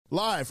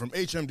Live from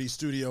HMD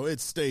Studio,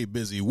 it's Stay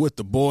Busy with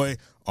the boy,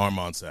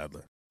 Armand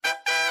Sadler.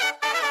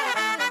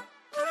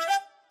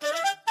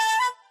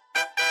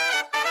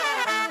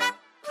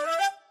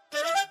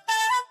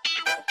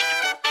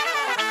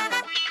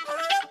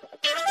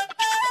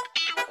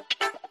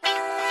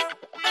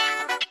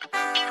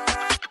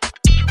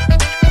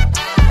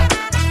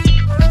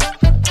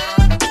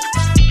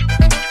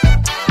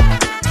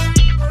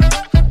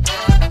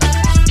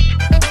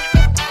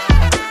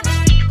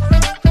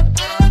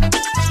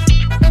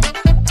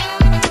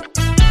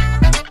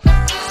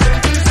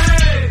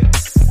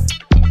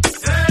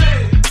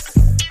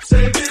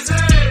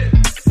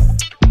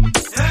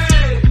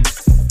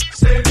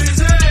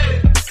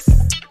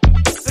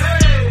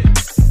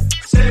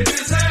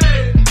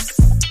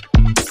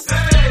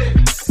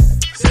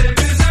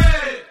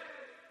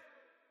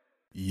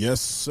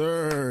 Yes,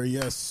 sir.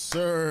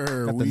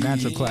 Got the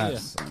natural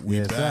claps. We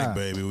Yes, back, sir.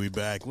 baby. We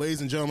back.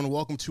 Ladies and gentlemen,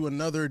 welcome to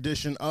another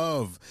edition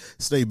of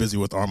Stay Busy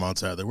with Armand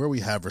Sadler, where we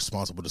have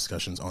responsible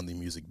discussions on the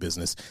music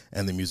business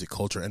and the music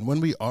culture. And when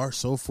we are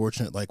so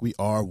fortunate, like we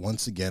are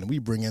once again, we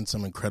bring in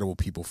some incredible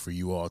people for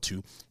you all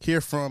to hear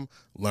from,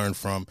 learn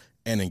from,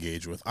 and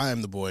engage with. I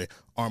am the boy,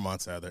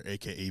 Armand Sadler,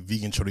 a.k.a.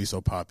 Vegan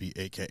Chorizo Poppy,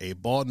 a.k.a.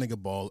 Bald Nigga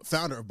Ball,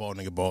 founder of Bald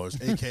Nigga Ballers,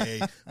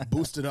 a.k.a.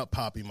 Boosted Up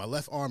Poppy. My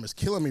left arm is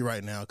killing me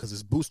right now because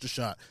it's booster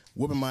shot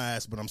whooping my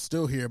ass, but I'm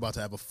still here about to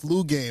have a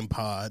flu game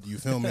pod. You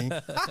feel me?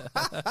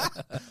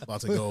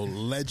 About to go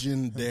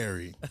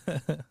legendary.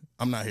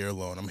 I'm not here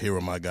alone. I'm here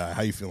with my guy.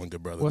 How you feeling,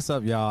 good brother? What's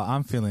up, y'all?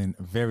 I'm feeling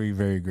very,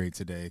 very great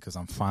today because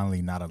I'm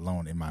finally not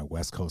alone in my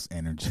West Coast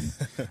energy.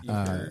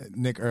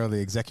 Nick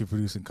Early, executive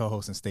producer and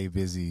co-host and Stay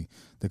Busy,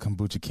 the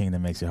kombucha king that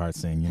makes your heart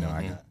sing. You know,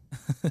 I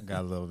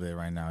got a little bit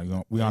right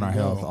now. We on our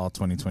health all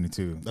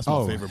 2022. That's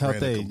my favorite Health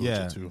brand of Aid, kombucha,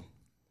 yeah. too.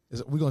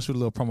 We're going to shoot a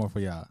little promo for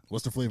y'all.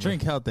 What's the flavor?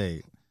 Drink Health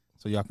Aid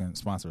so y'all can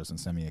sponsor us and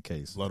send me a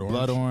case. Blood orange?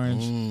 Blood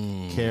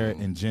orange, carrot,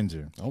 and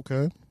ginger.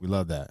 Okay. We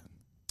love that.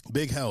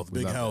 Big health,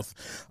 big health.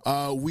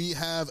 We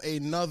have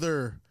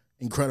another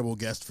incredible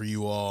guest for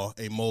you all,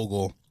 a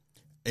mogul,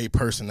 a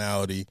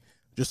personality,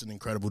 just an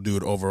incredible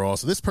dude overall.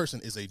 So this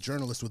person is a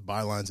journalist with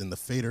bylines in The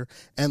Fader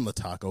and La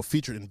Taco,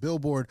 featured in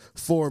Billboard,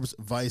 Forbes,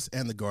 Vice,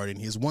 and The Guardian.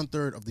 He is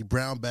 1/3 of the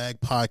Brown Bag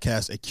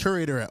Podcast, a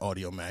curator at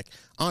Audio Mac,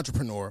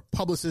 entrepreneur,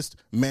 publicist,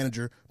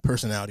 manager,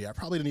 personality. I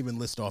probably didn't even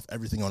list off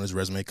everything on his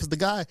resume because the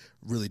guy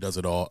really does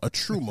it all. A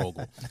true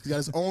mogul. He's got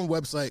his own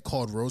website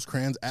called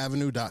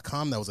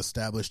rosecransavenue.com that was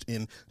established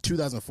in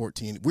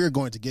 2014. We're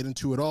going to get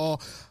into it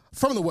all.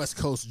 From the West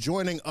Coast,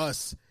 joining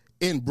us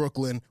in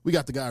Brooklyn, we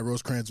got the guy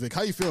Rosecrans Vic.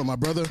 How you feeling, my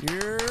brother?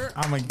 Yeah,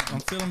 I'm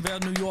feeling very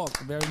New York.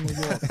 You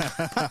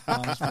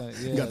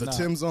got the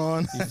Timbs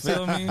on. You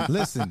feel me?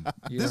 Listen,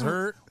 You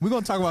hurt? we're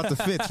going to talk about the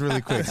fits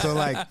really quick. So,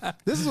 like,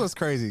 this is what's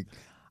crazy.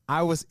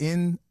 I was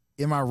in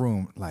my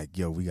room, like,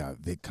 yo, we got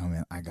Vic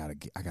coming. I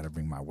gotta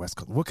bring my West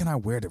Coast. What can I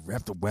wear to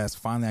rep the West?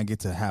 Finally, I get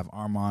to have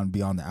Armand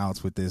be on the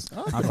outs with this.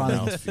 I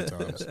finally a few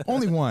times.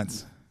 only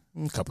once.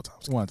 A couple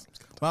times. Once.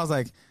 But I was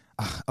like,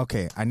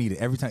 okay, I need it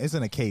every time. It's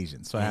an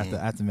occasion, so I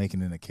have to make it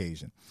an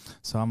occasion.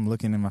 So I'm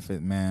looking in my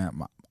fit,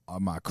 man.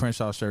 My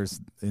Crenshaw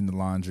shirts in the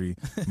laundry,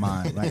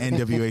 my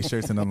NWA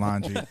shirts in the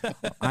laundry.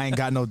 I ain't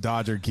got no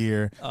Dodger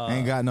gear, I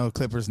ain't got no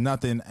Clippers,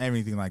 nothing,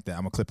 everything like that.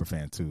 I'm a Clipper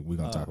fan too. We're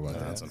gonna talk about that.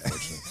 That's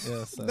unfortunate.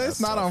 Yes, That's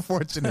not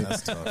unfortunate.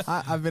 That's tough.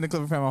 I've been a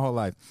Clipper fan my whole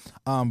life,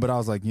 but I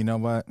was like, you know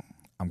what?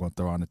 I'm gonna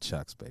throw on the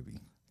Chucks, baby.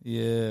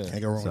 yeah.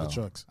 Can't go wrong with the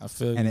So, Chucks. I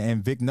feel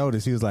And Vic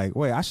noticed. He was like,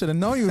 "Wait, I should have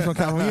known you was from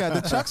California. You had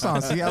the Chucks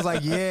on." See, I was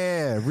like,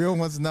 "Yeah, real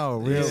ones know.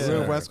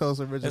 Real West Coast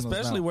originals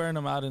especially know." wearing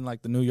them out in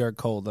like the New York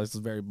cold. That's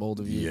very bold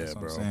of you. Yeah, That's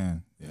what bro. I'm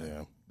saying.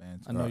 Yeah. Man,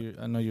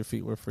 I know your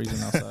feet were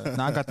freezing outside.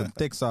 Now I got the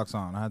thick socks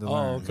on. I had to Oh,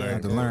 learn. okay, I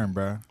had to okay. learn,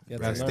 bro. You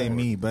Gotta had to stay learn.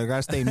 me, but I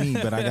gotta stay me.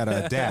 But I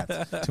gotta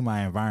adapt to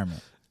my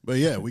environment. But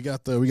yeah, we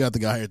got the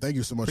guy here. Thank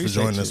you so much Appreciate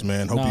for joining you. us,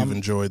 man. Hope No, you've I'm-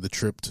 enjoyed the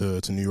trip to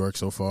New York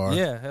so far.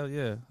 Yeah, hell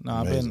yeah. No,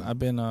 Amazing. I've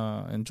been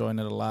enjoying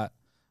it a lot.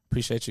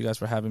 Appreciate you guys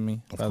for having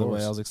me. Of By the way,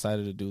 course. I was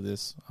excited to do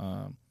this.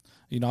 I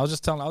was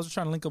just trying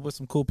to link up with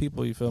some cool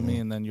people. You feel me?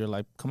 And then you're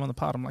like, come on the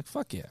pod. I'm like,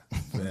 fuck yeah.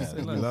 Yeah,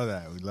 we love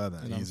that. We love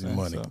that. You know what I'm Easy saying?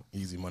 money. So-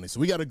 Easy money. So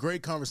we got a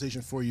great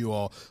conversation for you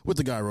all with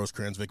the guy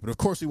Rosecrans Vic. But of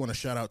course, we want to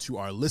shout out to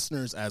our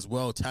listeners as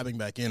well, tapping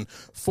back in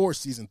for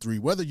season 3,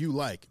 whether you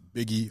like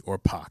Biggie or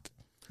Pac,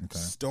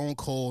 Stone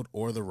Cold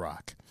or The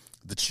Rock,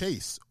 The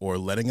Chase or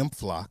Letting Him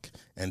Flock,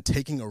 and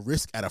taking a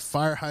risk at a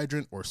fire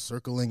hydrant or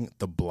circling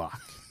the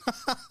block.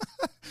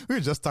 We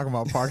were just talking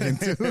about parking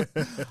too.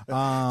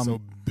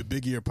 So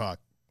Biggie or Pac?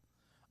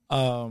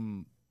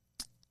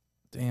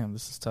 Damn,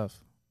 this is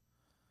tough.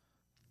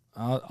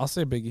 I'll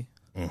say Biggie.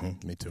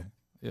 Me too.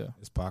 Yeah.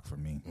 It's Pac for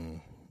me.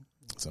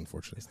 It's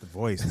unfortunate. It's the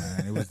voice,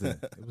 man. It was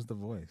the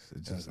voice.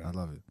 It just, I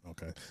love it.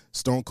 Okay.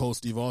 Stone Cold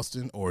Steve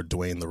Austin or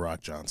Dwayne The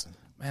Rock Johnson?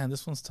 Man,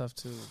 this one's tough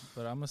too.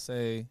 But I'm gonna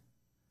say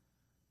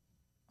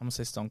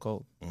Stone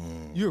Cold.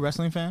 You a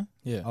wrestling fan?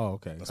 Yeah. Oh,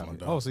 okay. That's Copy. my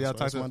dog. Oh, so y'all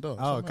That's talked my to dog.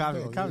 Oh, That's my copy.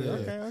 dog. Copy.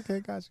 Yeah. Okay,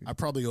 got you. I'd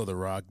probably go The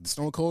Rock.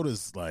 Stone Cold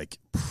is like,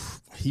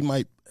 he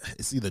might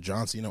it's either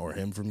John Cena or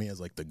him for me as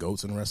like the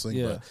GOATs in wrestling.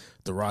 Yeah. But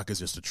The Rock is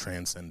just a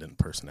transcendent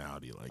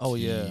personality. Like,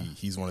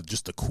 he's one of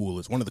the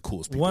coolest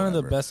people. One of the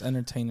ever. best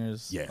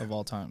entertainers of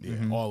all time. Yeah,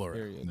 all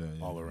around,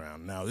 all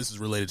around. Now, this is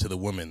related to the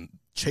women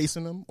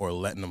chasing them or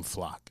letting them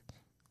flock.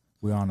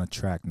 We're on a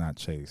track, not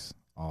chase.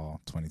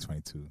 All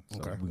 2022. So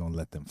Okay. we're gonna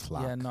let them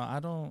flock. Yeah, no, I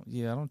don't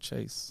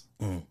chase.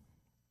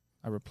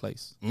 I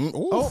replace. The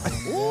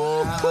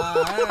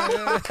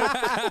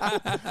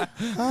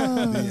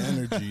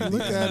energy.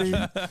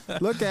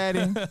 Look at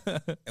him.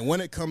 And when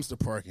it comes to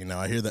parking, now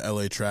I hear the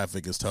LA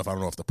traffic is tough. I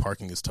don't know if the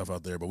parking is tough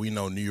out there, but we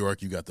know New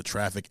York, you got the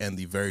traffic and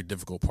the very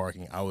difficult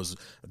parking. I was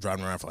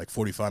driving around for like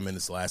 45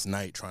 minutes last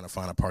night trying to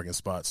find a parking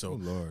spot.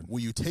 So will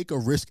you take a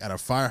risk at a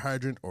fire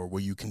hydrant, or will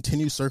you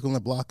continue circling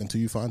the block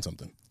until you find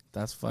something?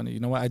 That's funny. You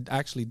know what? I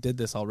actually did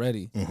this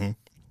already.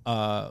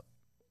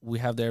 We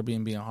have the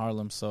Airbnb in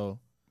Harlem, so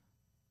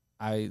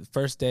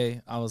first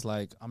day I was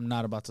like, I'm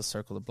not about to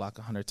circle the block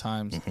 100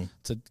 times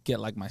to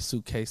get like my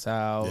suitcase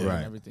out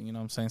and everything. You know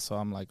what I'm saying? So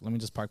I'm like, let me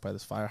just park by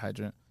this fire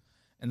hydrant.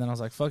 And then I was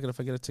like, fuck it. If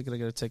I get a ticket, I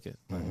get a ticket.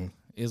 Like,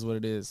 is what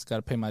it is. Got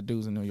to pay my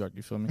dues in New York.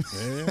 You feel me?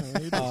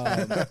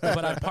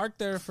 But I parked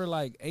there for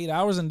like 8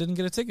 hours and didn't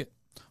get a ticket.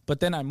 But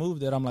then I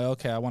moved it. I'm like,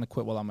 okay, I want to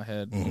quit while I'm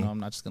ahead. You know, I'm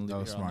not just gonna leave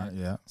it here all night.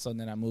 Yeah. So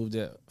then I moved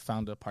it,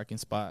 found a parking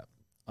spot,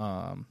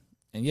 and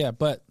yeah.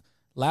 But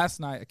last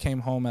night I came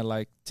home at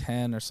like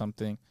 10 or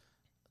something,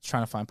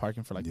 trying to find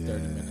parking for like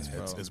 30 minutes,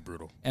 bro. It's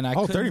brutal. And I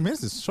 30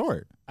 minutes is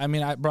short. I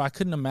mean, I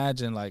couldn't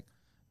imagine, like,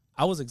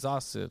 I was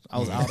exhausted. I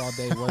was out all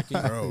day working,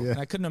 and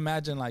I couldn't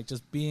imagine like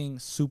just being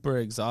super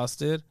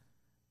exhausted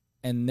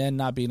and then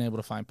not being able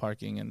to find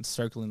parking and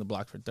circling the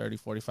block for 30,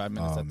 45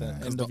 minutes at the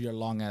end of your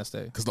long ass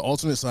day. Because the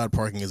alternate side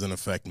parking is in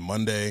effect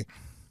Monday,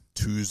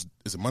 Tuesday.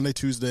 Is it Monday,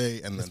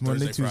 Tuesday, and then it's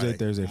Monday, Thursday, Tuesday, Friday?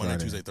 Thursday, Monday,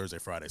 Friday. Tuesday, Thursday,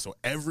 Friday. So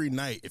every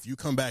night, if you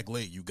come back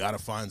late, you got to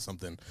find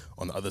something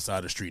on the other side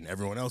of the street, and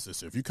everyone else is.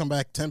 So if you come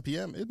back 10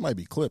 p.m., it might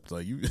be clipped.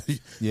 Like you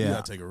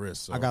got to take a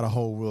risk. So. I got a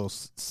whole rule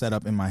set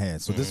up in my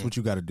head. So this is what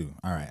you got to do.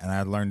 All right. And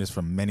I learned this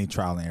from many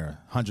trial and error,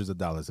 hundreds of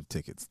dollars of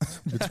tickets.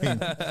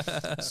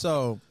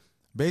 So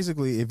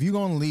basically, if you're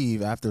going to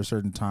leave after a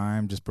certain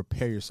time, just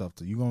prepare yourself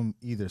you're going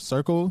to either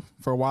circle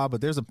for a while,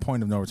 but there's a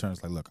point of no return.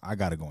 It's like, look, I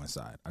got to go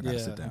inside. I got to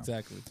sit down.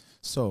 Exactly.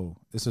 So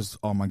this is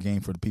all my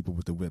game for the people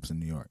with the whips in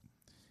New York.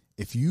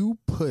 If you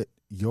put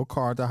your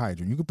car at the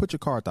hydrant, you can put your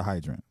car at the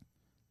hydrant,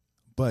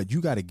 but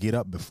you got to get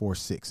up before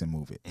 6 and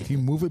move it. If you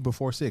move it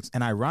before 6,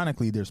 and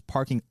ironically, there's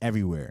parking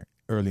everywhere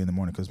early in the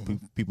morning because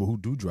people who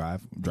do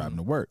driving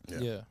to work.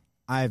 Yeah.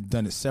 I've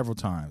done it several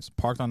times.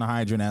 Parked on the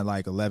hydrant at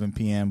like 11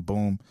 p.m.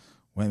 Boom.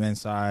 Went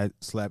inside,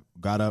 slept,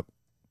 got up,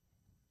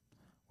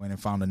 went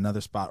and found another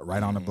spot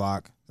right on the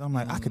block. So I'm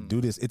like, I could do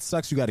this. It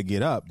sucks you got to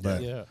get up,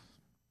 but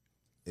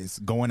it's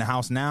go in the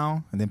house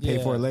now and then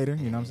pay for it later.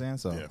 You know what I'm saying?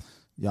 So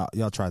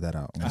y'all try that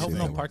out. I hope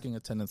no parking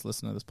attendants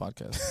listen to this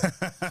podcast.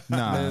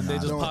 They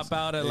just don't. pop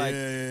out at like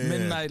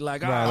midnight,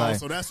 like,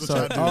 so that's what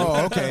y'all do.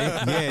 Oh, okay.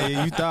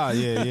 Yeah, you thought.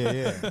 Yeah.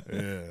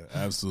 Yeah,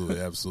 absolutely.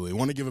 I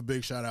want to give a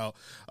big shout out.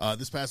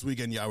 This past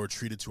weekend, y'all were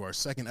treated to our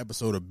second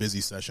episode of Busy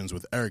Sessions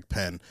with Eric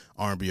Penn,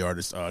 R&B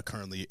artist,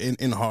 currently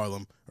in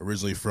Harlem,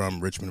 originally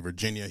from Richmond,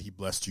 Virginia. He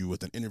blessed you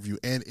with an interview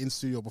and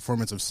in-studio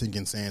performance of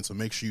Sinking Sand, so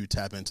make sure you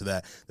tap into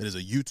that. That is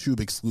a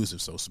YouTube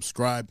exclusive, so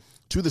subscribe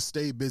to the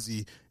Stay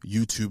Busy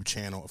YouTube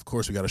channel. Of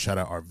course, we got to shout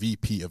out our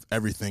VP of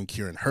everything,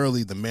 Kieran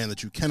Hurley, the man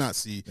that you cannot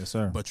see,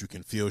 but you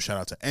can feel. Shout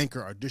out to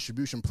Anchor, our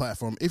distribution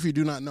platform. If you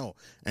do not know,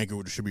 Anchor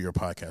will distribute your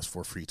podcast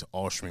for free to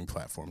all streaming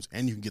platforms,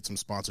 and you can get some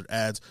sponsored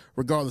ads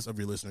regardless of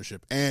your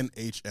listenership. And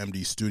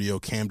HMD Studio,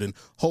 Camden,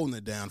 holding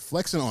it down,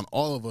 flexing on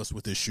all of us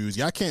with his shoes.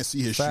 Y'all can't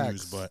see his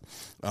shoes, but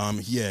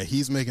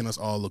he's making us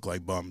all look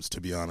like bums,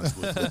 to be honest,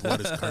 with what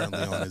is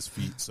currently on his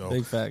feet. So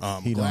big fact.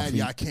 Glad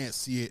y'all can't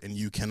see it, and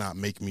you cannot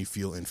make me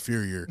feel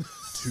inferior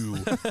to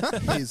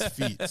his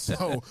feet.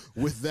 So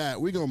with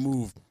that, we're going to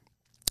move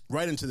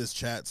right into this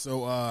chat.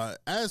 So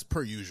as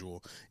per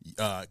usual,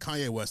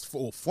 Kanye West,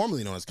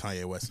 formerly known as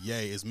Kanye West,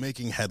 Ye, is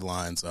making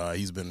headlines.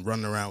 He's been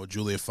running around with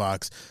Julia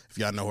Fox. If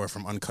y'all know her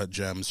from Uncut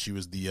Gems, she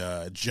was the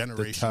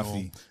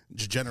generational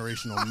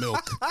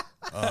milk.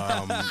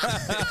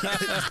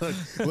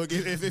 Look,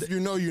 if you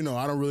know, you know.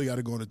 I don't really got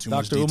to go into too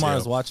much detail. Dr. Umar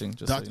is watching.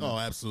 Just so you know. Oh,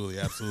 absolutely.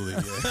 Yeah.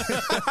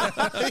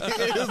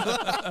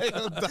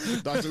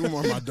 Dr.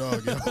 Umar, my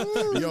dog.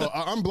 Yo,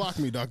 unblock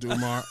me, Dr.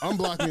 Umar.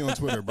 Unblock me on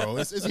Twitter, bro.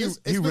 It's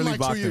been really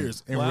like 2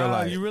 years. In real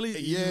life. You really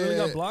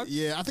got blocked?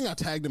 Yeah, I think I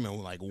tagged him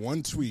in like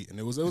one tweet, and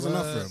it was enough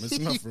for him. It's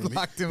enough for him.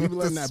 He be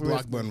letting that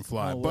block button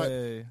fly. But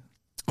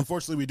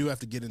unfortunately, we do have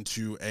to get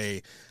into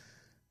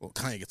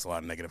Kanye gets a lot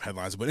of negative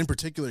headlines, but in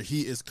particular,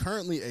 he is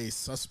currently a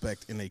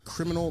suspect in a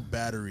criminal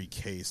battery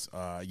case.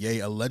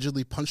 Ye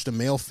allegedly punched a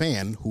male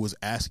fan who was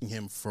asking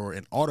him for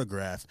an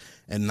autograph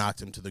and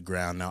knocked him to the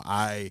ground. Now,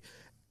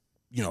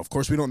 of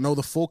course, we don't know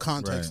the full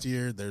context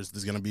here. There's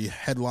going to be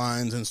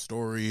headlines and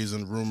stories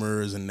and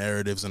rumors and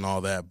narratives and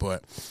all that.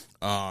 But,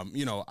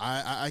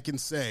 I can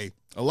say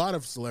a lot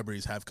of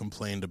celebrities have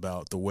complained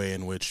about the way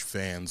in which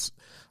fans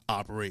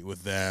operate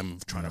with them,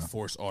 trying to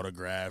force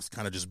autographs,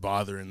 kind of just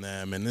bothering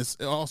them. And this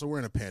also, we're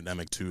in a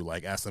pandemic too.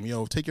 Like, ask them,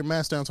 yo, take your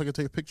mask down so I can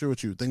take a picture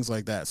with you, things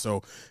like that.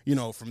 So, you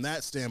know, from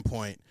that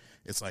standpoint,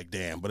 it's like,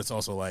 damn. But it's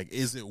also like,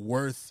 is it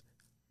worth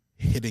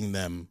hitting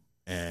them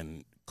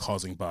and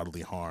causing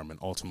bodily harm and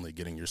ultimately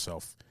getting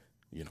yourself,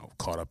 you know,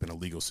 caught up in a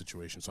legal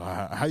situation? So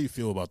how you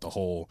feel about the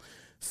whole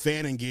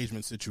fan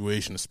engagement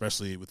situation,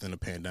 especially within a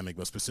pandemic,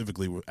 but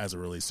specifically as it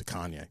relates to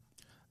Kanye?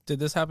 Did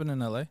this happen in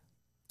LA?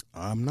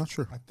 I'm not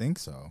sure. I think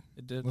so.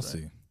 It did. We'll right?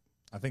 see.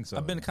 I think so.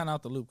 I've been kind of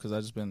out the loop because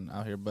I've just been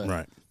out here. But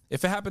Right.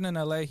 if it happened in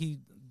LA,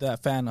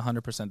 that fan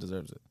 100%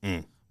 deserves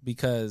it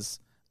because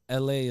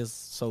LA is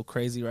so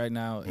crazy right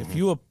now. If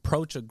you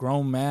approach a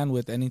grown man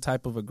with any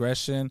type of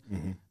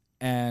aggression,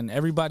 and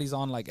everybody's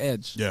on like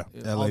edge,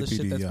 all the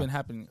shit that's been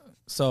happening.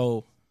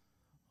 So,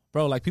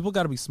 bro, like people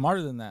got to be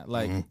smarter than that.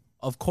 Like,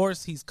 of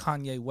course he's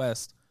Kanye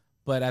West,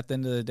 but at the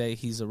end of the day,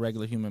 he's a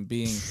regular human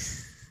being.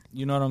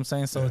 You know what I'm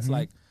saying? So it's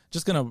like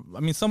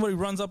somebody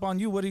runs up on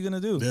you. What are you gonna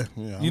do?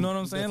 Yeah. You know what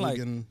I'm saying? Like,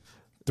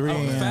 3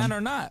 a.m. fan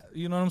or not.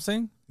 You know what I'm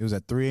saying? It was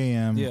at 3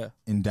 a.m. Yeah.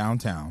 in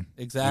downtown.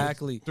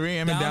 Exactly. 3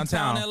 a.m. in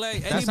downtown. LA.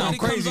 That sounds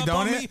crazy,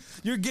 don't it? Me,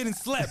 you're getting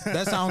slept.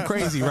 That sounds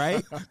crazy,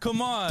 right?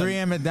 Come on. 3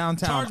 a.m. in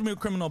downtown. Charge me with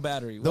criminal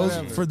battery.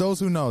 For those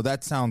who know,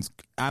 that sounds.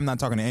 I'm not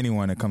talking to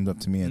anyone that comes up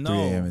to me at 3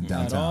 a.m. in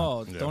downtown. At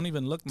all. Yeah. Don't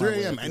even look my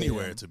 3 a.m. way.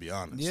 anywhere, to be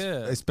honest.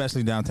 Yeah.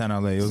 Especially downtown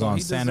LA. It was So on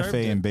he Santa deserved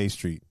Fe it. and Bay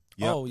Street.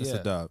 Yep, Oh, it's yeah.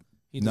 a dub.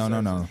 He No.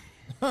 deserves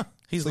it.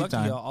 He's Sleep lucky.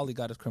 time. All he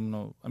got is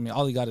criminal. I mean,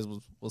 all he got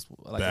was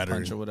like Battery. a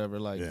punch or whatever.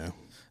 Like,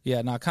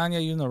 Yeah. Nah,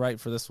 Kanye, you're in the right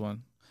for this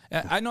one.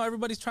 I know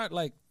everybody's trying.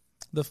 Like,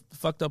 the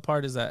fucked up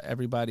part is that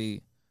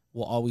everybody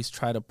will always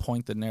try to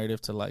point the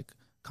narrative to like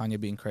Kanye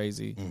being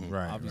crazy.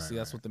 Right. Obviously,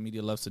 that's what the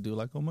media loves to do.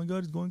 Like, oh my God,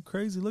 he's going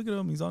crazy. Look at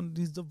him.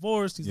 He's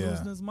divorced. He's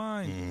losing his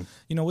mind.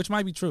 You know, which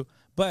might be true.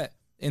 But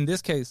in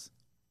this case,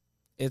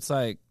 it's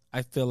like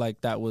I feel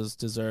like that was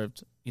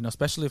deserved. You know,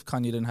 especially if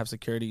Kanye didn't have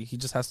security, he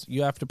just has to.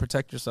 You have to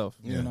protect yourself.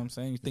 You know what I'm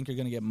saying? You think you're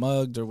gonna get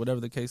mugged or whatever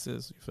the case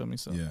is. You feel me?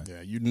 So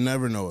Yeah, you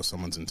never know what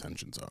someone's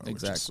intentions are.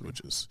 Exactly. Which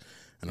is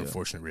an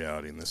unfortunate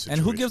reality in this situation.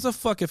 And who gives a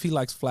fuck if he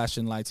likes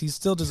flashing lights? He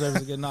still deserves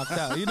to get knocked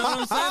out. You know what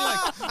I'm saying?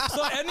 Like,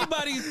 so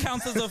anybody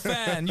counts as a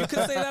fan. You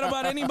can say that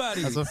about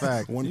anybody. That's a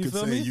fact. One You could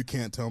feel say me? you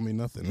can't tell me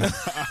nothing.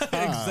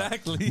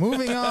 Exactly.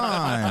 Moving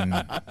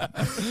on.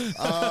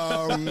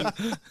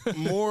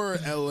 More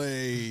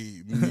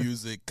LA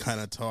music kind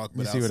of talk,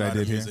 but You see what I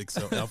outside of did here? music.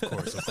 So of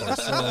course.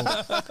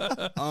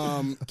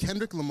 So,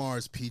 Kendrick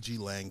Lamar's PG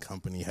Lang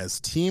Company has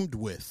teamed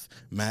with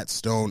Matt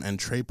Stone and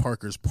Trey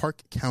Parker's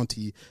Park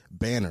County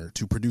Banner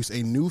to produce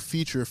a new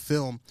feature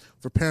film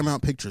for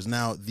Paramount Pictures.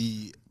 Now,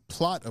 the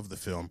plot of the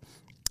film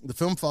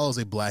follows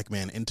a black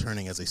man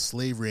interning as a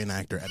slave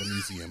reenactor at a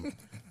museum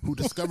who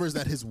discovers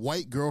that his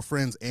white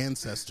girlfriend's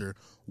ancestor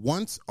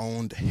once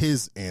owned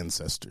his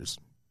ancestors.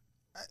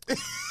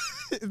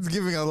 It's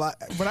giving a lot.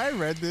 When I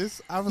read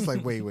this, I was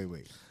like, wait.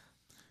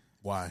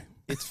 Why?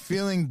 It's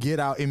feeling Get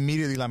Out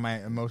immediately. Like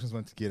my emotions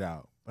went to Get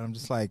Out, but I'm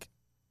just like,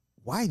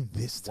 why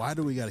this time? Why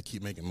do we got to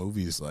keep making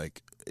movies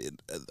like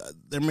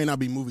there may not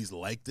be movies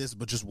like this,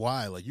 but just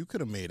why? Like, you could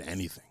have made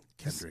anything,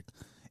 Kendrick.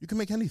 You can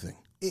make anything.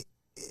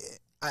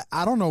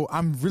 I don't know.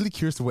 I'm really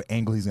curious to what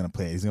angle he's going to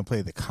play. He's going to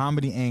play the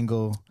comedy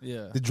angle.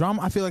 Yeah. The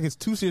drama, I feel like it's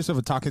too serious of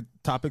a topic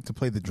to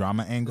play the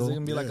drama angle. Is it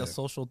gonna be like a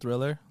social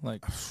thriller?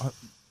 Like,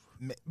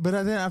 But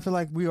then I feel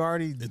like we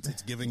already...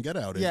 It's giving Get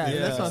Out. Yeah,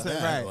 that's what I'm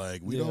saying, right.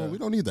 Like, we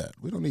don't need that.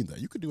 We don't need that.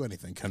 You could do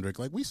anything, Kendrick.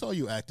 Like, we saw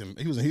you acting.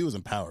 He was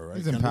in Power, right?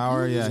 He's in Kendrick?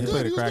 Power, yeah. He good.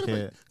 played a was good.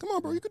 crackhead. Come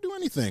on, bro. You could do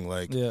anything.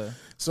 Like, yeah.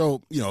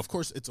 So, you know, of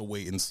course, it's a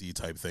wait and see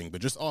type thing. But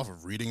just off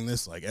of reading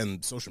this, like,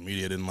 and social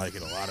media didn't like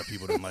it. A lot of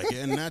people didn't like it.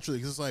 And naturally,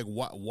 because it's like,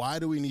 why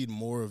do we need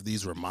more of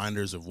these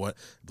reminders of what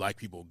black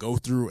people go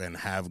through and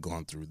have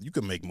gone through? You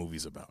can make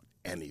movies about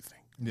anything.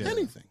 Yeah.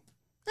 Anything.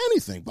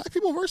 Black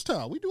people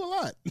versatile. We do a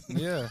lot.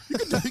 Yeah. You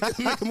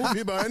can make a movie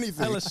about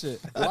anything. Hella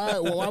shit.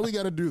 Why we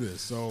got to do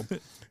this? So,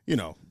 you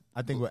know,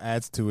 I think what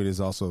adds to it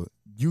is also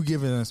you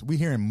giving us... We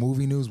hearing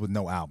movie news with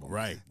no album.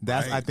 Right.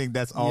 That's right. I think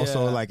that's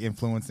also Yeah. like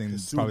influencing The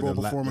Super probably Bowl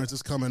the performance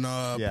is coming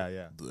up.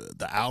 Yeah.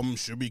 The album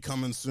should be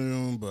coming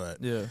soon,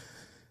 but Yeah.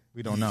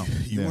 We don't know.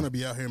 You want to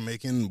be out here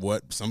making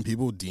what some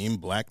people deem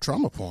black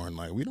trauma porn.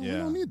 Like, we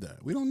don't need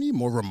that. We don't need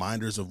more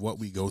reminders of what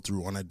we go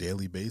through on a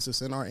daily basis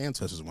and our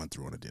ancestors went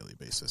through on a daily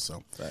basis.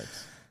 So,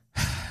 Facts.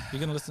 You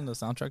gonna listen to the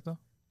soundtrack though?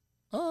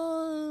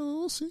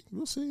 we'll see.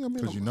 I mean,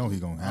 Because you know he's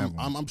going to have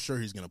one. I'm sure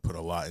he's going to put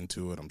a lot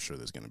into it. I'm sure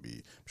there's going to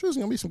be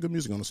some good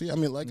music on the see. I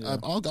mean, like,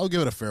 I'll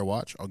give it a fair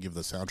watch. I'll give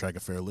the soundtrack a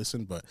fair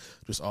listen. But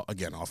just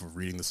again, off of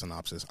reading the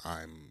synopsis,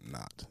 I'm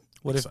not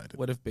excited.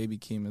 What if Baby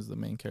Keem is the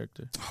main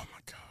character? Oh my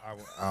god!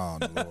 Oh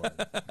Lord.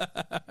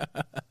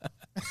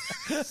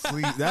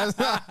 Sleep.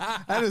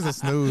 That is a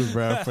snooze,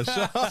 bro, for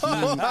sure.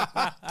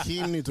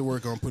 Keem need to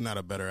work on putting out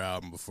a better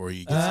album before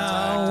he gets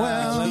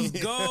Let's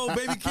go,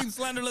 Baby Keem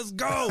slander. Let's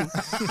go.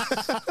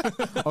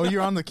 Oh,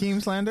 you're on the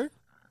Keem slander?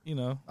 You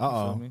know. Uh you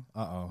feel me?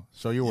 oh.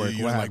 Show your work.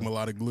 You What don't like happened?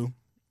 Melodic Blue?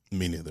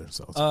 Me neither.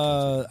 So it's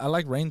okay. I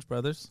like Range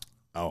Brothers.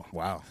 Oh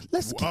wow!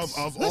 Let's get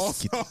of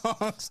this. all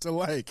songs to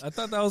like, I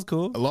thought that was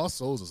cool. Lost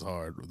Souls is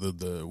hard.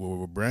 The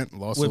with Brent,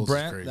 Lost With Souls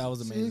Brent, is crazy. that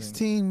was amazing.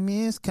 16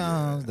 missed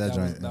calls. That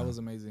joint. that was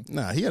amazing.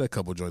 Nah, he had a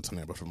couple joints on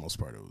there, but for the most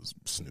part, it was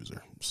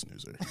snoozer.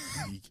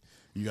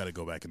 You got to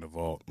go back in the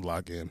vault,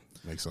 lock in,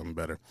 make something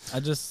better. I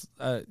just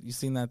you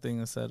seen that thing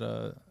that said,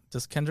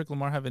 does Kendrick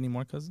Lamar have any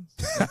more cousins?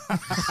 Yo,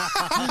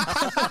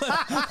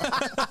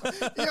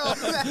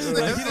 that's Like,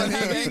 he doesn't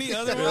have any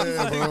other ones.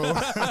 Yeah, bro.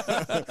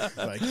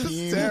 Like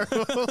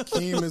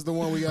Keem is the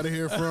one we got to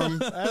hear from.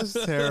 That's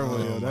terrible.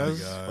 Oh yo. my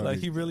That's God. Like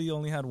he really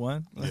only had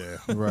one. Yeah.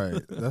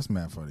 right. That's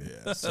mad funny.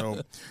 Yeah.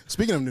 So,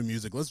 speaking of new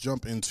music, let's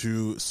jump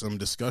into some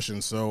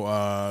discussion.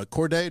 So,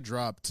 Corday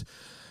dropped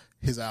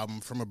his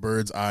album From a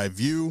Bird's Eye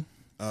View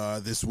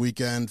this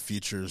weekend.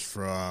 Features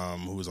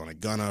from who was on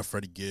it? Gunna,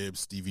 Freddie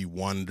Gibbs, Stevie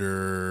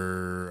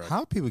Wonder.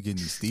 How are people getting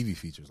these Stevie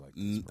features like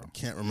this, bro?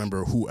 Can't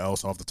remember who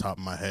else off the top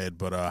of my head,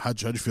 but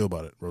how'd you feel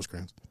about it,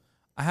 Rosecrans?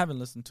 I haven't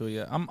listened to it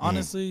yet. I'm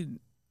honestly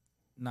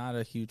not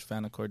a huge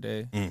fan of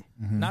Corday.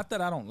 Not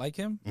that I don't like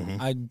him.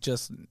 I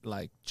just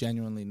like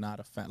genuinely not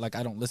a fan. Like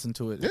I don't listen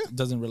to it. Yeah. It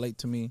doesn't relate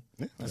to me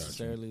Yeah,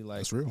 necessarily. Like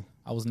that's real.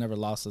 I was never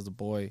lost as a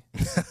boy.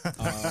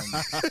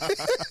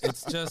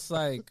 It's just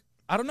like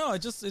I don't know. It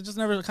just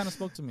never kind of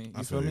spoke to me.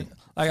 You feel me?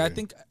 Like I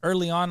think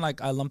early on,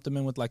 like I lumped him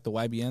in with like the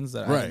YBNs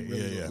that I Right, didn't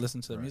really yeah.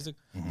 listen to their music.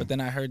 But then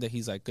I heard that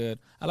he's like good.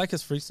 I like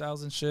his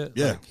freestyles and shit.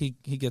 Yeah. Like,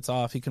 he gets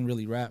off. He can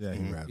really rap. Yeah,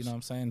 he raps. You know what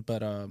I'm saying?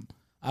 But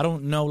I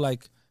don't know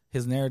like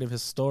his narrative,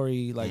 his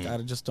story. Like I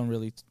just don't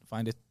really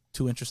find it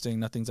too interesting.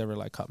 Nothing's ever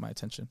like caught my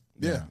attention.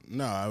 Yeah,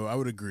 no, I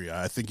would agree.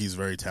 I think he's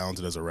very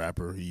talented as a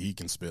rapper. He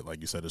can spit, like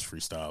you said, his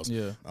freestyles.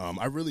 Yeah.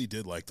 I really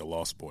did like the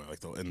Lost Boy,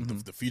 like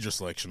the feature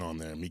selection on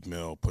there. Meek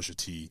Mill, Pusha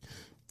T,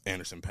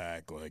 Anderson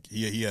 .Paak, like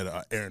he had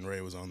Aaron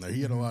Ray was on there.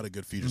 He had a lot of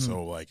good features.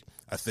 So like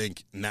I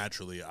think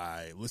naturally,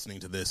 listening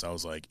to this, I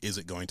was like, is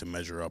it going to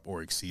measure up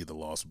or exceed the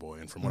Lost Boy?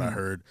 And from what I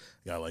heard,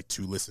 got like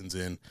 2 listens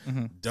in.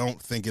 Don't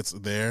think it's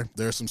there.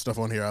 There's some stuff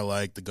on here I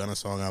like. The Gunna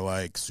song I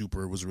like.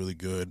 Super was really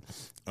good.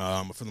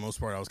 For the most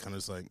part, I was kind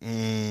of just like,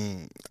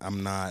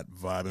 I'm not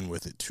vibing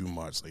with it too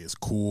much. Like it's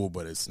cool,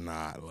 but it's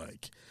not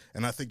like.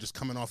 And I think just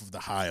coming off of the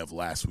high of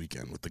last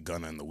weekend with the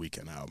Gunna and the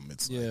Weeknd album,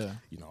 it's like,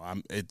 you know,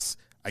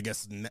 I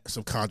guess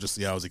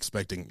subconsciously I was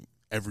expecting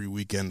every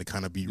weekend to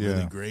kind of be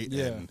really great,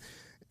 and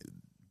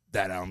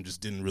that album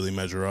just didn't really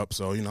measure up.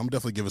 So you know, I'm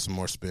definitely giving some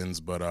more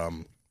spins, but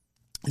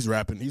he's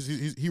rapping.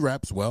 He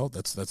raps well.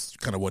 That's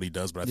kind of what he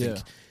does. But I think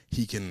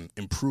he can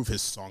improve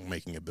his song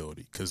making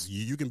ability because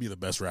you can be the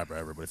best rapper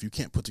ever, but if you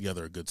can't put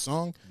together a good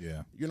song,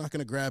 you're not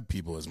gonna grab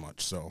people as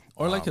much. So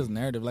Or like his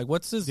narrative, like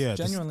what's his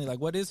genuinely like?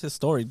 What is his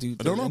story? Do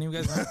any of you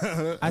guys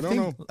know? I don't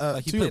think know.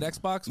 Like he played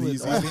Xbox with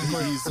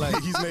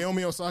He's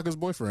Naomi Osaka's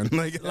boyfriend.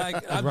 Like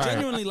I'm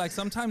genuinely like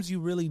sometimes you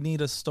really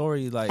need a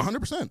story like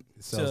 100%.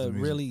 to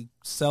really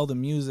sell the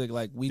music.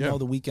 Like we know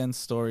the Weeknd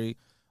story.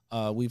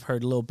 We've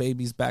heard Lil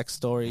Baby's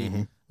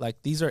backstory.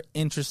 Like these are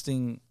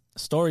interesting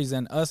stories,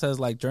 and us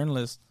as like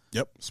journalists,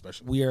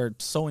 especially we are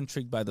so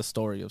intrigued by the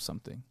story of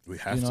something. We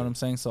have you know to. what I'm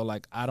saying? So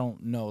like I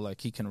don't know,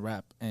 like he can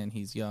rap and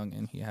he's young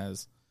and he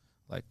has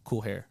like cool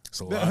hair. It's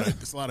a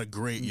lot of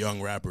great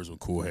young rappers with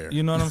cool hair.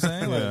 You know what I'm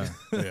saying?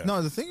 Like,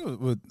 No, the thing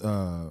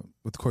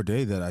with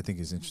Corday that I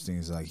think is interesting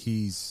is like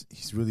he's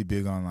really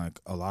big on like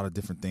a lot of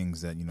different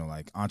things that, you know,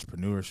 like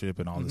entrepreneurship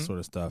and all this sort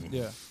of stuff.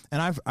 Yeah.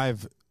 And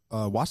I've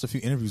watched a few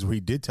interviews where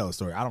he did tell a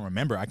story. I don't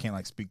remember. I can't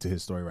like speak to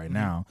his story right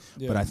now,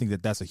 but I think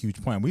that that's a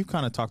huge point. We've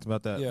kind of talked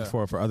about that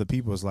before for other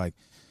people. It's like,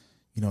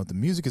 you know, the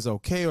music is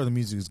okay or the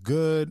music is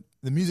good.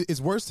 The music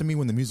is worse to me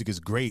when the music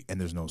is great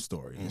and there's no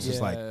story. It's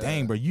just like,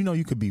 dang, bro, you know,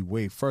 you could be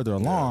way further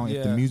along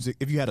if the music,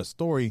 if you had a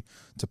story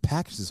to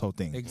package this whole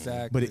thing.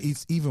 Exactly. But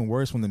it's even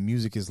worse when the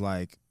music is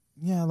like,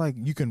 like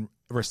you can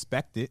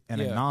respect it and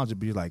acknowledge it,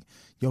 but you're like,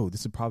 yo,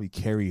 this would probably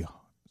carry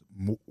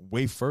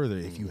way further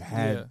if you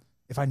had,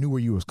 if I knew where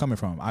you was coming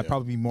from. I'd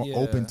probably be more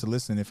open to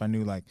listen if I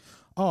knew like,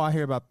 oh, I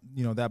hear about,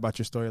 you know, that about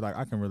your story. Like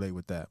I can relate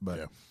with that.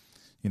 But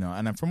you know,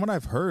 and from what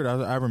I've heard,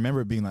 I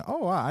remember it being like, oh,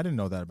 wow, I didn't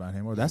know that about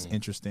him, or that's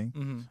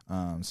interesting.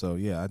 So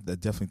yeah, I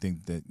definitely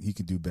think that he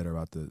could do better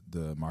about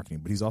the marketing.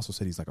 But he's also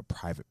said he's like a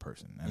private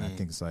person, and I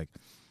think it's like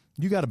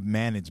you got to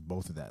manage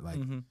both of that. Like,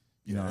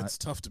 you know, it's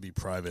tough to be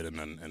private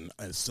and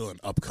it's still an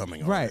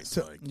upcoming right. artist.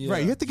 So, like,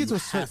 right, you have to get to a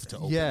have to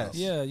open up.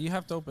 Yeah, you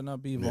have to open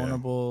up, be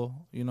vulnerable.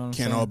 You know what I'm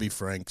saying? Can't all be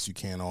Franks. You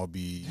can't all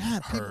be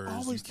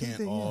hers. You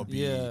can't all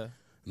be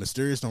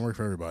mysterious. Don't work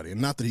for everybody.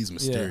 And not that he's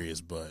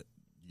mysterious, but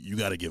you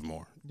got to give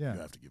more. Yeah,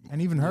 you have to give more.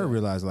 And even her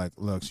realized, like,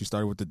 look, she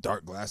started with the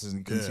dark glasses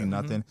and couldn't see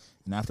nothing,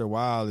 and after a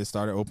while, it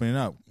started opening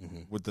up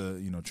with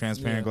the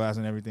transparent glass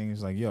and everything.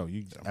 It's like, yo,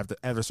 you after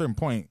at a certain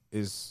point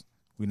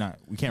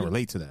we can't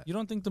relate to that. You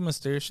don't think the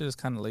mysterious shit is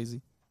kind of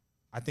lazy?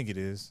 I think it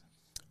is.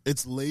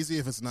 It's lazy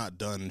if it's not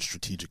done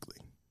strategically.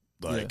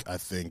 Like I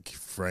think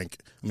Frank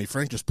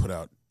just put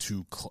out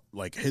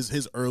like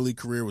his early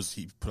career was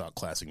he put out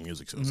classic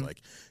music. So it's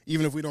like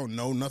even if we don't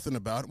know nothing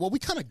about it, well, we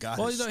kind of got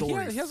his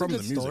story he from the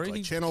music. Story.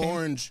 Like Channel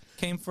Orange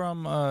came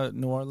from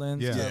New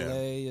Orleans to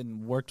LA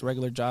and worked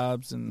regular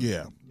jobs and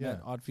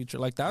Odd Future.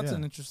 Like that's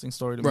an interesting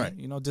story to me.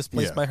 You know,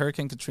 displaced by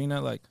Hurricane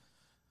Katrina. Like,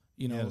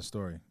 you know, the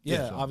story.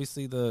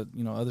 Obviously the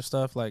other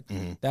stuff. Like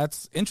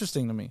that's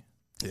interesting to me.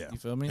 Yeah. You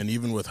feel me? And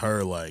even with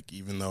her, like,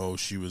 even though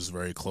she was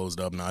very closed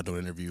up, not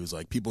doing interviews,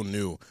 like, people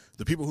knew.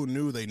 The people who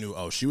knew, they knew,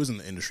 oh, she was in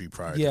the industry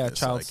prior to this.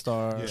 Child like,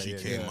 star. She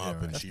came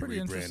up and she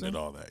rebranded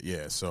all that.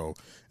 Yeah, so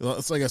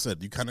it's like I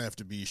said, you kind of have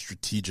to be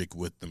strategic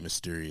with the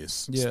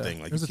mysterious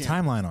thing. Like, there's a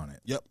timeline on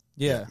it. Yep.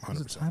 Yeah. 100%.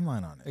 There's a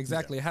timeline on it.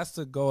 Exactly. It has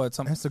to go at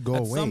some It has to go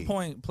at away. some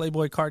point,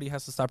 Playboy Cardi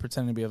has to stop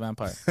pretending to be a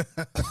vampire. You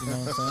know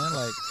what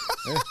I'm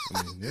saying?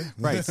 Like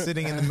right,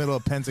 sitting in the middle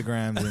of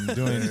pentagrams and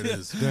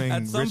doing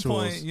at some rituals.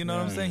 point, you know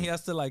what I'm saying? He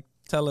has to like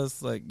tell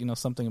us like, you know,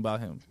 something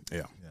about him.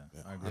 Yeah.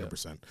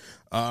 100%.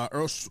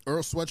 Earl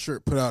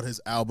Sweatshirt put out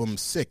his album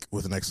Sick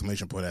with an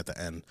exclamation point at the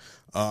end.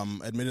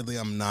 Admittedly,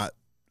 I'm not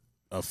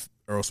a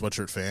Earl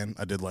Sweatshirt fan.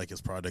 I did like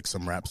his project,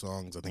 some rap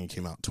songs. I think it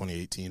came out in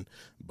 2018.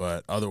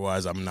 But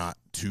otherwise, I'm not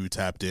too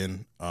tapped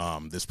in.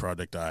 This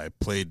project, I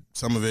played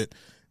some of it.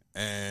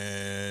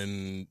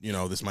 And, you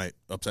know, this might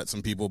upset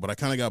some people, but I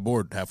kind of got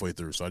bored halfway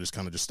through. So I just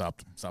kind of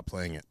stopped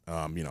playing it.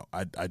 You know,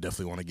 I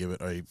definitely want to give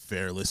it a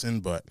fair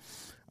listen, but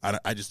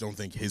I just don't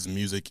think his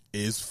music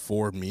is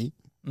for me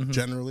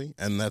generally.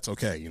 And that's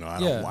okay. You know,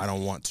 I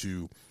don't want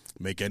to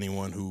make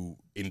anyone who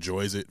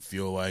enjoys it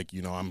feel like,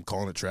 you know, I'm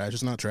calling it trash.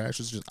 It's not trash.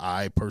 It's just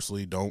I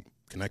personally don't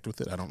connect with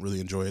it. I don't really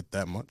enjoy it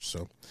that much.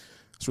 So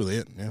that's really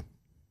it. Yeah.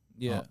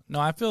 Yeah. No,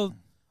 I feel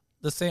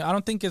the same. I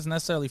don't think it's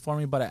necessarily for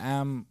me, but I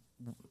am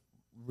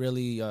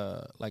really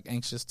like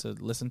anxious to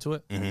listen to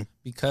it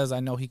because I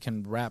know he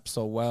can rap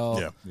so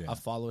well. I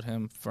followed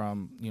him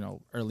from, you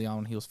know, early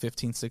on. He was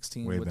 15,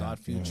 16 with Odd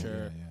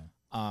Future.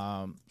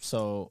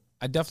 So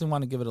I definitely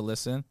want to give it a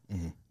listen.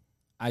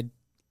 I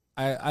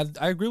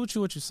agree with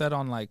you what you said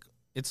on like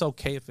it's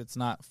okay if it's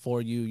not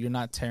for you. You're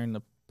not tearing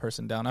the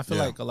person down. I feel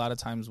like a lot of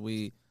times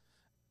we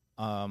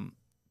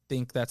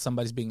think that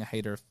somebody's being a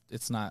hater if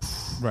it's not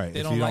right.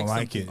 They if don't you like don't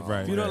like something. it,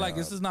 right? If you don't like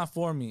this is not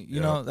for me.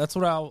 You know, that's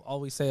what I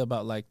always say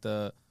about like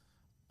the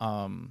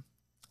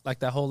like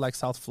that whole like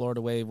South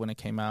Florida wave when it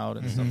came out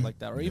and stuff like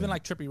that, or even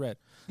like Trippie Redd.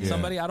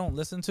 Somebody I don't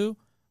listen to,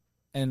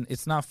 and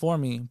it's not for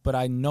me, but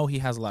I know he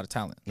has a lot of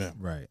talent. Yeah,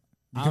 right.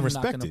 You can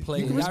respect it.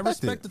 I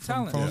respect the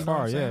talent from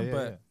afar.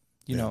 But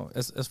you know,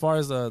 as far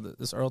as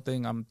this Earl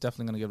thing, I'm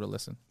definitely gonna give it a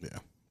listen. Yeah,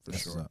 for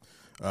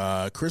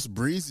sure. Chris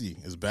Breezy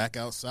is back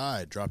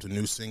outside. Dropped a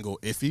new single,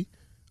 "Iffy."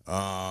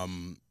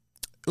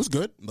 It was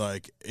good.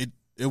 Like it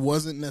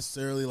wasn't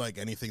necessarily like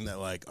anything that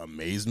like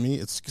amazed me.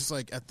 It's just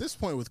like at this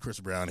point with Chris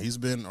Brown, he's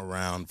been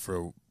around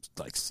for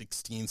like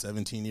 16,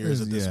 17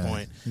 years at this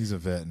point. He's a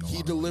vet.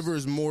 He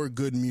delivers more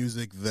good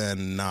music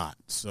than not.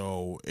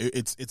 So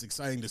it's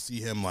exciting to see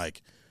him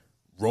like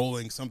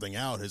rolling something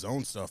out, his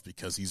own stuff,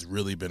 because he's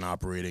really been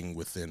operating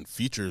within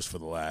features for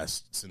the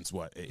last, since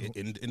what,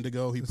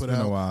 Indigo he put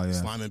out? A while,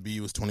 Slime and B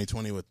was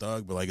 2020 with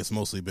Thug, but like it's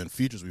mostly been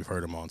features we've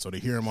heard him on. So to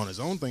hear him on his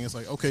own thing, it's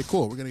like, okay,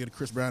 cool, we're going to get a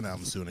Chris Brown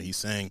album soon. And he's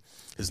saying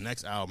his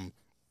next album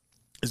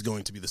is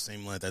going to be the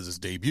same length as his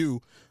debut,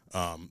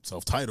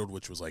 self-titled,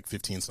 which was like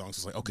 15 songs.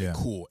 It's like, okay,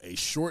 cool. A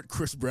short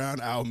Chris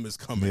Brown album is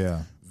coming.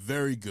 Yeah.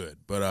 Very good.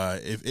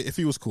 But if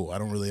he was cool, I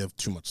don't really have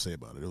too much to say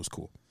about it. It was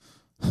cool.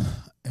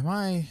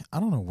 I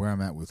don't know where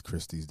I'm at with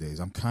Chris these days.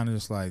 I'm kind of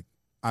just like,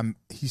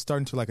 he's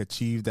starting to like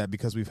achieve that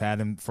because we've had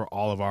him for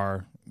all of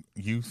our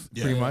youth,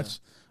 pretty much,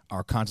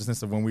 our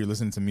consciousness of when we were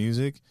listening to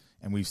music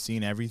and we've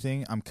seen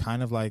everything. I'm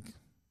kind of like,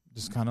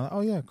 just kind of,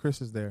 oh yeah,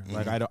 Chris is there.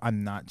 Like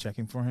I'm not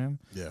checking for him.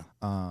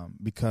 Yeah.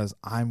 Because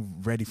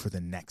I'm ready for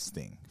the next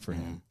thing for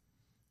him,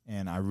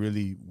 and I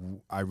really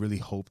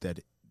hope that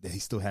he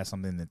still has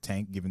something in the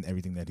tank, given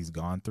everything that he's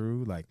gone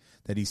through. Like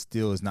that he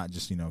still is not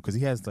just, you know, because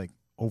he has like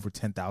over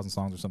 10,000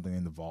 songs or something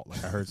in the vault.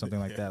 Like I heard something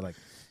like that. Like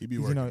he'd be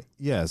working.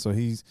 You know,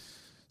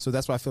 so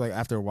that's why I feel like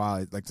after a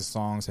while, like the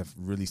songs have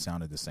really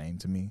sounded the same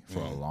to me for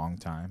a long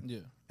time. Yeah.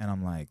 And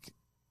I'm like,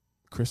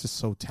 Chris is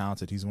so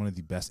talented. He's one of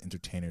the best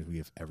entertainers we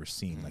have ever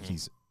seen. Like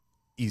he's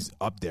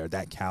up there,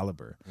 that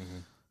caliber.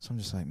 So I'm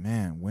just like,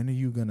 man, when are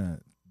you gonna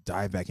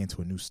dive back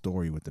into a new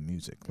story with the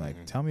music?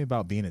 Like, tell me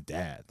about being a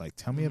dad. Like,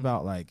 tell me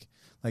about like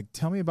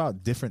tell me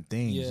about different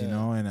things, you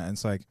know? And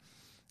it's like,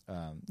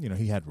 you know,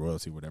 he had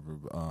royalty, whatever,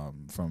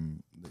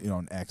 from, you know,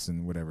 on X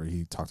and whatever.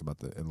 He talked about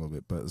that a little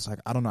bit, but it's like,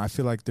 I don't know. I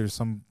feel like there's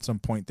some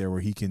point there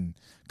where he can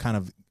kind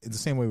of, the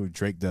same way with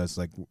Drake does,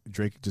 like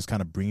Drake just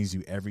kind of brings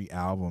you every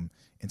album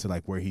into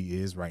like where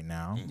he is right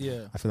now.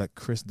 Yeah. I feel like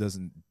Chris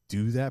doesn't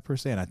do that per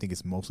se, and I think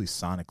it's mostly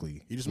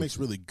sonically. He just makes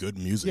really good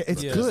music. Yeah,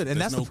 it's good, and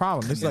that's the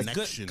problem. It's like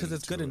good because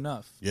it's good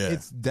enough. Yeah,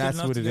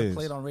 that's what it is.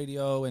 Played on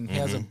radio, and he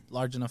has a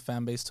large enough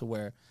fan base to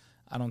where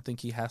I don't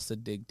think he has to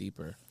dig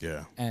deeper.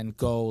 Yeah, and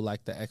go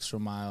like the extra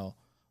mile,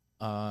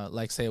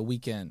 like say a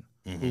Weeknd,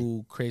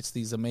 who creates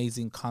these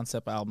amazing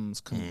concept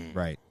albums,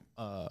 right?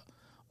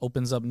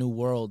 opens up new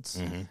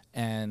worlds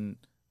and,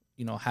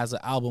 you know, has an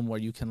album where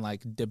you can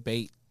like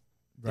debate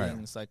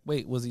things. Like,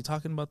 wait, was he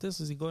talking about this?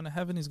 Is he going to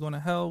heaven? He's going to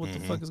hell? What the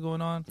fuck is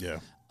going on? Yeah.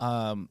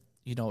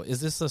 You know, is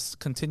this a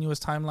continuous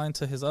timeline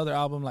to his other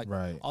album? Like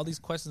all these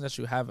questions that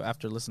you have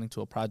after listening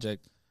to a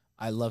project.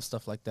 I love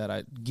stuff like that.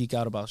 I geek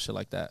out about shit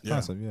like that. Yeah.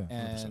 Awesome, yeah.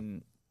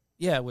 And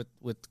yeah, with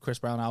Chris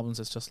Brown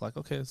albums, it's just like,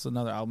 okay, it's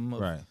another album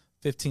of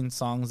 15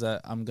 songs that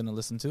I'm going to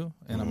listen to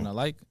and I'm going to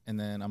like, and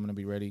then I'm going to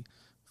be ready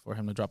for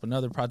him to drop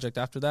another project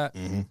after that.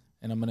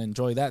 And I'm going to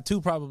enjoy that too,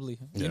 probably.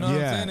 You know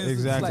what I'm saying?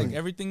 Exactly. It's like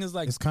everything is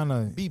like it's kind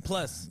of B+.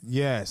 Yes,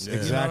 Yeah. exactly.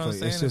 You know what I'm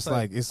saying? It's just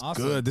like it's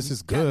awesome. good. This You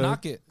is can't good.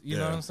 knock it. You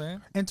know what I'm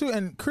saying?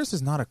 And Chris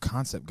is not a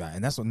concept guy,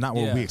 and that's not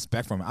what we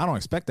expect from him. I don't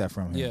expect that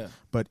from him. Yeah.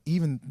 But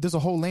even there's a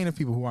whole lane of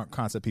people who aren't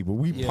concept people.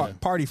 We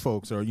party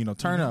folks, or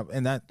turn up,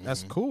 and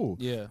that's cool.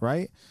 Yeah.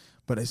 Right.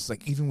 But it's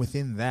like even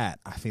within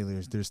that, I feel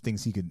there's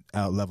things he could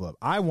level up.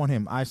 I want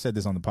him. I've said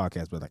this on the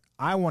podcast, but like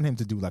I want him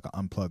to do like an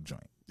unplugged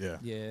joint.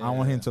 Yeah. I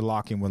want him to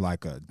lock in with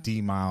like a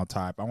D-Mile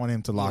type. I want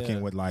him to lock in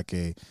with like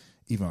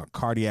even a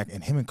Cardiac,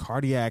 and him and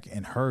Cardiac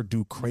and her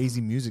do crazy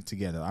music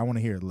together. I want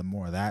to hear a little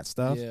more of that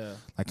stuff. Yeah.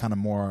 Like kind of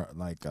more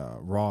like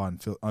raw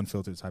and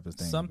unfiltered type of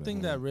thing.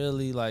 Something that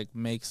really like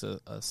makes a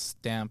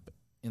stamp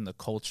in the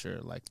culture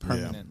like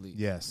permanently.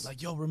 Yes.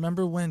 Like, yo,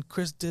 remember when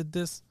Chris did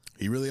this?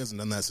 He really hasn't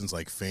done that since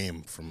like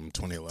Fame from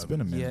 2011. It's been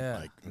a minute. Yeah.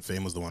 Like, and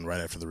Fame was the one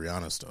right after the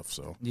Rihanna stuff.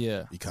 So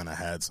Yeah. he kind of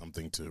had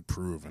something to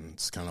prove, and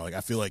it's kind of like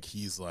I feel like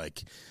he's a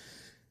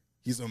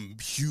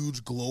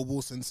huge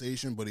global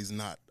sensation, but he's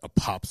not a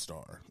pop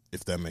star,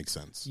 if that makes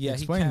sense. Yeah,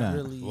 Explain he can't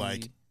that. really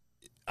Like,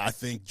 I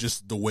think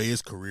just the way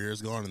his career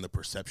has gone and the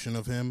perception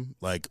of him,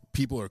 like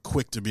people are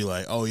quick to be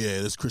like, "Oh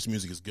yeah, this Chris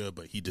music is good,"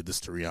 but he did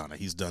this to Rihanna.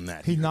 He's done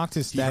that. He knocked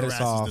his status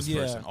harasses off. This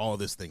person, all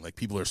this thing. Like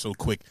people are so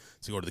quick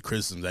to go to the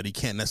criticism that he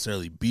can't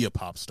necessarily be a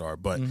pop star.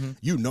 But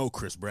you know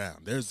Chris Brown.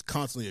 There's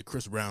constantly a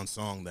Chris Brown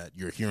song that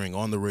you're hearing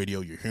on the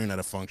radio. You're hearing at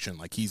a function.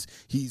 Like he's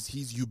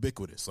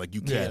ubiquitous. Like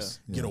you can't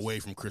get away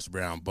from Chris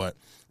Brown. But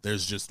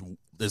there's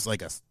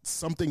like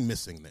something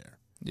missing there.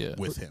 Yeah.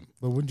 With him.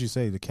 But wouldn't you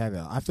say the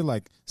caveat? I feel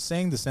like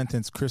saying the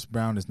sentence "Chris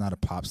Brown is not a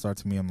pop star"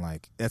 to me, I'm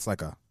like, that's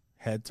like a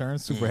head turn,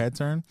 super head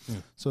turn.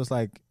 So it's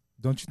like,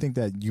 don't you think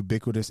that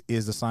ubiquitous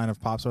is the sign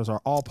of pop stars? Are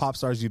all pop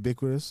stars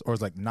ubiquitous, or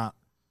is like not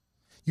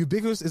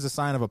ubiquitous is a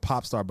sign of a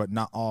pop star, but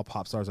not all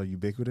pop stars are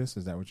ubiquitous?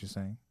 Is that what you're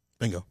saying?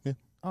 Bingo. Yeah.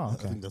 Oh,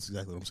 okay. I think that's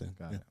exactly what I'm saying.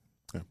 Got it.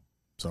 Yeah.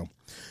 So,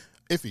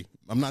 iffy.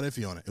 I'm not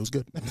iffy on it. It was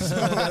good.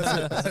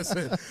 That's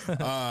it.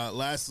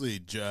 Lastly,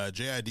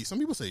 JID. Some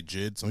people say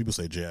JID. Some people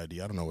say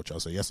JID. I don't know what y'all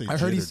say. I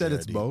heard he said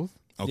it's JID. both.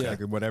 Okay.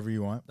 Like whatever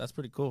you want. That's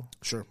pretty cool.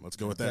 Sure, let's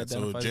go with that.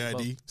 So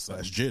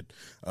identifies JID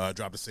 / JID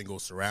dropped a single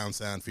Surround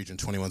Sound featuring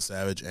 21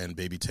 Savage and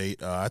Baby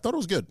Tate. I thought it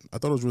was good. I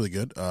thought it was really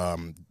good.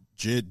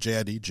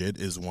 JID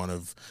is one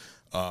of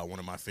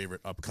my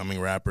favorite upcoming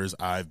rappers.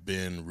 I've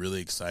been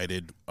really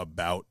excited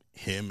about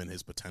him and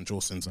his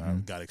potential since I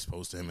got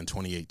exposed to him in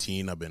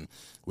 2018. I've been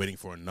waiting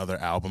for another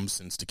album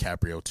since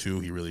DiCaprio 2.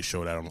 He really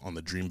showed out on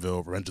the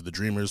Dreamville Revenge of the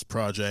Dreamers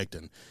project,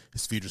 and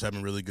his features have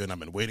been really good. And I've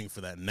been waiting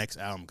for that next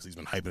album because he's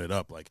been hyping it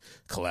up, like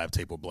collab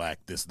tape with Black,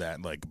 this,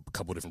 that, like a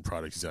couple different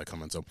projects he's got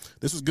coming. So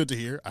this was good to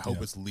hear. I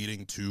hope it's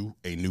leading to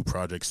a new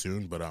project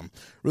soon, but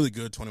really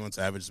good. 21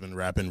 Savage has been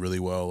rapping really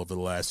well over the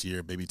last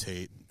year. Baby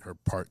Tate, her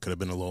part could have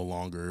been a little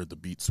longer. The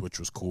beat switch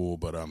was cool,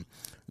 but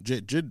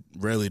JID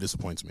rarely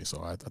disappoints me,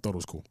 so I thought it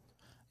was cool.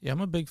 Yeah,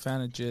 I'm a big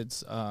fan of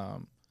JID's.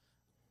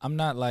 I'm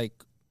not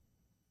like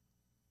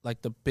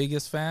the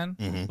biggest fan,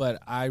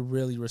 but I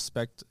really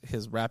respect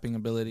his rapping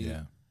ability.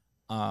 Yeah.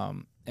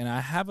 And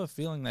I have a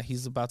feeling that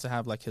he's about to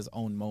have like his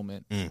own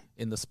moment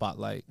in the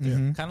spotlight.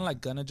 Mhm. Kind of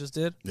like Gunna just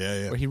did.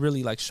 Yeah. Where he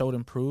really like showed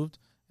improved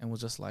and was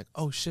just like,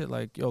 oh shit,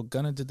 like, yo,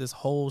 Gunna did this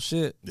whole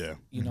shit. Yeah.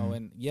 You know,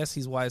 and yes,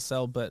 he's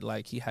YSL, but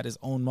like he had his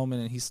own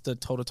moment and he stood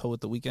toe to toe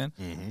with The Weeknd.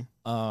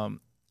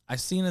 I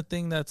seen a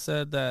thing that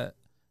said that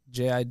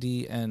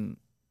JID and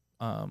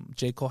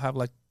J. Cole have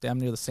like damn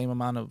near the same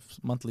amount of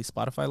monthly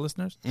Spotify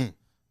listeners,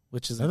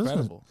 which is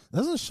incredible. That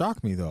doesn't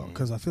shock me though,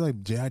 because I feel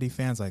like JID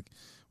fans, like,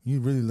 you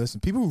really listen.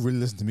 People who really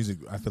listen to music,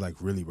 I feel like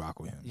really rock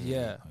with him.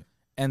 Yeah,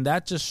 and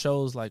that just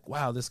shows like,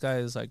 wow, this guy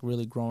is like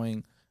really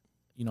growing,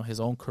 you know, his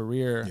own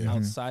career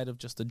outside of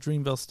just the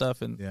Dreamville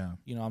stuff. And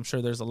you know, I'm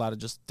sure there's a lot of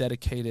just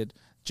dedicated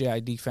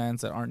JID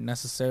fans that aren't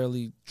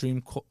necessarily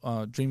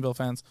Dreamville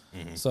fans.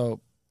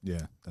 So.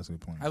 Yeah, that's a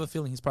good point. I have a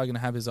feeling he's probably going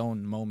to have his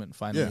own moment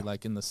finally,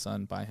 like in the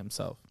sun by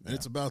himself. And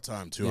it's about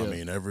time, too. I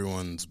mean,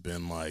 everyone's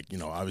been like, you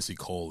know, obviously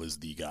Cole is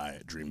the guy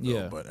at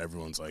Dreamville, but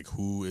everyone's like,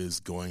 who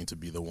is going to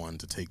be the one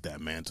to take that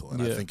mantle?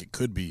 And I think it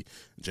could be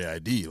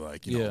JID.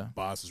 Like, you know,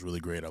 Boss is really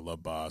great. I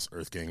love Boss.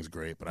 Earth Gang's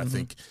great. But I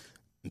think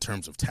in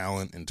terms of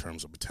talent, in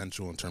terms of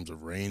potential, in terms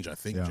of range, I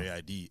think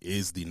JID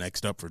is the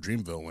next up for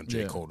Dreamville when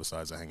J. Cole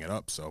decides to hang it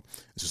up. So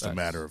it's just a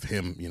matter of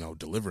him, you know,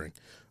 delivering.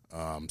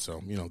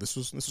 So, you know, this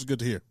was good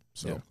to hear.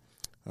 So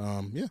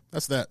Yeah,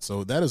 that's that.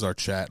 So that is our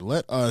chat.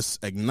 Let us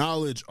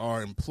acknowledge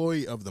our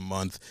employee of the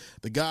month,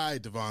 the guy,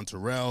 Devon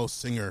Terrell,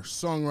 singer,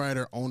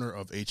 songwriter, owner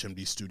of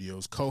HMD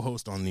Studios,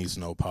 co-host on Need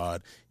Snow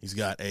Pod. He's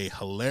got a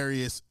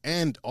hilarious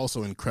and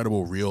also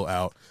incredible reel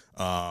out.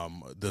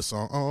 The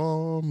song,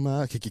 Oh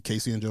My,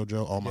 Casey and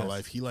JoJo, All My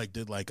Life. He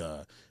did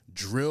a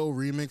drill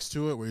remix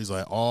to it where he's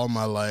like, all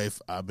my life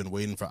I've been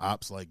waiting for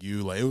ops like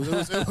you. Like it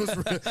was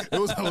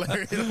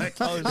hilarious. Like,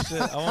 oh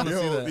shit, I want to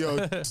see that.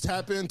 Yo,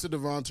 tap into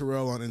Devon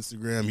Terrell on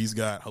Instagram. He's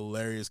got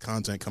hilarious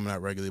content coming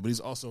out regularly, but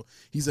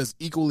he's as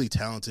equally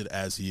talented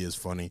as he is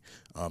funny.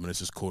 And it's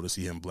just cool to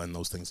see him blend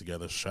those things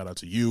together. Shout out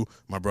to you,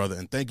 my brother,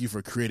 and thank you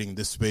for creating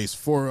this space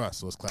for us.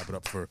 So let's clap it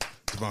up for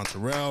Devon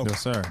Terrell.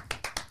 Yes, sir.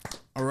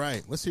 All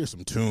right, let's hear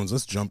some tunes.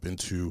 Let's jump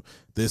into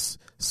this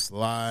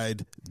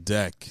slide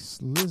deck.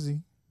 Lizzie.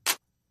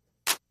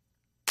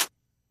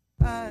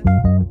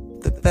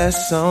 The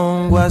best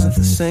song wasn't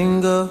the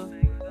single,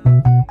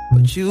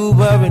 but you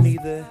weren't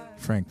either.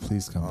 Frank,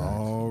 please come back.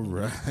 All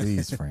right.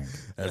 Please, Frank.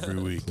 Every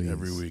week, Please.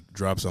 every week,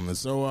 drop something.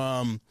 So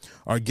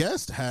our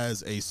guest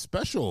has a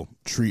special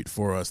treat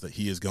for us that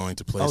he is going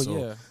to play. Oh, so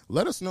yeah.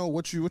 let us know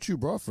what you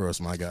brought for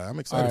us, my guy. I'm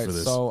excited All right, for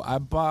this. so I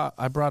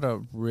brought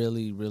a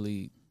really,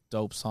 really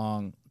dope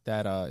song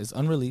that is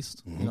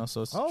unreleased,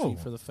 so it's a treat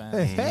for the fans.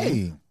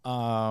 Hey.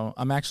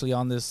 I'm actually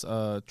on this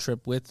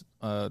trip with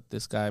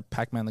this guy,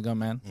 Pac-Man the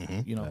Gunman,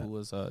 who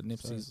was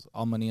Nipsey's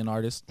All Money and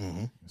artist.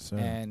 Sir.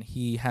 And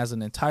he has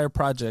an entire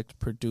project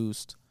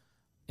produced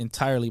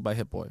entirely by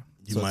Hit Boy.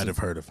 You might have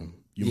heard of him.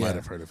 You might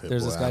have heard of him.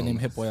 There's this guy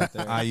named Hit Boy out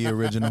there. IE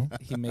original.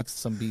 He makes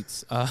some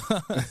beats.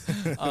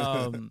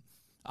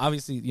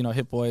 Obviously,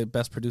 Hit Boy,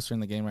 best producer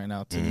in the game right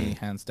now, to me,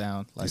 hands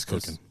down. Like, he's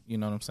cooking. You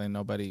know what I'm saying?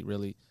 Nobody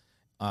really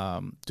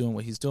doing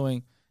what he's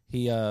doing.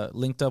 He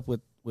linked up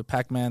with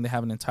Pac-Man. They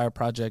have an entire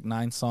project,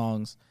 9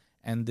 songs.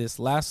 And this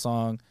last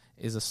song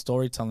is a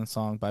storytelling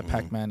song by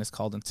Pac-Man. It's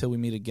called Until We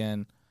Meet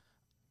Again,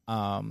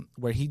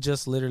 where he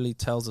just literally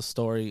tells a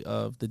story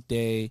of the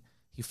day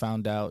he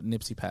found out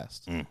Nipsey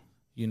passed.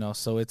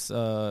 So it's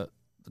the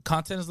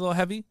content is a little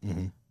heavy,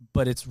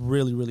 but it's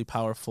really, really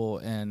powerful.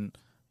 And,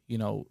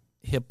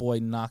 Hit Boy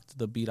knocked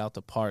the beat out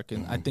the park.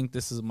 And I think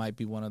this might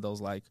be one of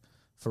those, like,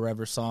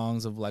 forever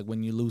songs of, like,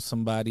 when you lose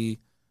somebody,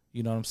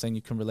 you know what I'm saying,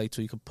 you can relate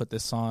to. You can put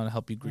this on,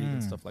 help you grieve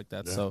and stuff like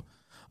that. Yeah. So,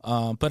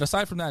 but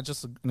aside from that,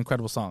 just an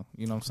incredible song.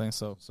 You know what I'm saying?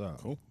 So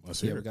cool.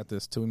 Let's hear it. We got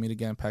this. Till We Meet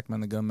Again,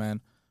 Pac-Man the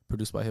Gunman,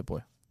 produced by Hit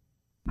Boy.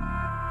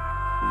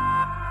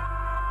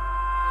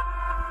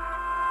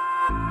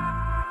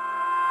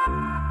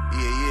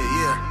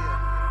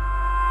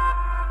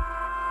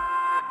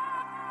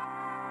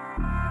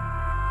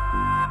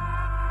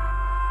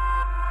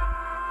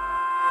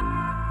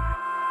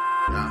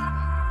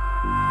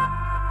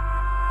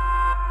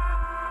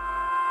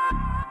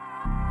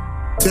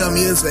 Tell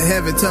me it's a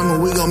heaven, tell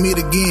me we gon' meet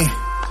again.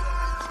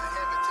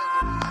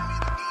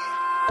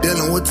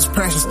 Dealing with this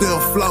pressure still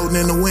floating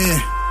in the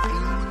wind.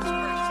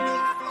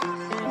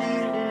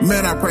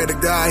 Man, I pray to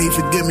God he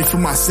forgive me for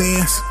my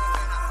sins.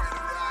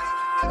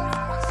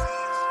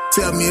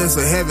 Tell me it's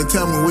a heaven,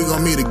 tell me we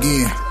gon' meet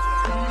again.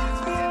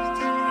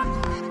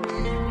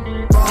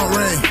 Phone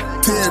ring,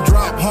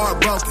 teardrop,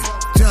 heartbroken.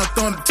 Jumped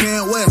on the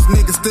 10 West,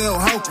 niggas still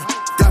hoping.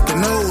 Got the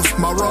news,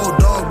 my road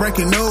dog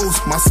breaking news.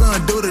 My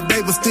son do today,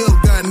 but still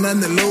got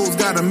nothing to lose.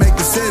 Gotta make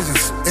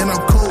decisions, and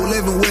I'm cool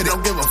living with it.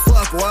 Don't give a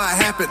fuck why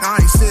it happened,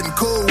 I ain't sitting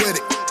cool with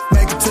it.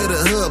 Make it to the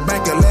hood,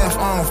 back and left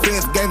on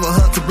fifth. Gave a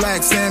hug to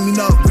Black Sam,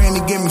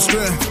 Granny give me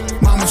strength.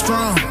 Mama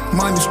strong,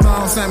 money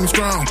strong, Sammy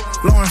strong.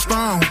 Lauren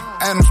strong,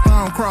 Adam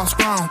strong, Cross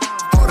strong.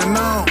 Holding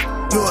on,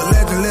 you a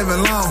legend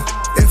living long.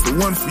 If it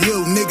wasn't for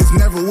you, niggas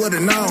never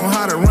would've known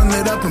how to run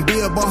it up and be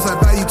a boss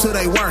that value to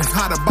they worth.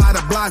 How to buy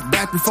the block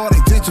back before they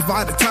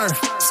gentrify the turf.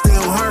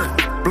 Still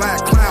hurt, black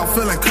cloud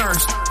feeling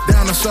cursed.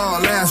 Down the Shaw,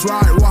 last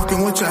ride,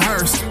 walking with your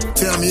hearse.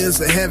 Tell me it's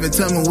a heaven,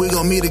 tell me we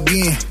gon' meet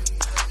again.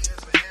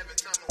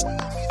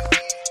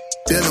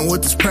 Dealing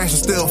with this pressure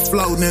still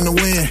floating in the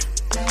wind.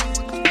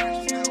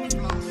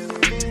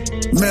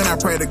 Man, I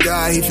pray to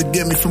God he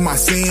forgive me for my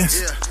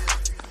sins.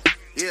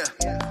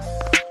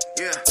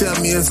 Tell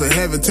me it's a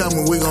heaven, tell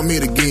me we gon'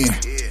 meet again.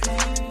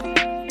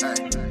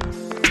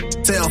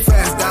 Tell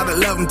Fast, gotta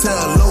love him,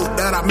 tell Luke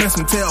that I miss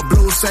him. Tell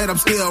Blue, said I'm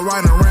still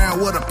riding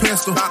around with a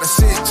pistol. All the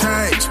shit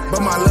changed,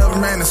 but my love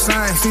remain the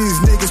same. See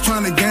these niggas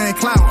trying to gain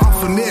clout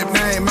off a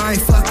nickname. I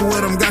ain't fucking with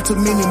them, got too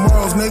many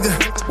morals, nigga.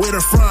 With a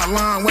front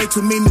line, way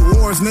too many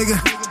wars, nigga.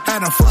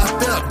 Had him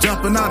fucked up,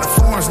 jumping out of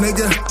forms,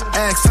 nigga.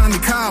 Ask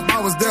Sonny Cobb, I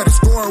was there to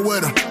score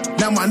with him.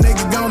 Now my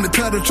nigga gone to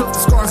tell the truth, the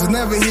scars is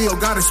never healed.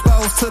 Got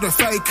exposed to the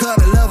fake cut,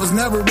 the love was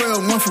never real.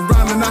 Went from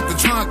grinding out the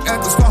trunk at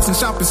the Slauson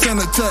Shopping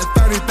Center to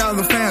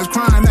 30,000 fans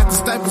crying at the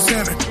Staples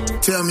Center.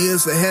 Tell me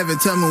it's a heaven,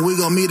 tell me we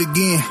gon' meet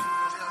again.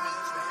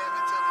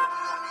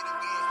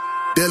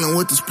 Dealing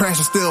with this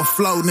pressure still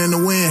floating in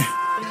the wind.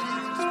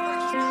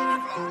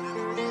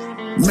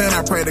 Man,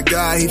 I pray to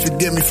God he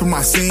forgive me for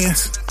my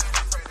sins.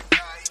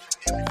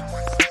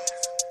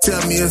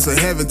 Tell me it's a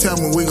heaven, tell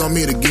me we gon'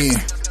 meet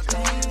again.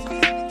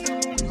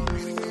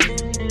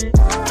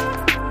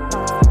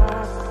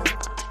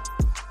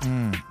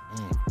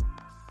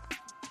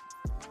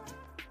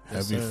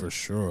 heavy sir. for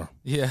sure.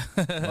 Yeah.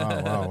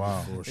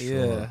 Wow. For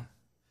sure.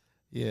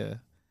 Yeah.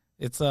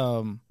 It's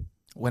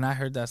when I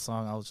heard that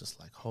song, I was just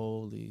like,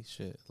 holy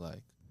shit!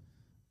 Like,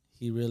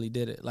 he really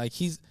did it. Like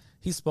he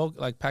spoke,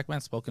 like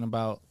Pac-Man's spoken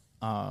about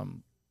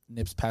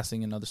Nip's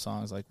passing in other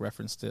songs, like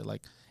referenced it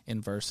like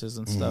in verses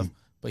and stuff,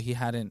 but he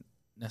hadn't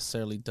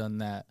necessarily done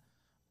that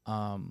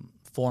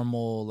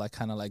formal, like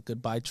kind of like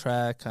goodbye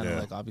track, kind of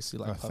like obviously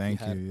like Puffy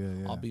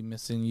had I'll Be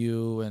Missing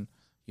You, and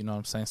you know what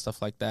I'm saying,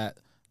 stuff like that.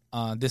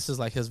 This is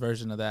like his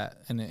version of that,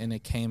 and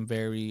it came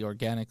very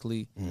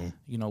organically,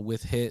 you know,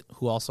 with Hit,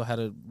 who also had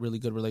a really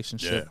good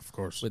relationship, of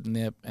course, with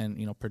Nip, and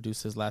you know,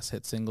 produced his last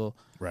hit single.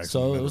 Right.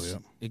 So it was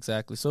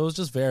exactly. So it was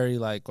just very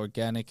like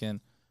organic,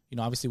 and you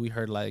know, obviously we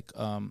heard like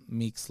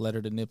Meek's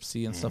Letter to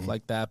Nipsey and stuff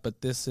like that,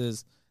 but this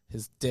is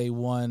his day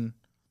one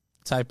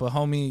type of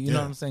homie, you know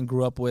what I'm saying,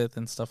 grew up with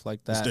and stuff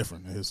like that. It's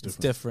It's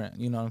different.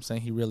 You know what I'm saying?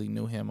 He really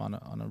knew him on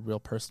a real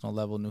personal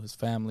level, knew his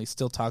family,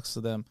 still talks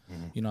to them.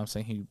 You know what I'm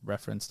saying? He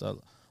referenced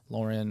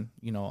Lauren,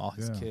 you know, all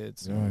his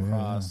kids,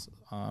 Cross,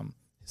 his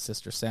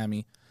sister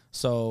Sammy.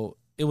 So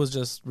it was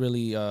just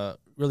really,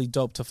 really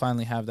dope to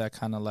finally have that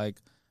kind of like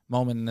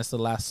moment, and it's the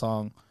last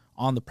song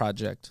on the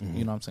project.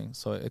 You know what I'm saying?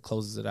 So it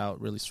closes it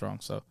out really strong.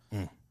 So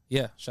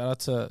yeah, shout out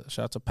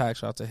to Pac,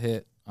 shout out to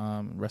Hit,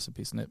 rest in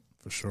peace, Nip.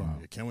 For sure.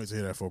 Yeah, can't wait to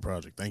hear that full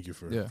project. Thank you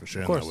for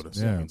sharing that with us.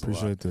 Yeah,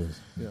 appreciate this.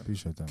 Yeah.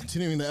 Appreciate that.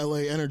 Continuing the LA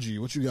energy,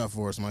 what you got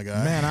for us, my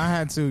guy? Man, I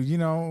had to, you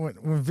know,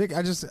 when Vic,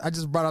 I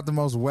just brought out the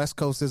most West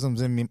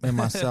Coast-isms in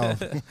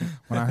myself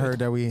when I heard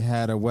that we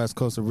had a West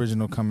Coast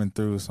original coming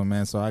through. So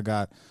I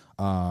got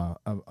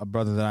a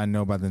brother that I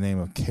know by the name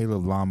of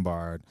Caleb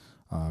Lombard,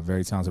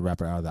 very talented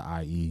rapper out of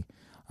the IE.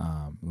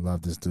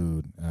 Love this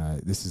dude.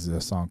 This is a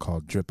song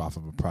called Drip off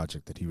of a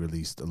project that he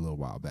released a little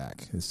while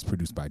back. It's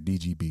produced by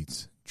DG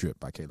Beats. Drip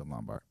by Caleb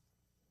Lombard.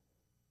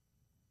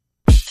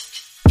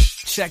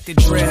 Check the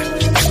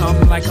drip,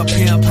 something like a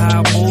pimp,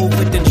 how I move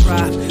with the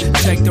drop.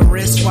 Check the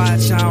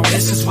wristwatch, y'all,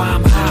 this is why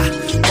I'm high.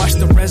 Watch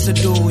the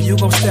residue, you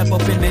gon' step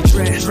up in the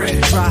drip. Drip,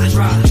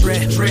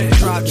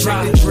 drop,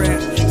 check the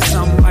drip.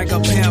 Something like a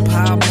pimp,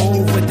 how I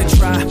move with the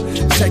drop.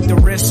 Check the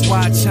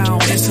wristwatch, y'all,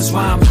 this is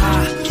why I'm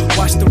high.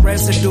 Watch the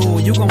residue,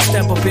 you gon'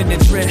 step up in the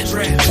drip.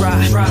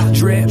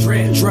 Drip,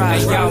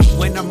 y'all,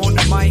 when I'm on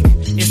the mic,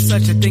 it's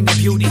such a thing of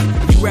beauty.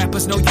 You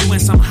rappers know you in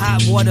some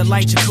hot water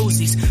like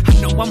jacuzzis. I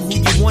know I'm who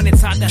you want,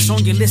 it's that's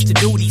on your list of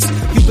duties.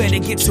 You better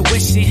get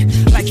tuition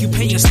like you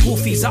paying school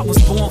fees. I was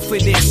born for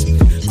this.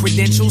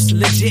 Credentials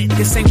legit,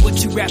 this ain't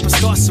what you rappers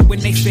thought. So when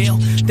they fail,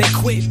 they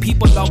quit.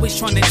 People always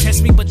trying to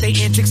test me, but they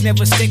antics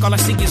never stick. All I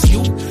see is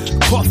you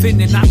coughing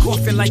and not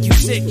coughing like you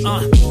sick.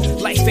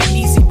 Life ain't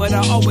easy, but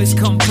I always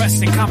come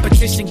pressing.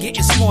 Competition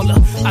getting smaller,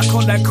 I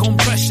call that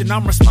compression.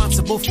 I'm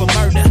responsible for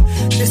murder.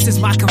 This is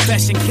my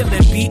confession,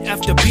 killing beat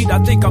after beat. I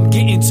think I'm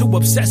getting too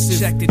obsessive.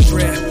 Check the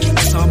drip,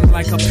 something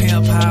like a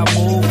pimp, how I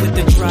move with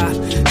the drop.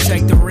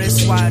 Check the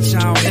wristwatch,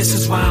 y'all, this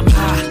is why I'm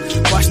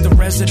high. Watch the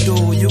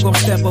residue, you gon'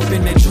 step up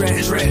in the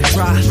drip.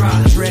 Drop,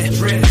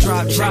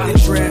 check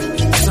the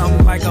drip.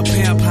 Something like a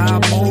pimp, how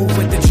I move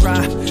with the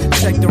drop.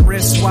 Check the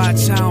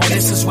wristwatch, y'all,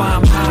 this is why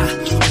I'm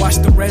high. Watch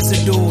the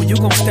residue, you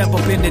gon' step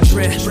up in the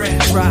drip. Drip.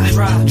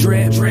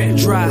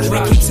 We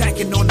keep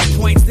tacking on the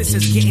points, this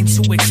is getting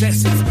too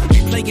excessive. We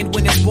playing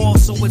when it's ball,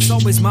 so it's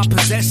always my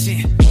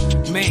possession.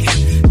 Man,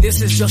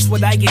 this is just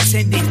what I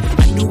intended.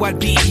 I knew I'd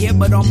be here,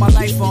 but all my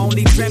life I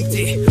only dreamt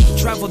it.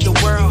 Traveled the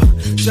world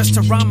just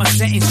to rhyme a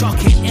sentence. Y'all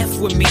can't F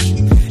with me.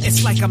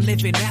 It's like I'm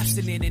living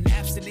abstinent, and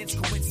abstinence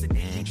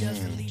coincidentally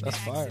doesn't lead. That's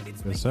fire.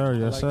 Yes, sir.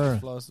 Yes, sir.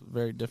 Flow's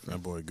very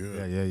different. That boy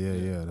good.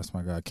 Yeah. That's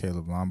my guy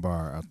Caleb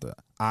Lombard out the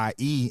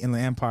IE in the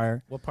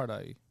Empire. What part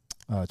are you?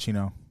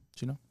 Chino.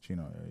 Chino?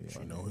 Chino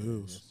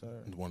Hills.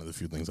 Yes, One of the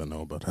few things I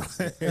know about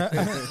that.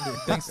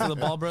 Thanks to the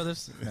Ball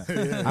Brothers.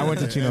 I went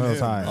to Chino Hills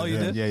High. Oh, you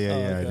did? Yeah,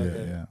 I did.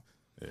 okay.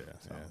 Yeah,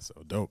 so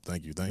dope.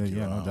 Thank you.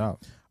 Yeah, no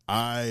doubt.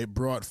 I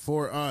brought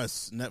for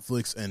us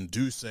Netflix and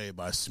Duce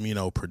by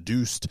Smino,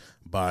 produced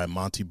by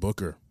Monty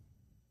Booker.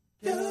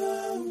 How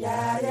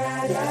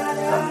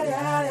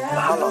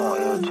long,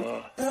 LG?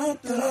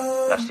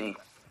 Now see,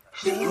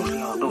 usually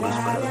I don't do this,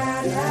 but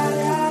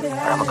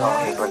I'm gonna go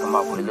ahead and break them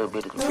off with a little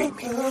bit of the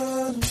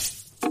treatment.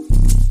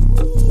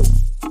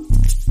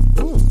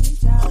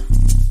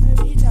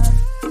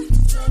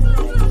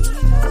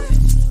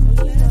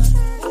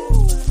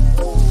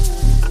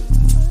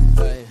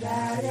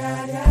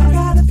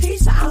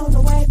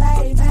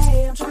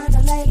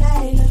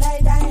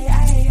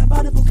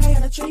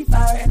 Tree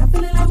fire, and I'm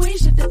feeling like we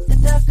should duck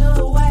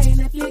away.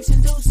 Netflix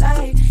and do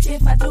say,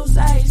 if I do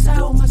say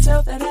so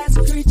myself, that as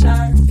a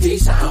creature.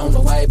 Pizza on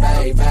the way,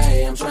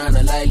 baby. I'm trying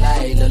to lay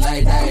day.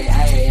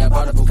 Hey, I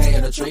bought a bouquet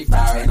of the tree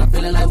fire, and I'm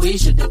feeling like we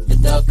should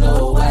duck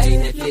away.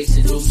 Netflix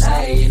and do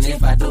say, and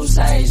if I do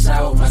say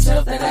so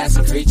myself, that as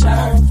a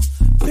creature.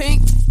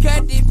 Pink,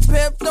 candy,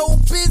 Pepto,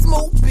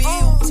 Bismol,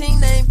 Bill. Team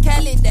name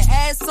Cali, the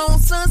ass ass on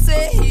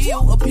Sunset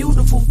Hill, a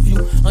beautiful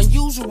view.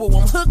 Unusual,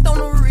 I'm hooked on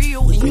the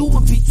real, and you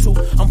would be too.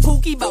 I'm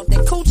pookie about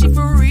that coochie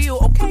for real.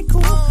 Okay,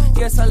 cool.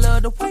 Yes, I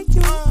love the way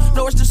you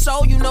know it's the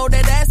show. You know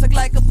that ass look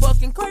like a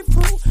fucking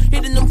grapefruit.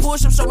 Hitting them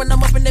push-ups, so when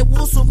I'm up in that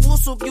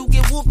whoop, you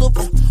get whooped up.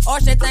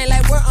 Arch that thing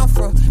like where I'm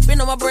from.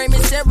 Been on my brain,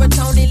 Miss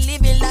Serotonin,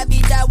 living la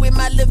vida with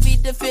my La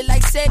Vida, feel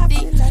like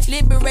SETI.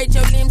 Liberate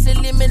your limbs,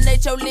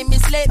 eliminate your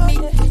limits, let me.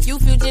 You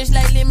feel just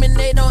like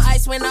lemonade on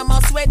ice when I'm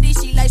all sweaty.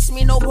 She likes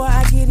me, no boy,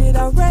 I get it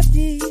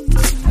already.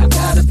 I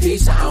got a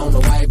piece on the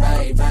way,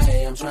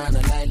 baby. I'm trying to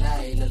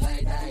lay.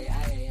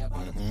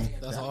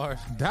 That's hard.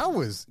 That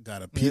was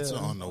Got a pizza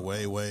on the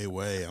way.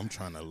 I'm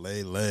trying to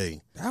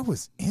lay. that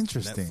was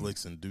interesting.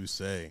 Netflix and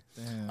Duce.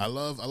 I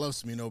love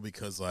Smino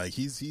because like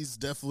he's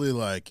definitely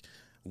like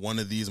one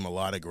of these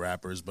melodic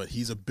rappers, but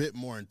he's a bit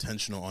more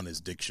intentional on his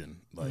diction.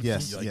 Like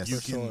Yes, like yes. you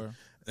For can. sure.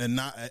 And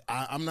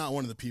I'm not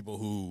one of the people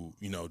who,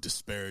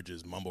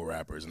 disparages mumble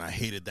rappers. And I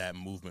hated that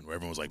movement where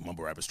everyone was like,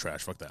 mumble rap is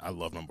trash. Fuck that. I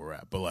love mumble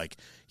rap. But, like,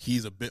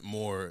 he's a bit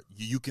more,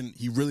 he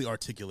really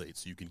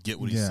articulates. You can get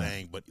what he's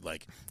saying. But,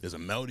 like, there's a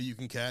melody you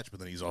can catch, but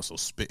then he's also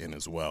spitting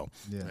as well.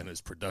 Yeah. And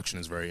his production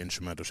is very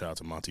instrumental. Shout out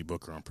to Monty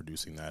Booker on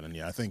producing that. And,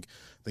 yeah, I think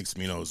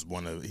Smino is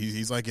one of,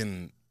 he's like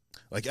in,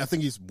 like, I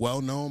think he's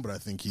well known, but I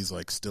think he's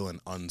like still an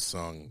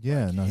unsung,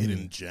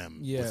 hidden gem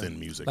within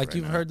music. Like right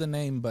you've now. heard the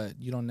name, but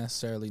you don't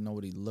necessarily know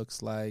what he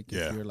looks like.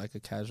 Yeah. If you're like a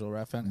casual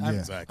rap fan. Yeah.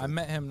 Exactly. I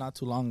met him not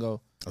too long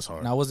ago, That's hard.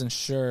 and I wasn't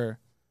sure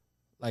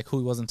like who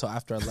he was until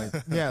after I like.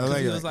 Yeah,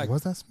 he was like,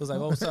 what's that? was like,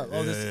 oh, what's up? Oh,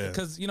 Yeah, this yeah.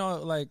 because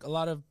like a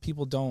lot of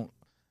people don't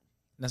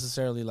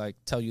necessarily like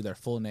tell you their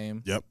full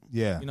name. Yep.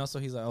 Yeah. So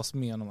he's like, oh, it's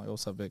me, and I'm like,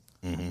 what's up, Vic?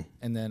 Mm-hmm.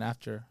 And then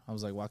after I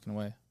was like walking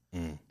away,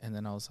 Mm. and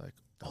then I was like,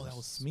 oh, that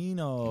was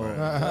Smino.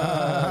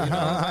 Right. You know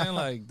what I'm saying?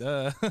 Like,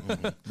 duh.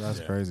 That's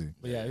crazy.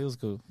 But yeah, he was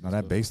cool. Now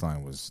that bass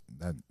line was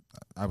that.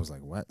 I was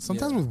like, what?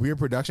 Sometimes Yeah. with weird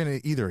production,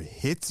 it either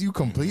hits you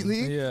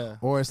completely, Yeah.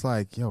 or it's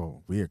like,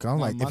 yo, weird. 'Cause I'm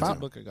like, Monty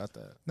Booker got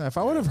that. if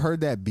I would have heard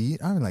that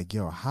beat, I'm like,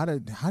 yo, how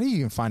do you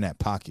even find that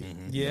pocket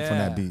Yeah, from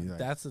that beat? Like,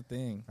 that's the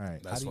thing. all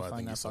right. How That's do you why I find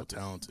think that he's so pocket?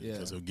 talented Yeah.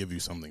 because he'll give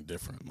you something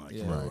different. Like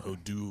Yeah.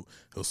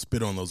 he'll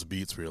spit on those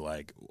beats where you're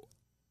like,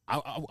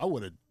 I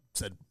would have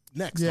said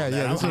next. Yeah, on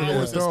yeah, that. this I would've would been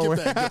have a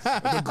skipped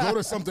throwaway. that. Go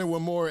to something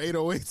with more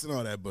 808s and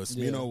all that. But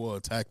Smino Yeah. will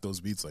attack those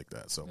beats like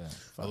that. So Yeah,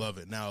 I love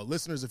it. Now,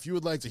 listeners, if you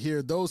would like to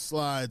hear those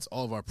slides,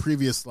 all of our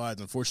previous slides,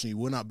 unfortunately, you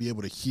will not be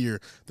able to hear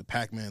the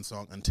Pac-Man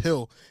song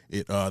until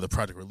the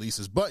project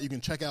releases. But you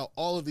can check out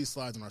all of these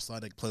slides on our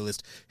slide deck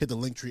playlist. Hit the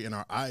link tree in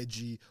our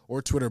IG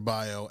or Twitter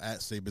bio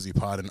at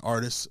StayBusyPod. And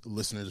artists,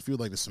 listeners, if you would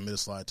like to submit a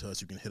slide to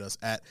us, you can hit us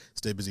at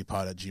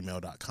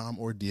StayBusyPod@gmail.com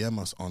or DM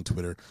us on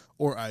Twitter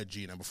or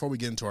IG. Now, before we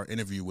get into our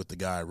interview with the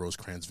guy,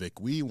 Rosecrans Vic,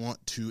 we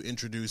want to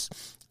introduce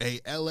a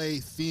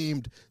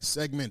LA-themed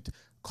segment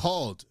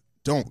called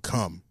Don't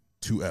Come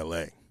to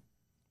LA.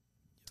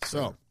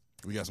 So,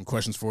 we got some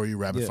questions for you,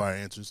 rapid-fire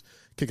answers.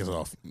 Kick us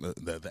off,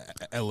 the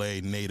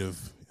LA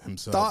native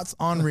himself. Thoughts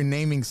on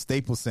renaming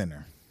Staples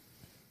Center?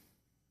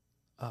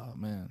 Oh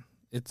man,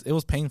 it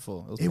was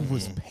painful. It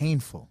was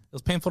painful. It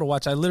was painful to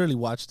watch. I literally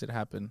watched it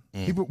happen.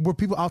 Were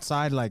people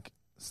outside like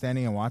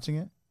standing and watching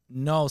it?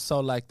 No, so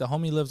like the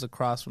homie lives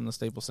across from the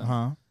Staples Center.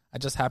 Huh? I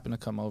just happened to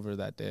come over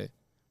that day,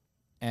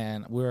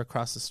 and we were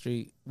across the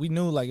street. We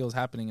knew like it was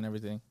happening and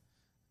everything,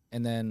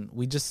 and then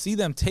we just see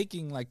them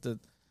taking like the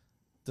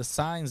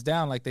signs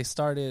down. Like they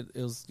started,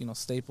 it was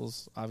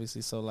Staples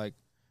obviously. So like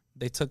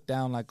they took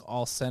down like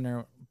all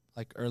center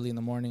like early in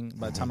the morning.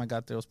 By the time I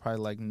got there, it was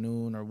probably like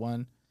noon or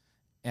 1,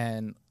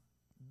 and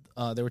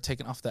they were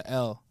taking off the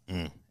L,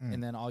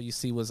 and then all you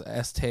see was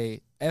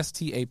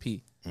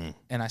STAP,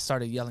 and I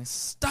started yelling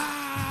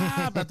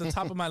 "Stop!" at the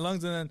top of my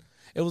lungs, and then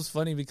it was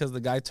funny because the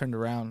guy turned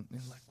around and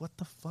was like, "What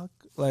the fuck?"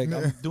 Like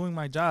I'm doing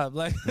my job,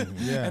 like,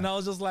 and I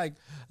was just like,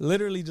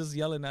 literally just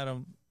yelling at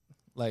him,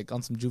 like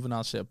on some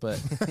juvenile shit. But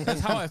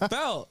that's how I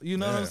felt. You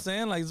know what I'm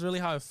saying? Like it's really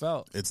how I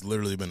felt. It's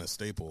literally been a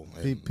staple.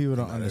 People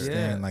don't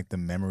understand Yeah. like the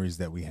memories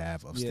that we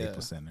have of Yeah.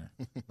 Staples Center.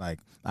 Like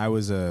I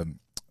was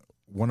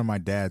one of my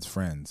dad's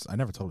friends. I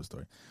never told the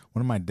story.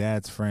 One of my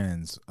dad's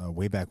friends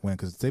way back when,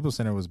 because Staples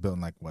Center was built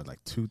in like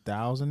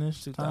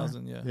 2000-ish.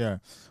 2000, yeah. Yeah.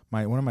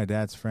 One of my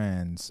dad's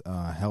friends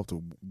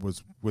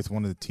was with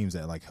one of the teams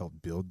that like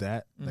helped build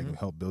that, like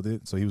helped build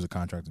it. So he was a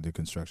contractor, did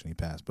construction. He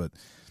passed, but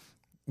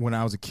when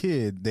I was a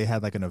kid, they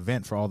had like an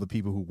event for all the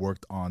people who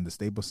worked on the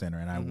Staples Center,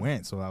 and I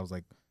went. So I was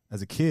like,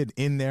 as a kid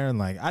in there, and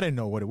like I didn't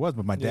know what it was,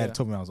 but my dad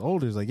told me when I was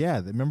older. He's like,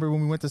 yeah, remember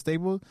when we went to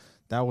Staples?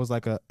 That was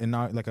like a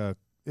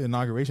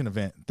inauguration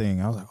event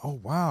thing. I was like, oh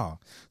wow.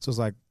 So it's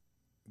like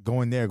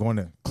going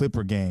to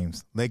Clipper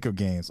games, Laker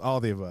games,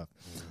 all the above.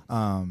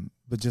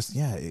 But just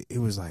it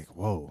was like,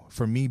 whoa.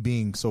 For me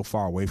being so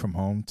far away from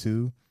home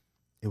too,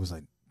 it was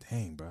like,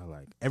 dang, bro.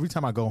 Like every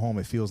time I go home,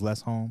 it feels less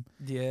home.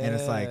 Yeah, And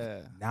it's like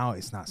now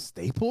it's not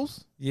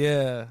Staples.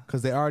 yeah.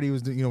 Because they already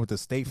was doing, with the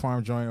State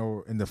Farm joint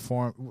or in the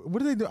Forum. What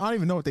do they do? I don't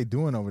even know what they're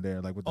doing over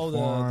there. Like with the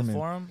Forum. The and-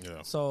 Forum.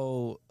 Yeah.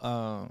 So,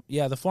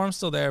 the Forum's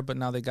still there, but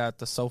now they got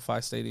the SoFi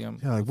Stadium.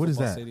 Yeah, like, what is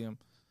football that? Stadium.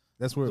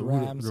 That's where the who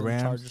Rams the and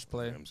Rams. Chargers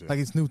play. Like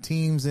it's new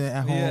teams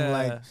at home. Yeah.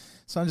 Like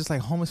so, I'm just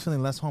like home is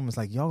feeling less home. It's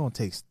like y'all gonna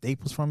take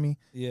staples from me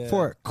Yeah.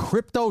 for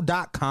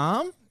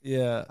Crypto.com.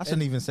 Yeah. I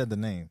shouldn't even said the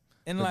name.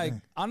 And But like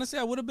dang. honestly,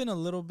 I would have been a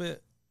little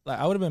bit like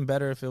I would have been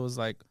better if it was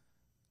like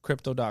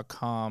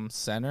Crypto.com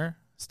center.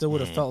 Still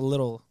would have felt a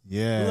little,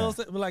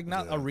 like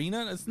not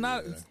arena. It's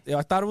not. It's,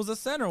 I thought it was a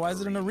center. Why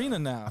is it an arena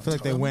now? I feel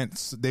like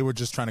they were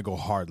just trying to go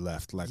hard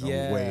left, like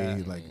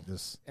away, like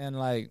just. And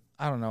like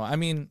I don't know. I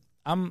mean,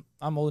 I'm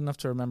old enough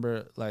to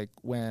remember like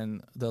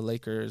when the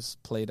Lakers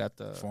played at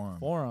the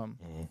Forum,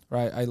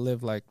 right? I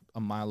lived like a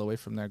mile away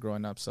from there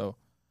growing up, so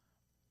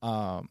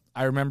I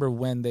remember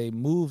when they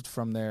moved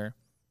from there.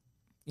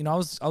 You know, I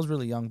was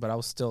really young, but I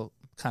was still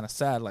kind of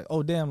sad. Like,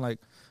 oh damn, like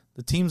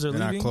the teams are They're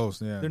leaving. not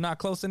close. Yeah, They're not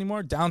close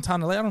anymore.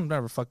 Downtown LA, I don't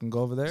ever fucking go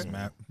over there.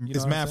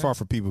 It's mad far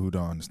for people who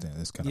don't understand.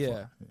 It's kind of far.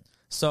 Yeah.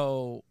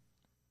 So,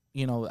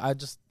 you know, I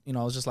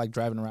was just like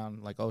driving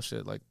around, like, oh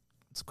shit, like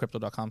it's a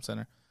Crypto.com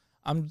center.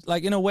 I'm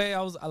like, in a way,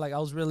 I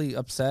was really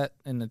upset,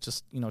 and it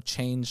just, you know,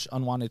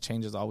 unwanted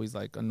change is always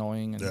like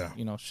annoying and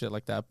you know, shit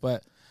like that.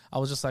 But I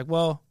was just like,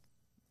 well,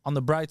 on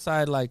the bright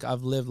side, like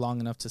I've lived long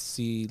enough to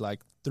see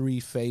like 3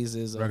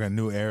 phases of like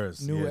new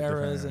eras,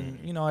 and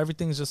you know,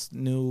 everything's just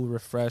new,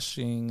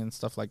 refreshing and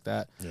stuff like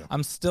that.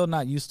 I'm still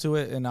not used to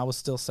it, and I was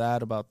still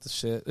sad about the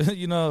shit,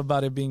 you know,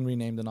 about it being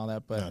renamed and all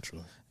that. But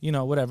naturally, you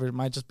know, whatever, it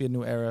might just be a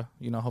new era,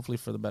 you know, hopefully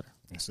for the better.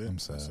 That's it. I'm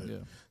sad. That's it. Yeah.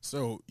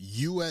 So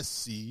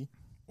USC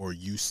or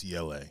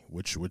UCLA,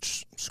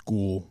 which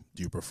school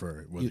do you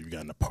prefer? Whether you've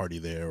gotten a party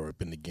there or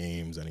been to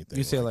games, anything?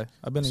 UCLA. Like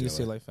I've been a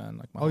UCLA fan.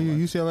 Like my oh, whole you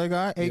life. UCLA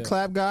guy,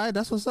 clap guy.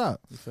 That's what's up.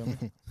 You feel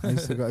me? I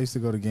used to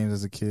go to games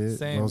as a kid.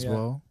 Same, Rose yeah.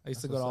 Bowl. I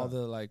used to go to all the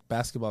like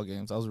basketball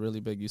games. I was a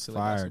really big UCLA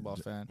basketball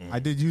fan. I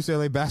did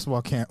UCLA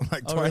basketball camp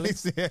like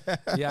twice. Really? Yeah.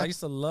 Yeah, I used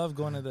to love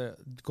going to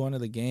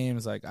the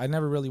games. Like I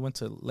never really went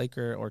to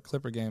Laker or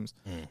Clipper games,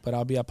 but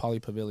I'll be at Poly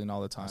Pavilion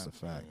all the time. That's a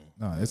fact.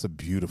 No, it's a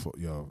beautiful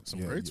some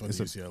greats went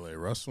to UCLA.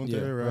 Russ went Yeah.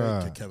 there,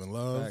 right? Kevin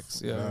Love.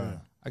 Facts, yeah.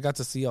 I got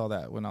to see all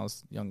that when I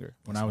was younger.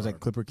 When I was at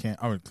Clipper camp,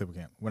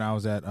 when I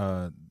was at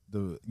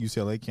the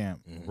UCLA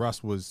camp,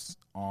 Russ was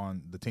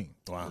on the team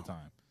at the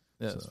time.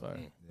 Yeah, that's fire.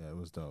 Yeah, it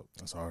was dope.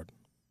 That's hard.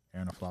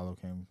 Aaron Aflalo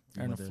came.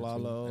 Aaron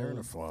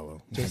Aflalo.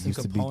 Jason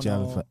used to be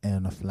driving for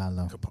Aaron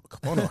Aflalo.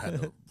 Capono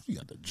had he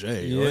got the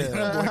J. Yeah. Like,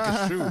 that boy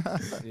can shoot.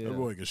 That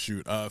boy can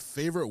shoot.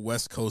 Favorite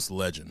West Coast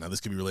legend. Now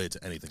this could be related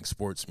to anything: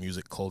 sports,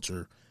 music,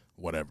 culture,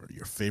 whatever.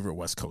 Your favorite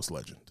West Coast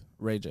legend.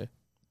 Ray J.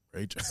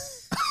 Ray J.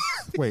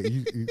 Wait,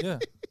 you Yeah.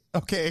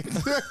 okay?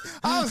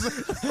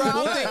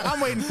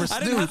 I'm waiting for Stu. I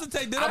didn't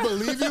hesitate, did I? I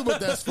believe you,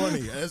 but that's funny.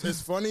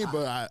 It's funny,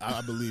 but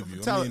I believe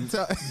you. Tell- I mean,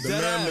 tell- the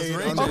Dead man ass, made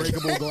Ray J.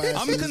 unbreakable glasses.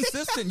 I'm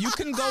consistent. You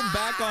can go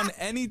back on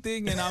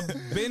anything, and I've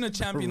been a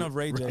champion of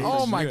Ray J.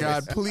 Oh for my years.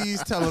 God!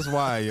 Please tell us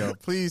why, yo.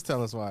 Please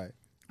tell us why.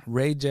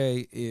 Ray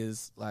J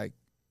is like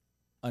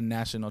a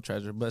national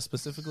treasure, but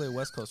specifically a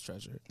West Coast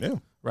treasure. Yeah.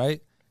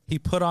 Right? He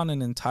put on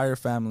an entire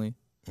family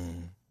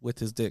with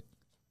his dick.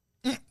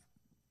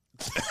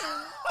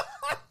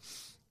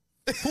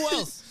 Who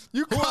else?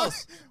 Who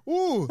else?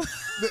 Ooh.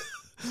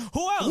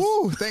 Who else?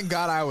 Woo! Thank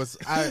God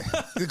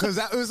because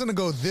that was gonna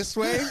go this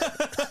way.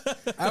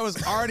 I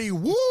was already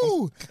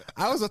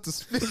I was at the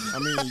spin. I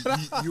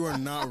mean, you are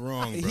not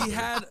wrong. He brother.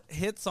 had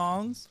hit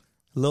songs,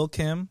 Lil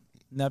Kim,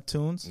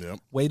 Neptunes. Yep.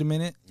 Wait a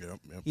minute.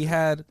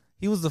 Yep.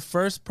 He was the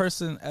first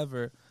person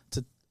ever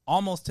to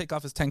almost take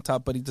off his tank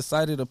top, but he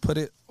decided to put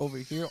it over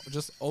here,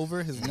 just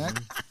over his neck,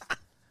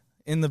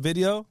 in the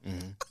video.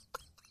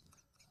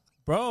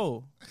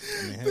 Bro,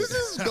 This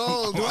is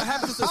gold. do I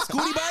have to say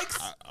Scooty Bikes?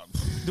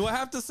 Do I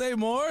have to say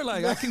more?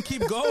 Like I can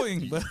keep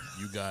going, but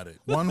You got it.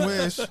 One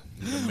wish. The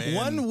man,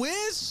 one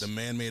wish. The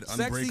man made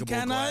Sexy, unbreakable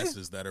can I?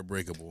 glasses that are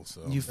breakable.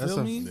 So You That's feel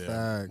a me?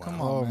 fact. Wow.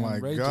 Come on, Oh man. my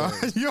Ray God.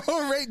 J.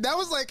 Yo, Ray, that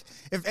was like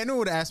if anyone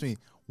would ask me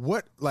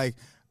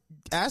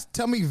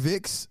tell me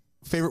Vic's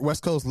favorite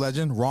West Coast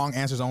legend, wrong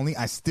answers only,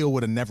 I still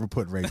would have never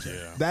put Ray J.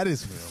 Yeah. That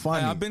is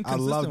funny. I've been I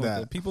consistent love with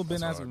that. it. People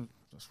been asking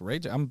Ray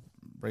J. I'm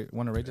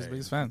one of Ray J's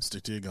biggest fans.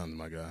 Stick to your guns,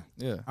 my guy.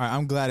 Yeah. All right,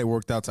 I'm glad it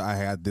worked out I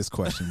had this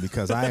question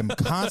because I am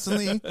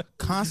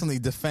constantly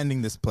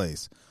defending this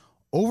place.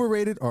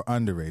 Overrated or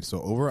underrated? So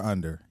over or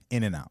under,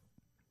 In and Out.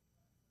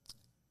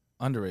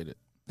 Underrated.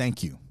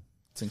 Thank you.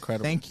 It's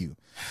incredible. Thank you.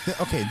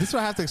 Okay, this is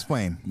what I have to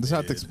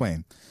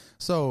explain.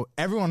 So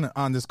everyone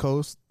on this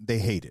coast, they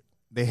hate it.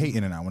 They hate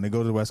In and Out when they go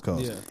to the West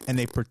Coast. Yeah. And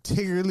they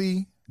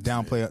particularly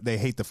downplay, they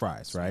hate the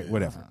fries, right?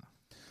 Whatever.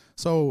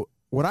 So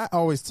what I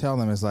always tell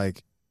them is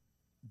like,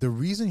 the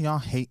reason y'all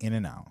hate In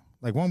and Out,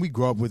 like when we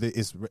grow up with it,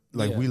 is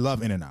like we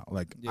love In and Out.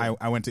 Like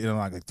I went to In and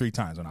Out like 3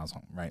 times when I was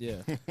home, right?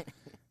 Yeah.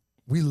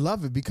 We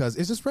love it because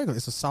it's just regular.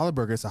 It's a solid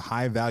burger. It's a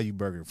high value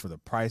burger for the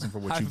price and for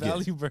what High you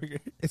value get. burger.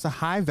 It's a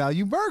high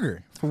value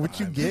burger for what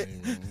you get.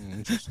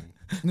 Interesting.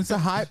 And it's a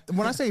high.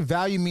 When I say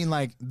value, I mean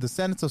like the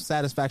sense of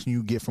satisfaction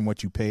you get from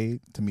what you paid.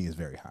 To me, is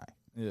very high.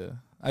 Yeah.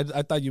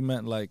 I thought you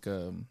meant like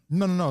No,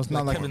 it's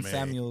not like Kevin gourmet.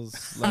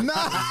 Samuels. Like, is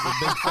a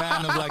big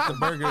fan of like the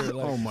burger.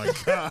 Like, Oh my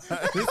god!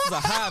 this is a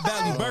high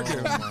value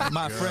burger,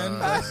 my friend.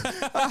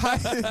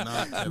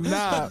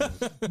 nah.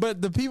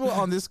 But the people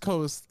on this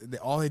coast,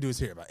 all they do is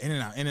hear about in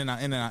and out, in and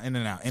out, in and out, in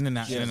and out, in and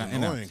out, in and out, in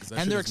and out, annoying, 'cause that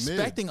and shit they're is mid.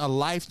 expecting a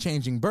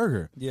life-changing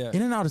burger. Yeah.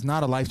 In and Out is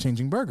not a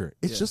life-changing burger.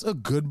 It's Yeah. just a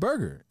good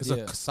burger. It's Yeah.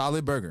 a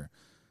solid burger.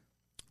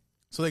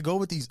 So they go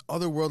with these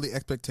otherworldly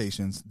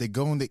expectations. They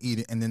go and they eat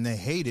it, and then they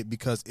hate it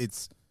because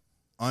it's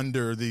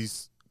under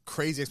these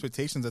crazy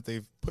expectations that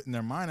they've put in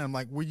their mind. And I'm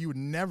like, well, you would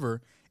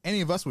never,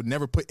 any of us would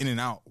never put In and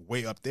Out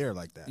way up there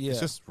like that. Yeah. It's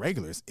just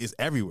regular. It's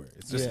everywhere.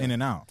 It's just Yeah. In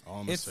and Out. All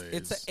I'm gonna It's say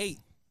it's an is 8.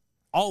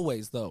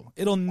 Always though.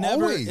 It'll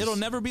never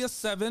be a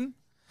 7.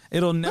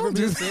 It'll never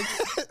be a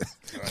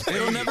 6.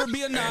 It'll never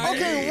be a 9.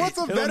 Okay, what's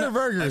a better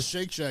burger? a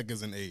Shake Shack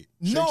is an 8.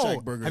 Shake No.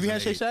 Shack burger Have is you an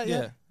had Shake 8. Shack Yeah,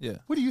 yet? yeah.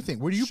 What do you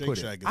think? Where do you Shake put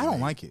Shack it? is I an don't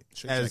 8. like it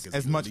Shake as Shack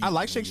is much. I elite.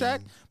 like Shake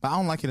Shack, but I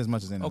don't like it as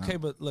much as In and Out. Okay,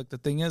 but look, the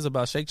thing is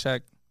about Shake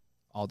Shack,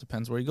 all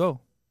depends where you go.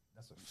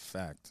 That's a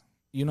fact.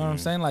 You know what I'm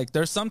saying? Like,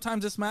 there's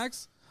sometimes it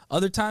smacks.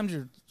 Other times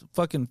your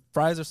fucking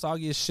fries are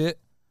soggy as shit.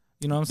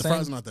 You know what I'm The saying?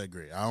 fries not that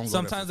great. I don't.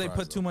 Sometimes they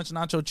put too much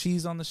nacho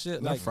cheese on the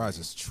shit. That Like, fries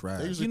is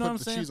trash. They usually You know what put I'm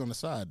the saying? cheese on the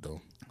side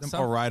though. Them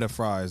some- Ore-Ida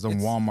fries, them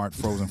Walmart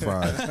frozen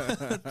fries.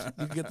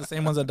 you can get the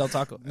same ones at Del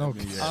Taco. No,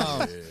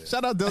 Yeah.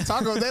 shout out Del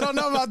Taco. They don't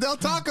know about Del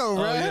Taco,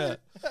 Oh, right?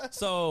 yeah.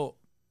 So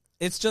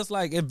it's just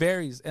like it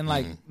varies, and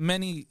like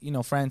many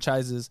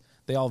franchises,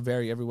 they all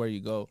vary everywhere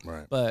you go.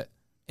 Right. But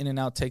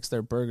In-N-Out takes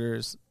their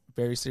burgers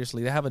very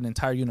seriously. They have an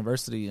entire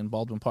university in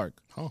Baldwin Park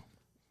Oh,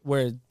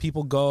 where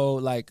people go.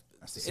 Like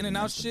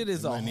In-N-Out shit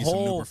is a I need some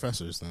new whole.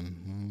 professors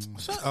then.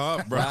 Shut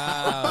up, bro.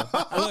 Wow.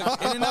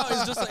 Look, In-N-Out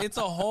is just it's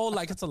a whole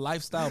it's a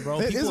lifestyle,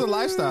 bro. It is a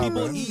lifestyle,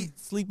 People bro. eat,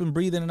 sleep, and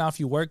breathe In-N-Out. If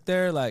you work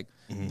there,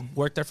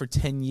 work there for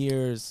 10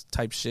 years,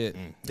 type shit.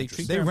 They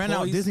treat They their rent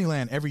out employees-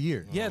 Disneyland every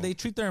year. Yeah, they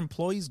treat their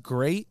employees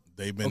great.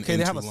 They've been Okay, in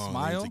they too have a long.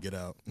 smile. They need to get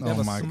out. They have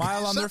Oh a my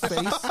smile on their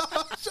face.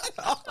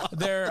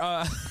 They're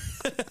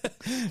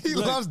He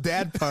loves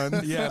dad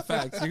puns. yeah,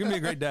 facts. You're gonna be a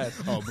great dad.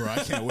 Oh, bro, I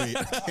can't wait.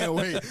 I can't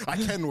wait. I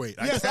can wait.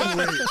 I can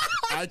wait.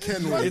 I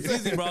can wait. It's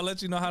easy, bro. I'll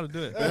let you know how to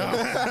do it.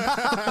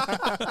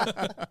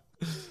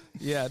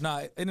 Yeah,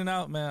 nah,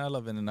 In-N-Out, man. I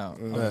love In-N-Out.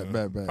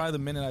 Bet. Probably the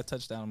minute I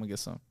touch down, I'm gonna get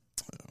some.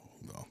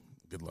 Well,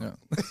 good luck.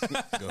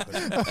 Go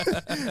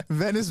ahead.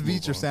 Venice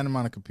Beach or Santa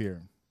Monica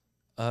Pier?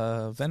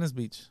 Venice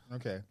Beach.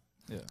 Okay.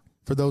 Yeah,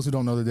 For those who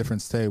don't know the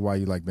difference, say why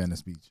you like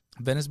Venice Beach.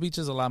 Venice Beach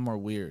is a lot more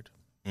weird.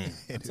 It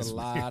It's is a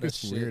lot weird. of It's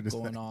shit weird as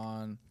going heck.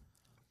 on.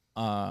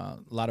 A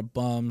lot of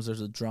bums.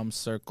 There's a drum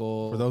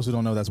circle. For those who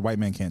don't know, that's White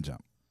Man Can't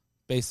Jump.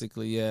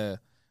 Basically, yeah.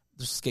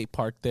 There's a skate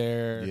park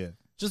there. Yeah.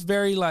 Just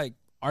very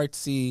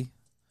artsy.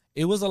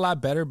 It was a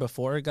lot better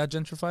before it got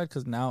gentrified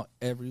because now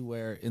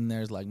everywhere in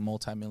there is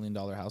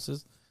multi-million-dollar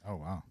houses. Oh,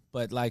 wow.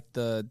 But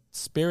the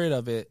spirit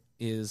of it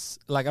is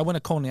I went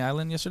to Coney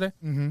Island yesterday,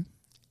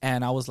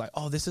 and I was like,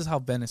 oh, this is how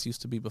Venice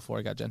used to be before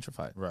it got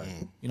gentrified. Right.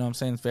 You know what I'm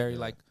saying? It's very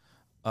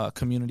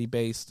community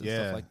based and Yeah.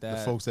 stuff like that.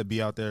 The folks that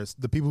be out there,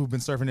 the people who've been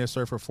surfing their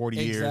surf for 40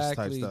 years type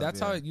Exactly. stuff. That's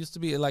yeah. how it used to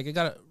be. It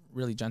got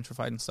really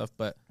gentrified and stuff,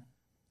 but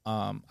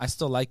I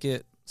still like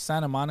it.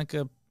 Santa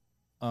Monica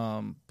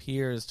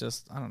Pier is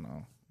just, I don't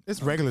know.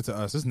 It's regular to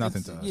us. It's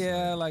nothing to us.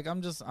 Yeah,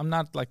 I'm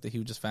not the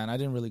hugest fan. I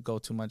didn't really go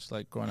too much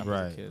growing up as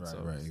Right, a kid. right, So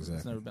right, It's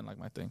exactly. never been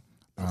my thing.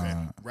 Okay.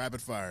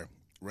 Rapid fire.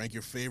 Rank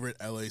your favorite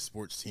LA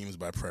sports teams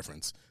by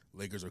preference.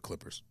 Lakers or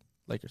Clippers?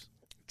 Lakers,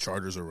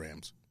 Chargers or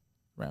Rams?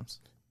 Rams,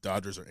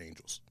 Dodgers or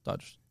Angels?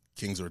 Dodgers,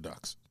 Kings or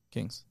Ducks?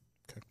 Kings,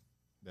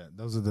 Yeah,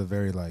 those are the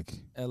very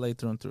LA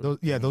through and through.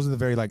 those are the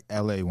very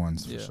LA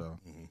ones for Yeah. sure.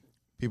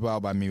 People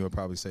out by me would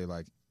probably say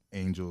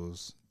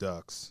Angels,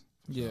 Ducks.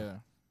 Yeah.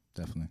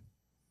 Definitely.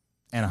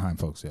 Anaheim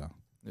folks, yeah.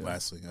 Yeah.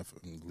 Lastly, I have to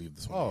leave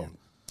this one. Oh. to you.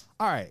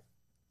 All right.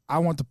 I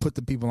want to put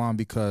the people on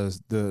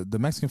because the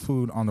Mexican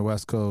food on the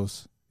West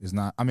Coast is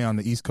not, on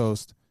the East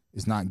Coast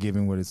is not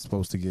giving what it's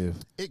supposed to give.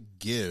 It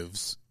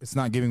gives. It's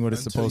not giving what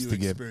it's until supposed to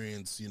you give.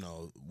 experience,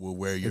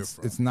 where you're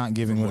from. It's not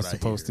giving From what what it's I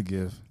supposed to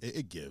hear. give.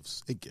 It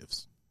gives. It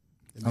gives.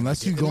 It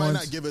Unless might you not go give, it might in-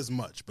 not give as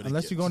much, but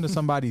Unless you go into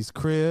somebody's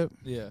crib.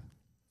 Yeah.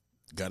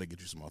 got to get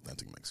you some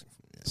authentic Mexican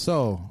food. Yeah.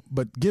 So,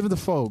 but give the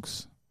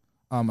folks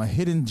a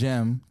hidden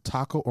gem,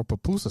 taco or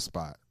pupusa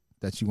spot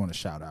that you want to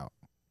shout out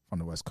from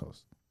the West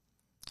Coast.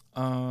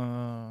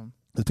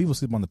 Because people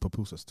sleep on the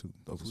pupusas too.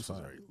 Those Those are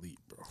fire. are elite,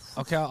 bro.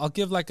 Okay, I'll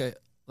give a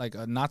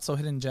not so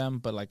hidden gem,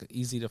 but an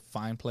easy to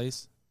find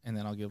place, and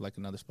then I'll give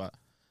another spot.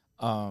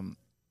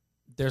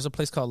 There's a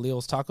place called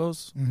Leo's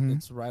Tacos. Mhm.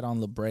 It's right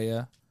on La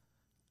Brea,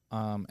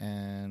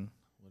 and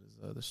what is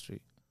the other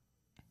street?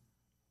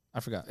 I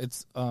forgot.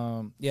 It's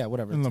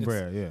whatever. In La It's-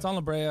 Brea, yeah. It's on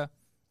La Brea,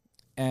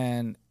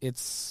 and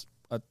it's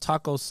a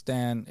taco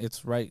stand.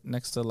 It's right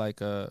next to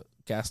a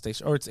gas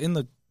station, or it's in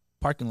the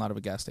parking lot of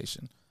a gas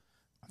station.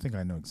 I think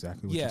I know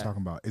exactly what Yeah. you're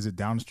talking about. Is it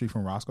down the street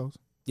from Roscoe's?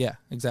 Yeah,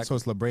 exactly. So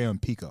it's La Brea and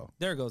Pico.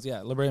 There it goes.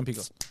 Yeah, La Brea and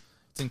Pico.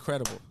 It's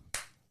incredible.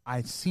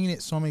 I've seen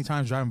it so many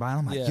times driving by, and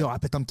I'm like, Yeah. yo, I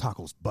bet them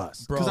tacos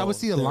bust. Bro, Because I would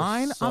see a they're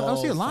line. I would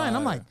see a line.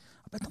 I'm so like,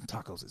 I bet them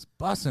tacos is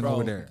busting Bro,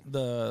 over there.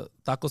 the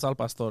tacos al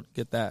pastor,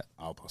 get that.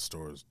 Al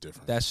Pastor is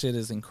different. That shit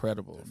is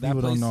incredible. That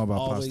People don't place know about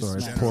always pastor.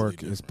 It's smacks.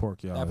 pork. It's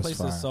pork, y'all. That It's place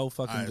fire. is so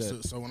fucking All right,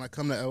 good. so when I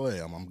come to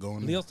LA, I'm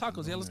going. Leo's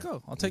Tacos, yeah, let's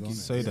go. I'll take you.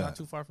 Say It's that. not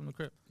too far from the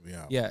crib.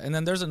 Yeah. Yeah, and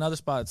then there's another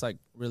spot. It's like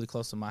really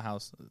close to my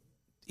house,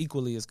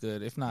 equally as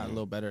good, if Mm-hmm. not a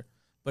little better.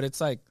 But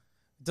it's like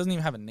it doesn't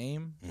even have a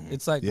name.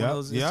 It's like one Yep, of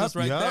those. It's yep, just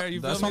right yep. there.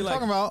 You feel That's me? what I'm Like,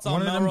 talking about. It's on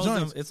One of them Melrose.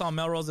 joints. It's on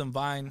Melrose and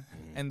Vine,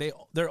 and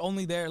they're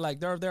only there like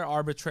they're there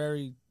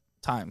arbitrary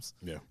times.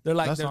 Yeah. They're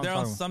like That's they're what I'm there on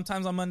talking about.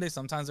 sometimes on Monday,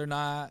 sometimes they're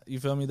not.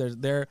 You feel me?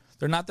 They're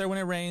not there when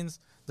it rains.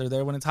 They're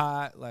there when it's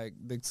hot. Like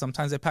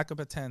sometimes they pack up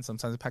at 10,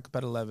 sometimes they pack up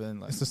at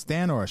 11. Like It's a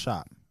stand or a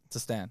shop. it's a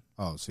stand.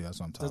 Oh, see, that's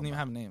what I'm talking Doesn't even about.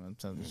 have a name. I'm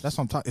telling you. That's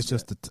what I'm talking. It's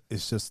just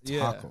it's just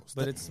Yeah, tacos.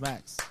 but it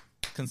smacks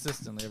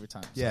consistently every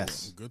time. So,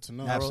 Yes. Good to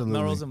know. Melrose- Absolutely.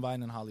 Melrose and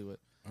Vine in Hollywood,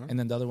 and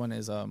then the other one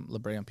is La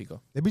Brea and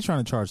Pico. They be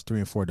trying to charge $3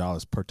 and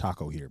 $4 per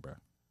taco here, bro.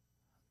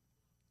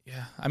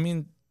 Yeah, I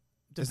mean,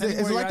 Is depending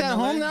it where like you're that at in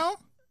at home LA, now?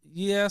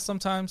 Yeah,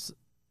 sometimes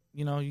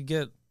you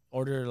get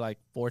order like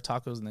 4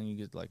 tacos and then you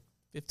get like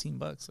 $15,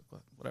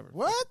 like whatever.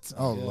 What?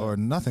 Oh Yeah. Lord,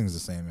 nothing's the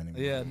same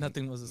anymore. Yeah,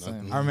 nothing was the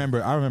same. I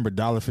remember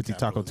 $1.50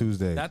 Taco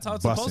Tuesday. That's how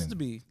it's Bussin'. supposed to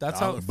be. That's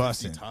how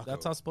Bussin'.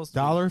 that's how it's supposed to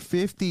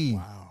 $1.50.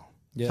 Wow.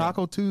 be. Yeah.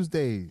 Taco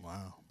Tuesday.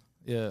 Wow.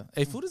 Yeah.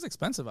 Hey, food is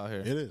expensive out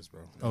here. It is,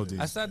 bro. Oh, It dude. is.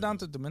 I sat down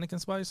to Dominican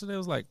spot yesterday. It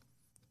was like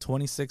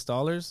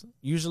 $26.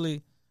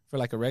 Usually for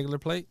like a regular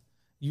plate.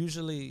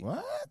 Usually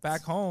What?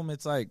 back home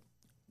it's like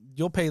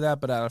you'll pay that,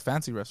 but at a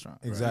fancy restaurant.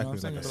 Exactly, You know what I'm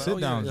saying? like a You'll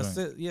be sit-down yeah,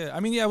 joint. yeah, I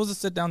mean, yeah, it was a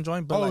sit down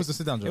joint, but Oh, it like, was a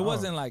sit-down joint. It Oh.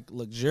 wasn't like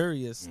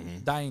luxurious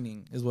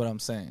dining, is what I'm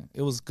saying.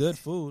 It was good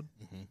food,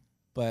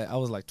 but I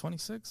was like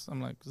 26.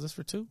 I'm like, is this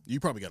for 2? You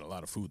probably got a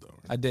lot of food though.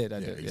 Right? I did. Yeah,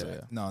 exactly.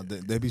 yeah. No,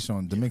 they be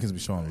showing Dominicans be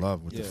showing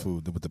love with the Yeah.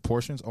 food, with the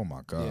portions. Oh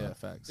my god. Yeah,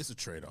 facts. It's a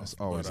trade off. That's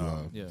always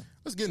love. Yeah.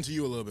 Let's get into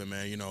you a little bit,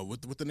 man. You know,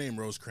 with the name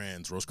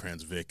Rosecrans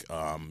Vic.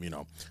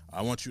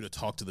 I want you to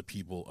talk to the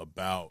people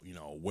about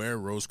where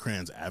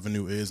Rosecrans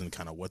Avenue is and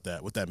kind of what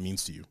that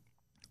means to you.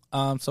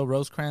 So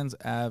Rosecrans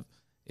Ave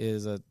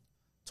is a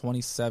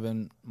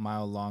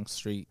 27-mile long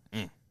street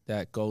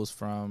that goes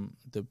from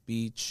the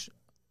beach,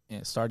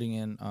 starting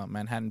in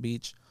Manhattan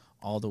Beach,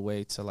 all the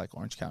way to like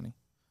Orange County.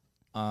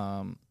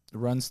 It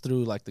runs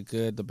through like the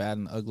good, the bad,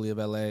 and the ugly of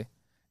LA,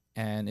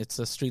 and it's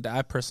a street that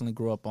I personally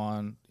grew up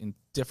on in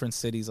different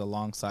cities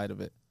alongside of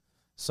it.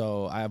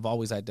 So I've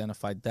always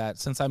identified that.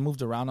 Since I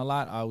moved around a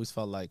lot, I always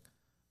felt like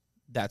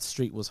that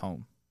street was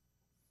home,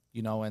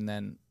 and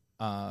then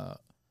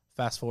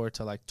fast forward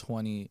to like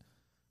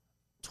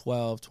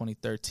 2012,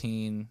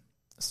 2013,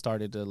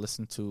 started to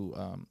listen to,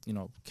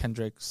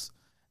 Kendrick's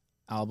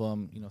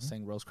album,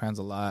 saying Rosecrans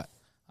a lot.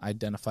 I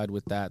identified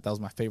with that. That was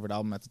my favorite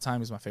album at the time.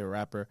 He's my favorite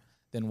rapper.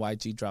 Then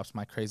YG drops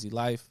My Crazy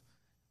Life,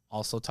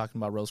 also talking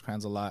about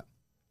Rosecrans a lot.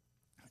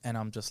 And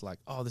I'm just like,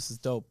 oh, this is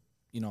dope.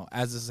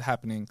 As this is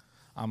happening,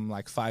 I'm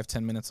like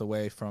 5-10 minutes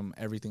away from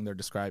everything they're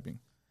describing.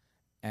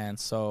 And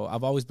so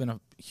I've always been a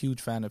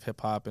huge fan of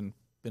hip hop and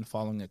been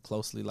following it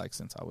closely, like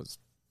since I was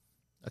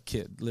a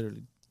kid,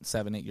 literally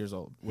 7-8 years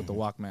old with the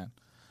Walkman.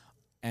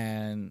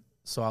 And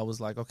so I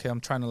was like, okay, I'm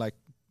trying to like,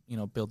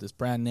 build this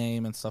brand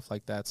name and stuff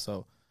like that.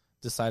 So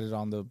decided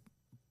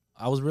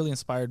I was really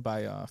inspired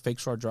by Fake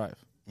Shore Drive.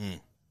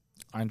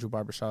 Andrew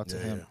Barber, shout out to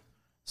him. Yeah.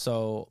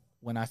 So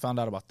when I found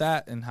out about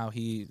that and how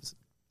he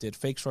did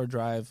Fake Shore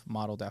Drive,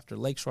 modeled after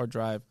Lakeshore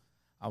Drive,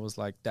 I was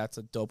like, that's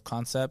a dope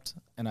concept.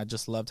 And I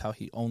just loved how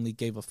he only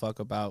gave a fuck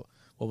about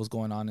what was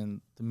going on in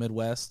the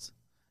Midwest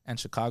and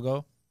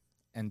Chicago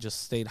and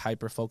just stayed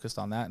hyper focused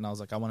on that. And I was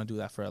like, I want to do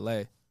that for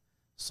LA.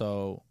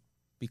 So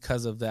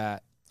because of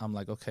that, I'm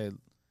like, okay,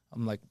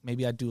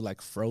 maybe I do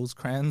like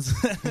Frozecrans.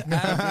 And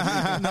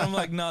then I'm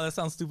like, no, that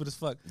sounds stupid as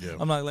fuck. Yeah.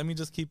 I'm like, let me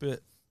just keep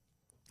it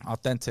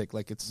authentic.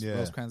 Like it's Yeah.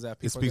 Rosecrans Ave. It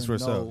People speaks are gonna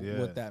for know itself, yeah.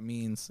 what that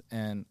means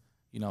and,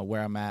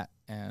 where I'm at.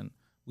 And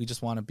we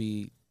just want to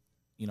be,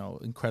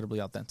 incredibly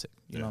authentic.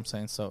 You know what I'm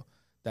saying? So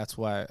that's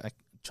why I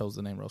chose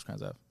the name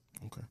Rosecrans Ave.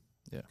 Okay.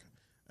 Yeah.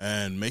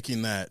 And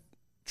making that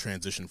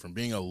transition from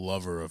being a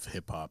lover of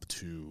hip hop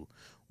to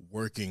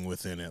working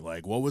within it,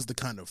 like what was the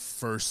kind of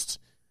first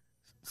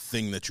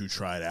thing that you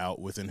tried out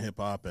within hip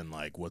hop, and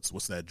like what's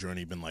that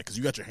journey been like? Because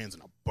you got your hands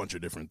in a bunch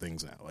of different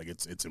things now. Like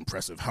it's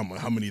impressive how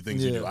many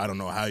things you do. I don't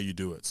know how you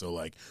do it. So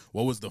like,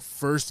 what was the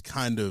first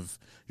kind of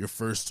your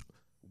first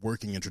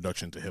working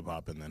introduction to hip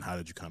hop, and then how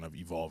did you kind of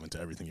evolve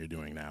into everything you're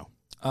doing now?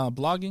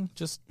 Blogging,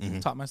 just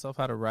taught myself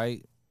how to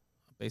write.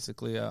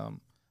 Basically,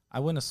 I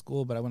went to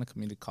school, but I went to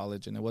community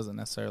college, and it wasn't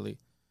necessarily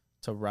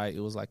to write.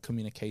 It was like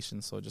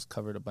communication, so it just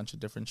covered a bunch of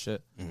different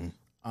shit.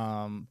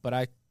 But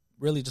I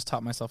really just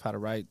taught myself how to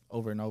write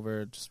over and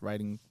over, just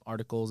writing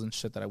articles and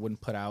shit that I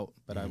wouldn't put out,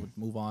 but I would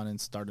move on and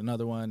start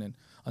another one, and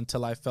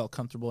until I felt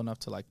comfortable enough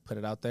to like put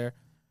it out there.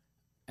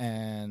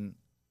 And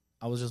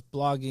I was just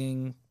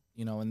blogging,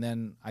 and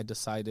then I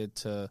decided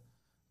to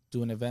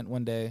do an event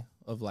one day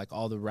of like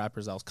all the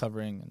rappers I was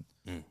covering,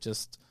 and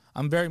just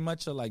I'm very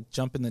much a like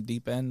jump in the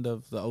deep end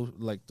of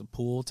the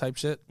pool type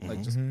shit.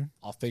 Like just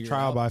I'll figure it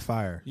Trial out. by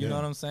fire. You know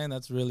what I'm saying?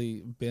 That's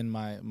really been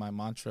my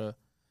mantra,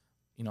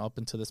 up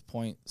until this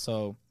point.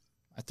 So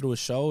I threw a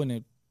show and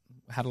it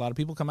had a lot of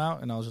people come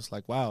out, and I was just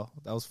like, wow,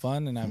 that was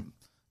fun, and I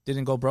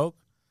didn't go broke.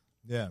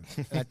 Yeah.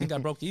 And I think I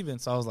broke even,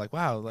 so I was like,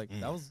 wow, like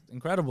that was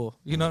incredible.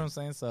 You know what I'm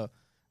saying? So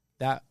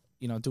that,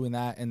 you know, doing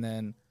that, and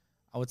then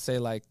I would say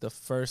like the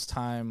first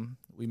time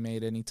we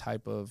made any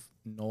type of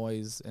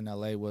noise in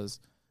LA was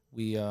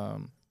we,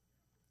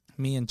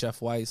 me and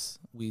Jeff Weiss,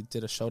 we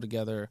did a show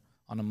together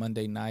on a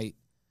Monday night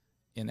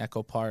in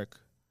Echo Park,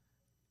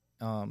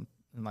 in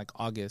like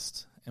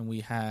August, and we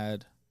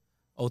had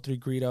O3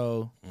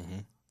 Greedo,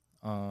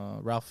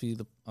 Ralphie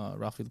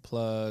the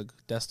Plug,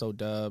 Desto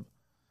Dub,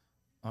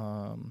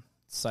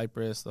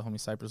 Cypress, the homie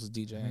Cypress was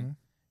DJing,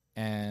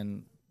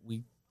 and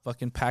we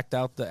fucking packed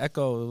out the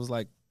Echo. It was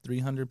like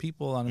 300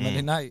 people on a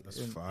Monday night.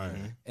 That's fire.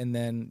 And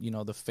then, you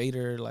know, the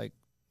Fader, like,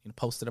 you know,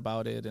 posted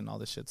about it and all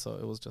this shit. So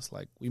it was just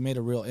like, we made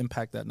a real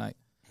impact that night.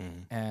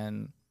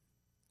 And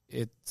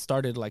it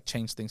started like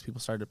change things.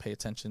 People started to pay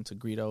attention to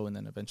Greedo, and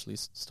then eventually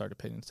started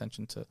paying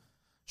attention to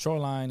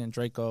Shoreline and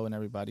Draco and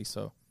everybody.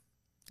 So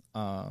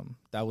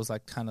that was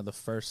like kind of the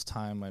first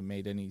time I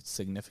made any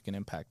significant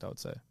impact, I would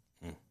say.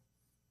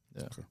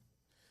 Yeah. Okay.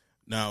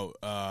 Now,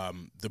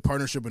 the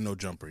partnership with No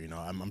Jumper, you know,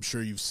 I'm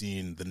sure you've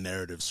seen the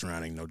narrative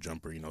surrounding No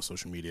Jumper. You know,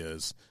 social media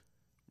is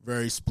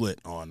very split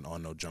on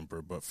No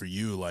Jumper. But for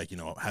you, like, you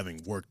know,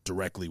 having worked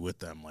directly with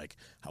them, like,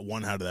 how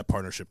did that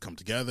partnership come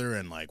together?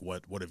 And, like,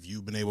 what have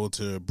you been able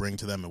to bring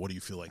to them? And what do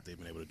you feel like they've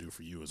been able to do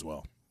for you as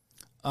well?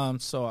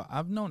 So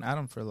I've known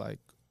Adam for, like,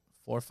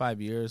 4 or 5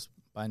 years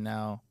by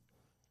now.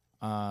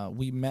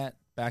 We met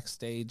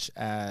backstage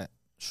at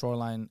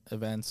Shoreline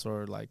events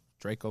or, like,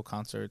 Draco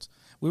concerts.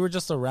 We were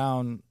just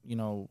around, you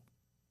know,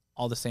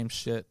 all the same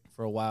shit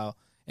for a while.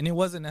 And it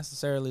wasn't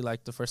necessarily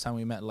like the first time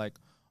we met, like,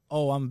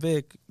 oh, I'm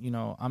Vic, you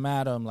know, I'm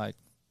Adam, like,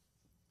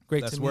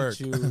 great to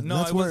meet you.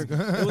 No, it was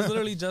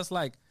literally just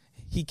like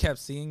he kept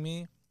seeing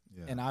me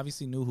and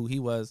obviously knew who he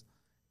was.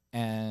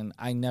 And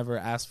I never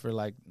asked for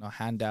like no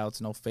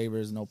handouts, no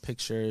favors, no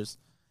pictures,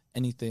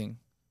 anything.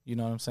 You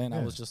know what I'm saying?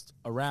 I was just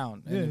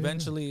around. And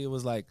eventually it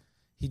was like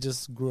he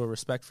just grew a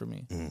respect for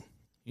me.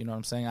 You know what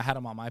I'm saying? I had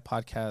him on my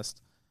podcast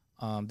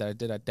that I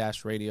did at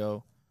Dash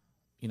Radio.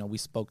 You know, we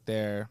spoke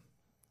there,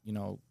 you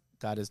know,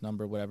 got his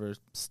number, whatever.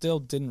 Still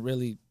didn't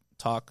really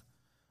talk.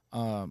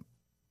 And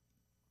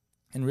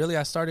really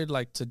I started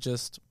like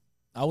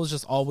I was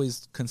just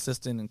always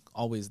consistent and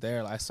always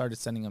there. I started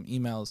sending him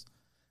emails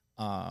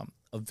of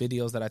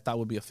videos that I thought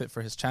would be a fit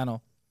for his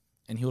channel.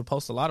 And he would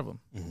post a lot of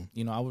them.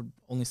 You know, I would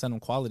only send him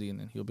quality, and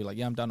then he would be like,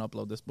 yeah, I'm down to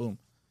upload this, boom.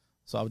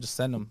 So I would just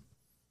send him.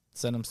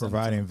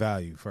 Providing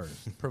value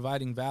first.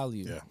 Providing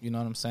value. Yeah. You know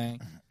what I'm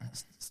saying?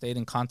 Stayed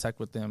in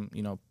contact with them,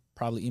 you know,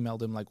 probably emailed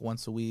him like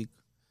once a week.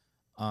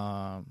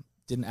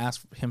 Didn't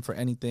ask him for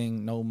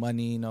anything, no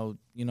money, no,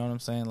 you know what I'm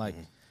saying? Like,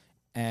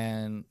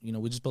 and, you know,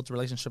 we just built a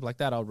relationship like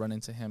that. I would run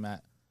into him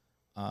at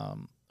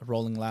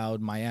Rolling Loud,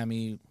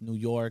 Miami, New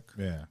York.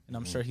 Yeah. And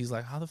I'm sure he's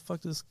like, how the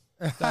fuck does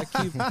that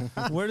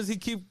keep, where does he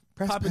keep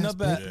popping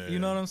up at? Yeah. You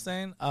know what I'm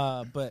saying?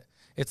 But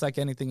it's like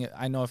anything.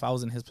 I know if I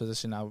was in his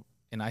position,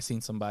 and I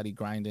seen somebody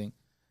grinding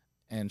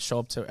and show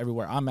up to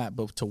everywhere I'm at,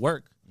 but to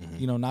work,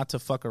 you know, not to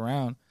fuck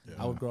around,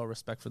 I would grow a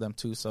respect for them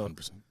too. So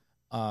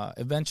 100%.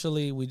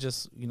 Eventually we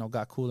just, you know,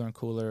 got cooler and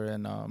cooler.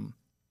 And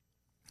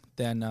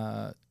then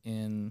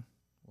in,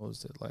 what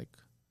was it, like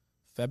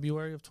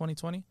February of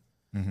 2020,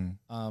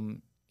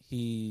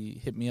 he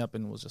hit me up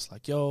and was just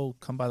like, yo,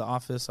 come by the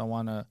office. I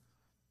want to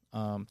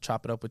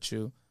chop it up with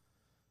you.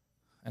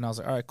 And I was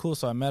like, all right, cool.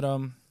 So I met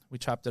him. We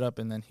chopped it up,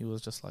 and then he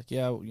was just like,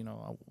 yeah, you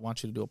know, I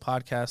want you to do a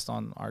podcast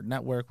on our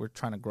network. We're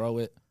trying to grow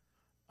it.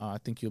 I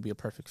think you'll be a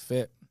perfect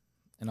fit.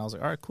 And I was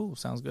like, all right, cool.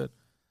 Sounds good.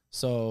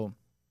 So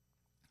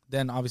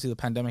then obviously the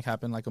pandemic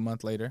happened like a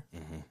month later.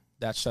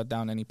 That shut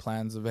down any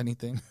plans of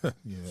anything.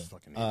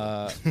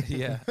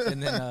 Yeah.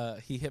 And then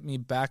he hit me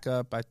back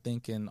up, I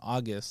think, in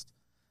August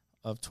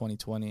of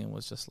 2020 and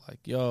was just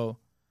like, yo,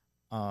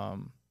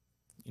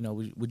 you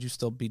know, would you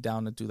still be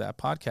down to do that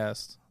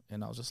podcast?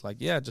 And I was just like,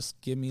 yeah, just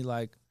give me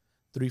like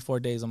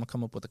 3-4 days. I'm going to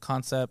come up with a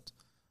concept,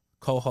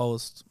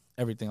 co-host,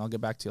 everything. I'll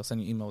get back to you. I'll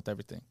send you an email with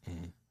everything.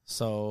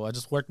 So I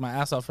just worked my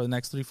ass off for the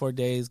next 3-4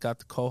 days, got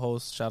the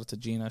co-host. Shout out to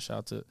Gina. Shout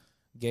out to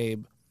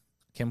Gabe.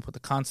 Came up with the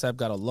concept,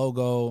 got a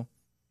logo,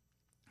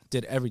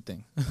 did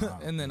everything.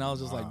 And then I was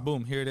just like,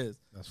 boom, here it is.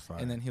 That's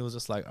fine. And then he was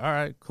just like, all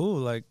right, cool.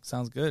 Like,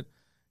 sounds good.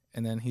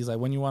 And then he's like,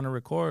 when you want to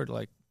record?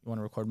 Like, you want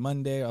to record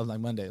Monday? I was like,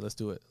 Monday, let's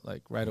do it.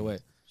 Like, right away.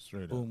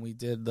 Straight boom, we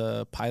did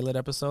the pilot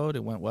episode.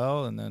 It went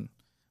well. And then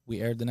we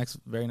aired the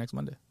very next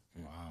Monday.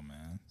 Wow,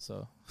 man.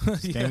 So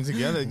came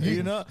together.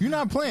 You know, you're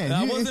not playing.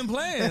 I wasn't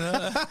playing.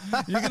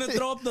 You're gonna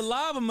throw up the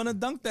lob. I'm gonna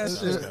dunk that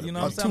shit. You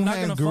know what I'm saying? I'm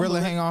not gonna gorilla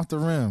hang off the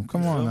rim.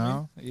 Come on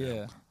now.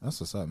 Yeah, that's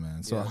what's up,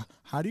 man. So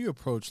how do you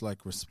approach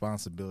like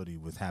responsibility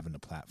with having a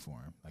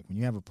platform? Like when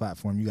you have a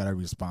platform, you gotta be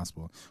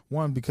responsible.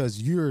 One,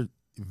 because you're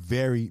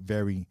very,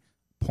 very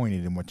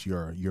pointed in what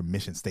your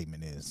mission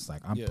statement is.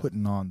 Like I'm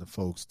putting on the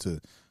folks to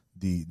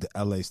the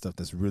LA stuff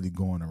that's really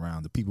going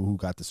around, the people who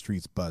got the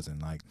streets buzzing.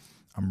 Like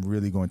I'm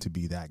really going to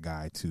be that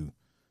guy to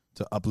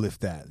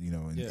uplift that, you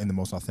know, in the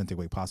most authentic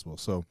way possible.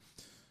 So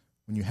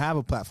when you have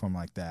a platform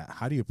like that,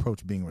 how do you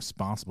approach being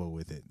responsible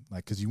with it?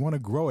 Like, because you want to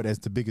grow it as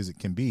big as it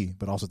can be,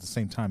 but also at the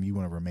same time, you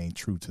want to remain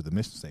true to the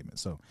mission statement.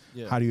 So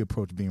how do you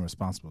approach being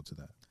responsible to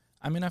that?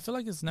 I mean, I feel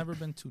like it's never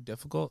been too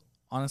difficult,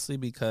 honestly,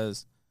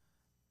 because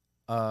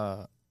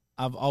I've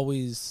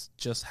always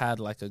just had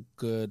like a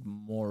good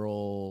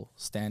moral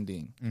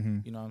standing.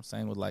 You know what I'm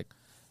saying? With like,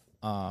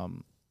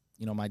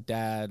 you know, my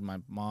dad, my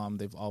mom,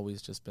 they've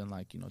always just been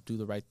like, you know, do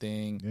the right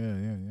thing.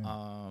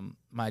 Yeah.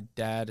 My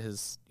dad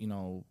has, you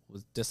know,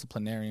 was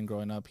disciplinarian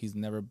growing up. He's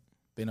never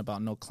been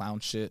about no clown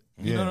shit.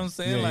 You know what I'm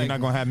saying? Yeah, like, you're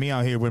not going to have me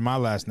out here with my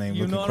last name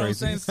you looking know what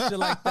crazy. I'm saying? Shit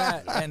like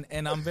that.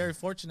 And I'm very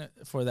fortunate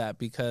for that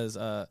because,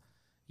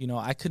 you know,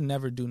 I could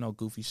never do no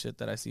goofy shit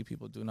that I see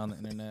people doing on the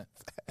internet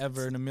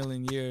ever in a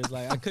million years.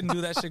 Like, I couldn't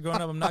do that shit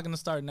growing up. I'm not going to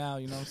start now.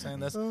 You know what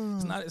I'm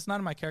saying? It's not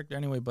in my character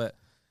anyway, but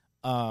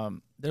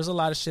there's a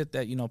lot of shit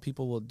that, you know,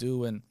 people will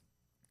do, and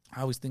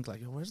I always think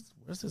like, yo, where's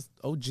this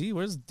OG?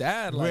 Where's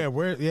dad? Like,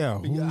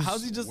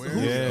 how's he just?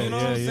 You know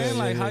what I'm saying?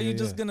 Like, how you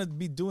just gonna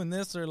be doing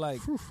this or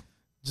like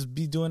just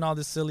be doing all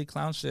this silly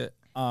clown shit?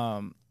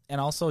 And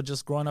also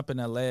just growing up in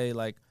LA,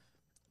 like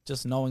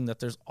just knowing that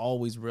there's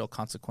always real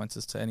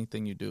consequences to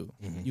anything you do.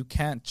 You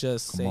can't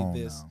just say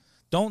this. Now.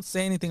 Don't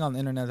say anything on the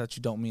internet that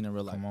you don't mean in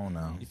real life. Come on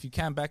now. If you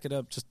can't back it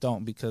up, just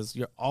don't, because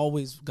you're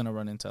always gonna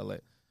run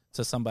into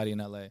somebody in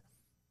LA.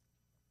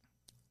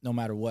 No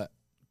matter what,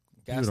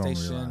 gas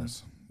station,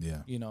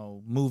 you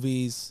know,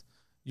 movies,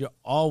 you're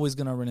always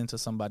gonna run into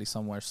somebody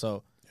somewhere.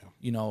 So,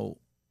 you know,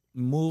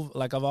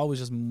 I've always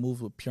just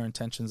moved with pure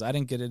intentions. I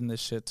didn't get in this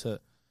shit to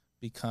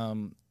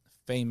become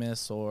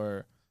famous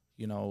or,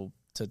 you know,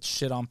 to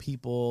shit on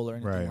people or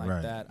anything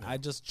like that. I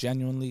just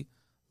genuinely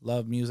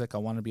love music. I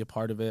want to be a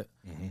part of it.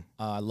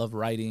 I love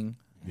writing.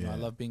 You know, I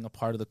love being a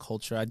part of the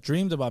culture. I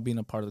dreamed about being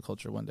a part of the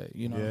culture one day.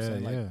 You know what I'm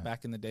saying? Like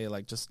back in the day,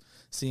 like just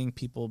seeing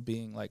people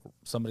being like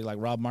somebody like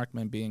Rob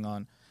Markman being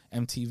on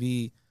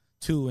MTV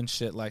 2 and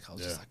shit. Like I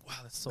was just like, wow,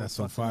 that's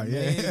so fire.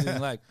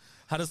 Amazing. Like,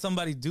 how does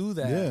somebody do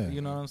that?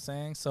 You know what I'm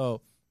saying?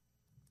 So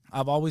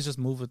I've always just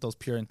moved with those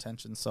pure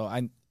intentions. So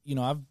I've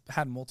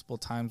had multiple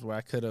times where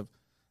I could have,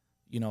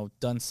 you know,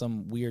 done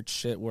some weird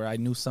shit where I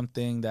knew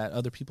something that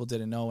other people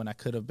didn't know, and I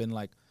could have been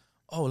like,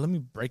 oh, let me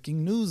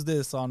breaking news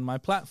this on my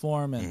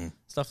platform and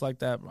stuff like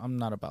that. I'm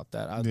not about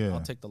that. I'll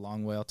take the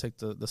long way. I'll take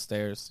the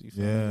stairs. You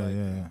feel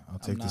me? Like, I'll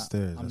take the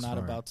stairs. I'm not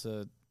about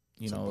to,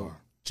 you know,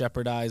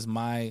 jeopardize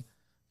my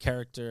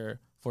character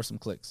for some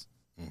clicks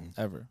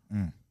ever. You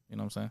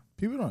know what I'm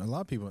saying? A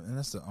lot of people, and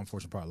that's the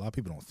unfortunate part, a lot of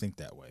people don't think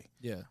that way.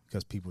 Yeah.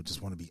 Because people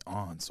just want to be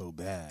on so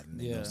bad. And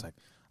you know, it's like,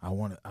 I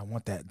want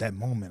that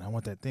moment. I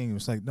want that thing.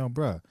 It's like, no,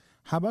 bruh,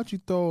 how about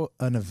you throw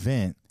an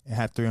event and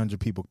have 300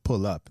 people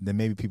pull up, then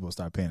maybe people will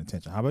start paying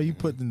attention. How about you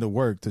put in the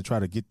work to try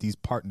to get these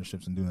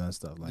partnerships and doing that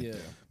stuff? Like,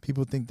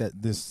 people think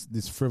that this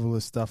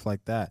frivolous stuff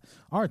like that,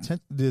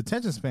 the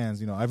attention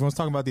spans, you know, everyone's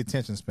talking about the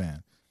attention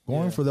span.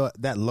 Going for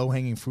that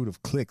low-hanging fruit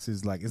of clicks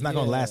is like, it's not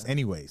going to last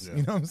anyways.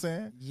 You know what I'm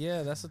saying?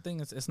 Yeah, that's the thing.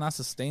 It's not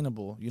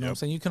sustainable. You know what I'm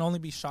saying? You can only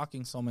be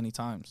shocking so many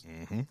times.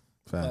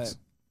 Facts. But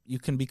you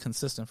can be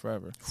consistent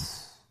forever.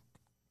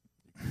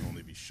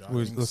 Only be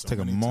shocking. Let's take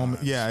a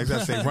moment. Times. Yeah,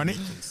 exactly. Run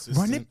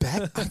it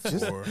back.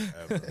 Forever.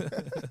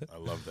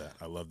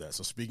 I love that.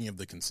 So speaking of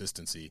the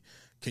consistency,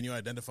 can you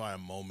identify a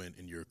moment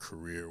in your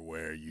career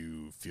where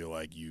you feel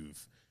like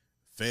you've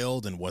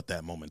failed and what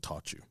that moment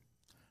taught you?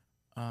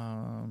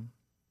 Let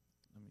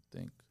me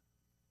think.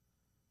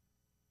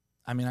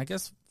 I mean, I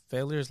guess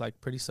failure is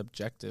like pretty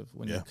subjective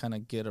when you kind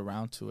of get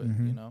around to it,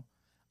 you know?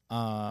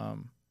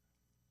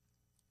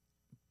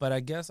 But I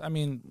guess, I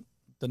mean,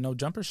 the no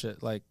jumper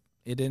shit, like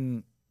it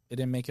didn't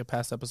make it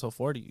past episode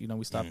 40. You know,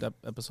 we stopped at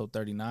episode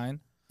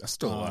 39. That's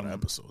still a lot of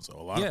episodes. So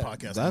a lot of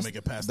podcasts don't make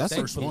it past the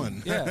first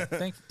one.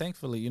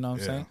 Thankfully, you know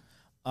what I'm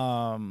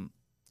saying?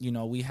 You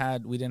know, we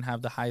didn't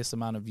have the highest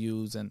amount of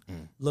views, and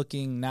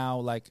looking now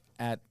like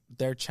at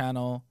their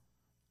channel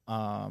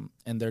and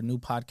their new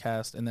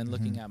podcast, and then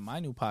looking at my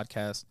new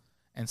podcast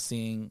and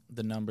seeing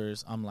the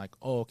numbers, I'm like,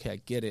 oh, okay, I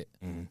get it.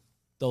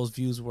 Those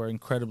views were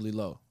incredibly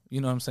low. You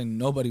know what I'm saying?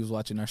 Nobody was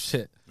watching our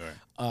shit.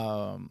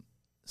 Right.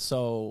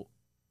 So,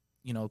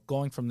 you know,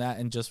 going from that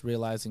and just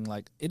realizing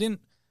like it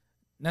didn't,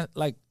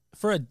 like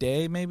for a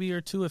day maybe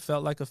or two, it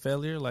felt like a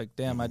failure. Like,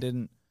 damn, I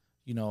didn't,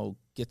 you know,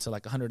 get to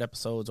like 100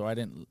 episodes, or I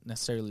didn't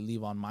necessarily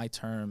leave on my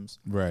terms.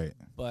 Right.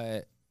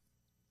 But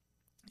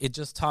it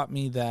just taught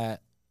me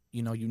that,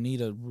 you know, you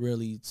need a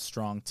really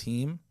strong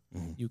team.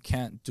 You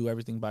can't do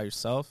everything by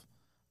yourself.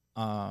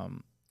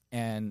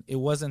 And it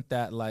wasn't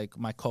that like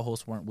my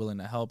co-hosts weren't willing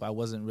to help. I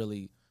wasn't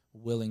really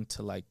willing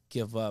to like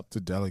give up to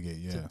delegate,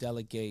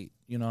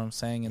 you know what I'm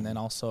saying? And then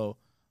also,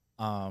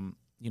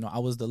 you know, I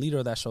was the leader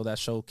of that show.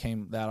 That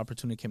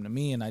opportunity came to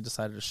me, and I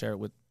decided to share it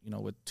with, you know,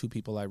 with two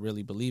people I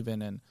really believe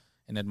in and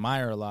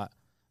admire a lot.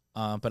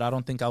 But I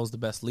don't think I was the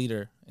best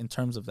leader in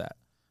terms of that.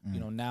 You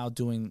know, now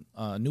doing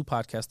a new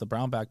podcast, the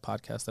Brown Bag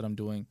podcast that I'm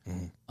doing,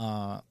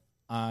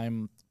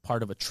 I'm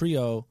part of a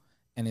trio,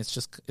 and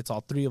it's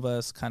all three of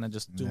us kind of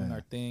just doing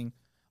our thing.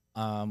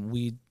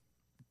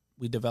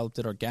 We developed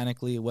it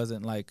organically. It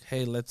wasn't like,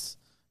 hey, let's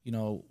you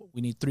know,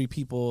 we need 3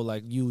 people,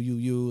 like you,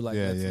 like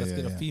let's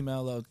get a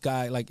female, a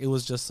guy. Like it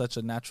was just such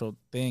a natural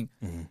thing.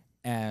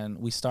 And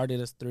we started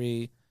as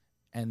 3,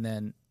 and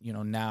then, you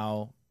know,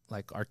 now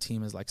like our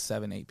team is like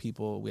 7-8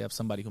 people. We have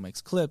somebody who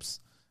makes clips.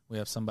 We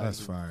have somebody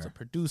who's a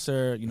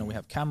producer. You know, we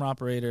have camera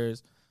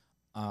operators,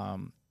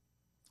 you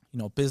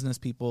know, business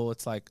people.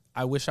 It's like,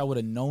 I wish I would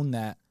have known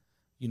that,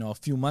 you know, a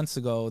few months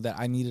ago, that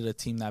I needed a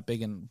team that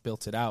big and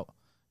built it out.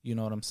 You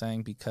know what I'm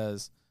saying?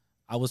 Because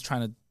I was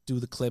trying to do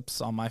the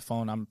clips on my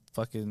phone.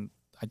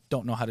 I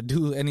don't know how to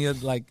do any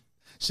of like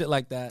shit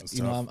like that. That's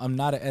tough. I'm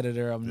not an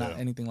editor. I'm not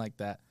anything like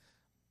that.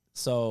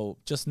 So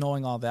just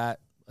knowing all that,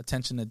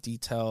 attention to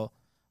detail,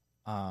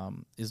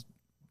 is,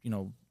 you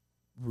know,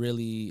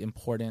 really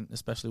important,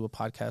 especially with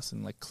podcasts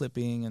and like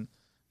clipping and,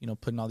 you know,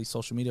 putting all these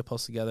social media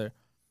posts together.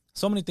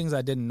 So many things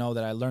I didn't know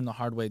that I learned the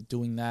hard way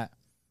doing that.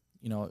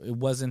 You know, it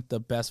wasn't the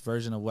best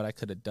version of what I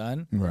could have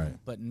done. Right.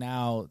 But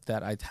now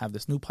that I have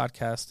this new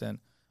podcast and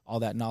all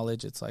that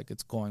knowledge, it's like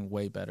it's going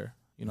way better.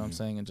 You know what I'm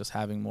saying? And just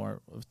having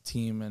more of a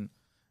team and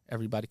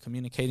everybody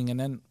communicating. And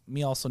then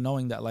me also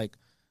knowing that like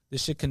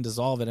this shit can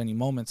dissolve at any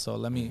moment. So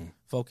let me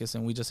focus.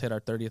 And we just hit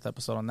our 30th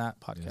episode on that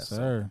podcast. Yes,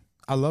 sir.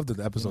 I love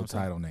the episode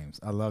title names.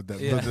 I love that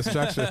the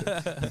structure.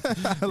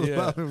 I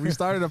love it. We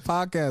started a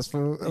podcast,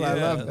 fool. I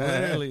love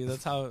that. Literally,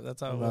 that's how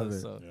it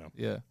was. So,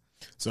 yeah.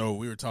 So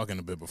we were talking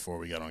a bit before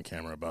we got on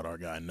camera about our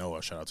guy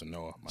Noah. Shout out to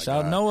Noah.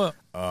 Shout out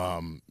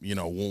Noah. You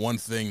know, one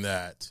thing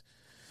that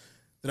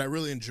I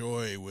really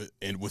enjoy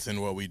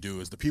within what we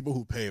do is the people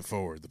who pay it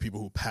forward, the people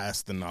who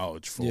pass the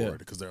knowledge forward,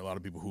 because there are a lot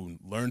of people who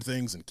learn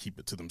things and keep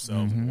it to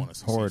themselves and want to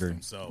succeed for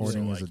themselves.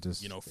 Hoarding so,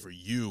 like, you know, for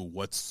you,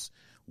 what's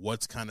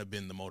kind of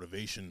been the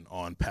motivation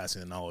on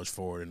passing the knowledge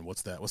forward, and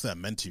what's that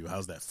meant to you?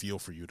 How's that feel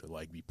for you to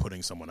like be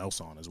putting someone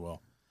else on as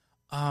well?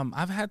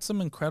 I've had some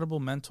incredible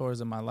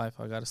mentors in my life,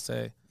 I gotta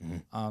say.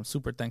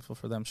 Super thankful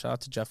for them. Shout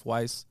out to Jeff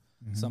Weiss,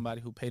 somebody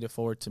who paid it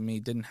forward to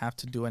me, didn't have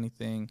to do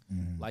anything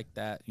like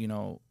that. You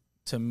know,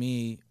 to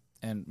me,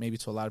 and maybe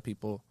to a lot of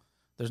people,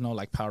 there's no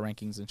like power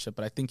rankings and shit,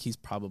 but I think he's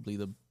probably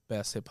the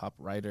best hip hop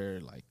writer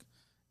like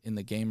in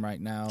the game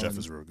right now. Jeff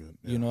is real good.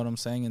 You know what I'm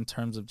saying? In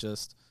terms of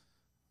just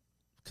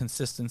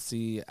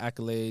consistency,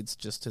 accolades,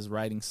 just his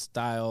writing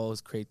style,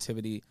 his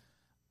creativity.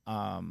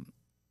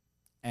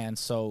 And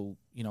so,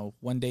 you know,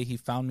 one day he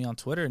found me on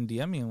Twitter and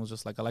DM'd me and was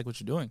just like, I like what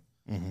you're doing.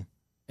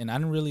 And I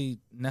didn't really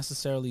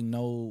necessarily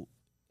know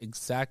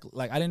exactly,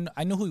 like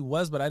I knew who he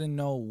was, but I didn't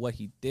know what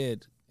he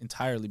did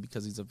entirely,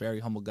 because he's a very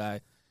humble guy.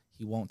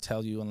 He won't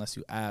tell you unless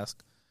you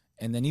ask.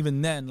 And then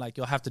even then, like,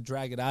 you'll have to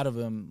drag it out of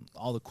him,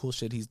 all the cool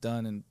shit he's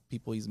done and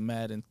people he's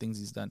met and things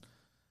he's done.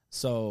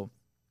 So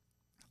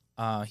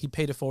he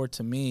paid it forward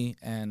to me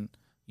and,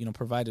 you know,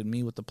 provided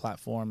me with the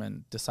platform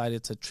and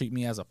decided to treat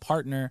me as a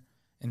partner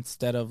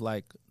instead of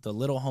like the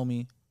little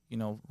homie, you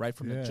know, right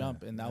from the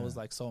jump. And that was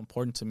like so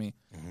important to me.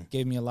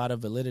 Gave me a lot of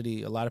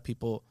validity. A lot of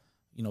people,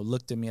 you know,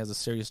 looked at me as a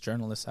serious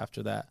journalist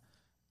after that.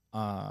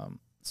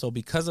 So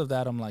because of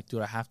that, I'm like,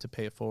 dude, I have to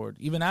pay it forward.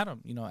 Even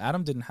Adam, you know,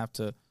 Adam didn't have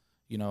to,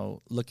 you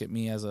know, look at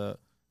me as a,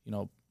 you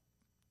know,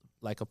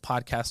 like a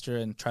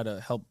podcaster and try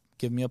to help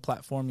give me a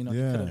platform. You know,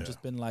 he could have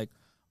just been like,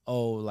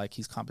 oh, like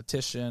he's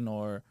competition,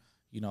 or,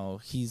 you know,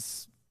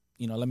 he's,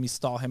 you know, let me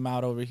stall him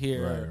out over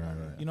here.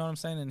 Right. You know what I'm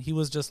saying? And he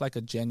was just like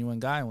a genuine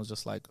guy and was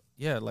just like,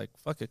 yeah, like,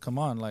 fuck it, come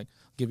on, like,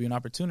 give you an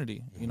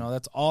opportunity. You know,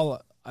 that's all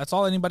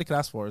anybody could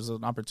ask for is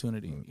an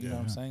opportunity. You know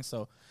what I'm saying?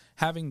 So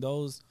having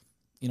those,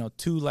 you know,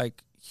 2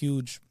 like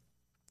huge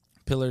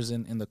pillars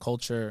in the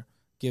culture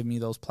give me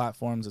those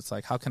platforms. It's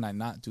like, how can I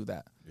not do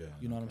that?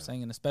 You know what I'm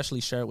saying? And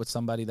especially share it with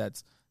somebody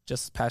that's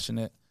just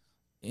passionate,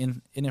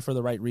 in it for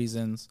the right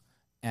reasons,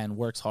 and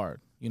works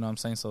hard. You know what I'm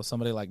saying? So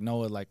somebody like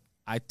Noah, like,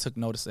 I took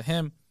notice of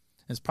him.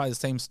 It's probably the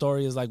same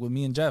story as like with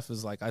me and Jeff.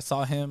 Is like, I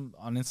saw him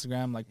on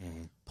Instagram, like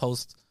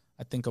post,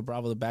 I think, a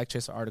Bravo the Bag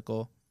Chaser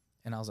article,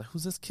 and I was like,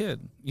 who's this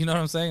kid? You know what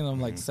I'm saying? And I'm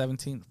like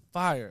 17,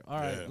 fire. All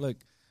right, look,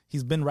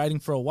 he's been writing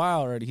for a while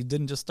already. He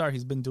didn't just start.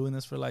 He's been doing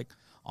this for like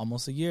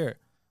almost a year.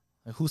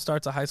 Like, who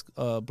starts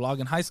a blog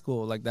in high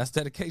school? Like, that's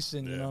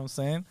dedication. You know what I'm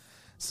saying?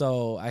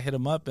 So I hit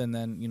him up, and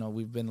then, you know,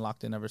 we've been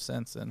locked in ever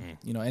since. And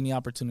you know, any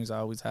opportunities I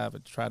always have, I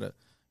try to,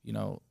 you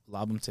know,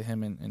 lob them to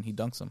him, and he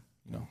dunks them.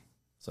 You know.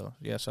 So,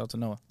 yeah, shout out to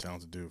Noah.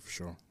 Talented dude, for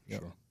sure.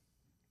 Sure.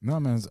 No,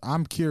 man,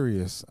 I'm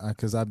curious,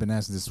 because I've been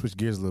asked to switch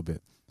gears a little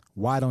bit.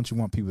 Why don't you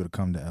want people to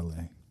come to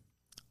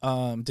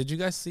L.A.? Did you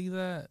guys see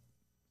that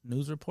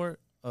news report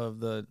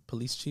of the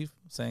police chief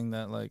saying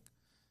that, like,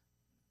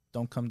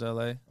 don't come to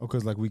L.A.? Oh,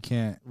 because, like, we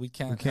can't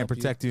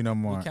protect you no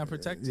more. We can't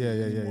protect you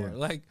anymore. Yeah.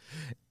 Like,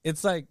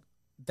 it's like,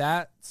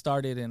 that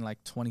started in,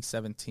 like,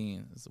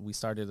 2017. We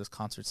started this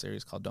concert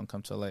series called Don't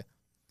Come to L.A.,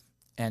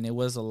 and it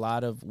was a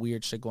lot of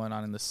weird shit going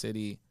on in the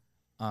city.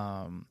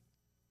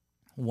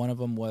 One of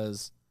them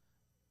was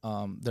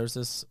there's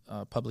this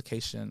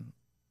publication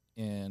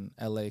in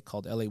LA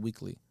called LA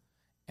Weekly,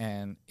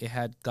 and it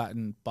had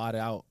gotten bought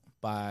out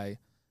by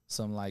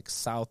some like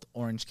South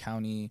Orange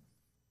County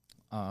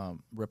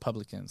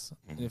Republicans.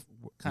 If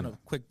kind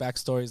of quick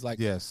backstories, like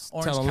Yes.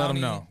 Orange Tell them, let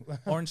County, them know.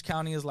 Orange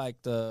County is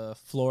like the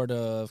Florida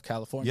of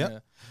California.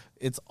 Yep.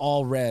 It's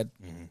all red.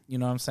 You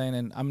know what I'm saying?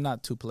 And I'm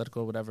not too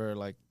political or whatever,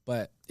 like,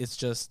 but it's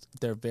just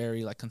they're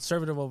very like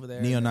conservative over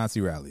there.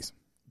 Neo-Nazi rallies.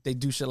 They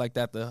do shit like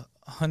that. The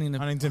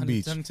Huntington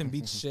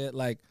Beach shit,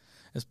 like,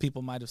 as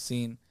people might have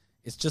seen,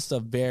 it's just a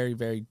very,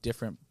 very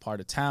different part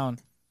of town.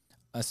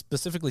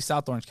 Specifically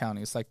South Orange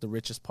County. It's like the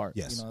richest part.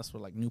 Yes. You know, that's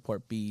where like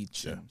Newport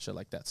Beach and shit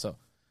like that. So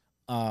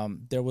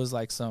there was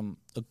like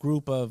a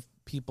group of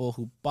people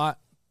who bought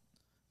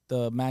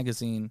the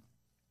magazine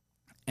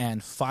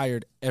and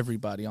fired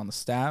everybody on the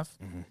staff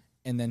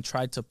and then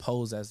tried to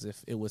pose as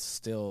if it was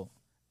still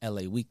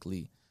LA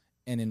Weekly.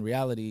 And in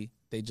reality,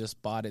 they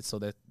just bought it so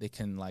that they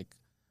can like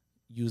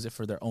use it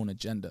for their own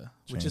agenda,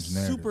 which is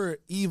narrative. super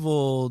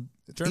evil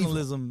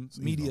journalism,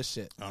 media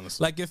shit.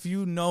 Honestly. Like, if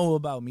you know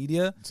about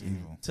media, It's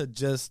evil. to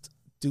just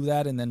do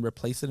that and then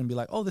replace it and be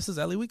like, oh, this is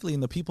LA Weekly.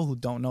 And the people who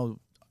don't know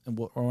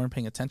or aren't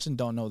paying attention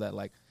don't know that,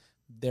 like,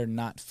 they're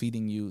not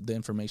feeding you the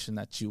information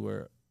that you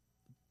were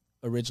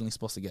originally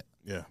supposed to get.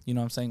 Yeah. You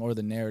know what I'm saying? Or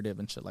the narrative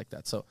and shit like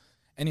that. So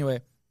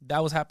anyway,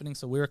 that was happening.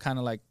 So we were kind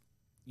of like,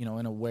 you know,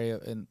 in a way,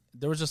 and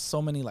there was just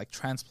so many like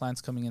transplants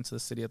coming into the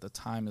city at the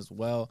time as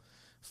well.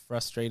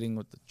 Frustrating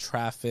with the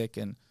traffic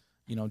and,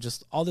 you know,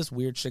 just all this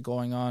weird shit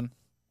going on.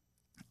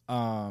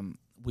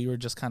 We were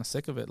just kind of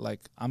sick of it. Like,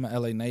 I'm a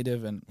LA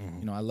native and,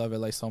 you know, I love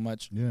LA so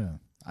much. Yeah.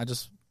 I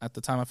just, at the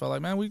time, I felt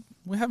like, man,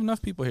 we have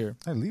enough people here.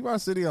 Hey, leave our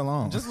city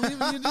alone. Just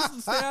leave it. You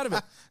just stay out of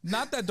it.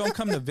 Not that don't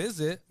come to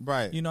visit.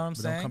 right. You know what I'm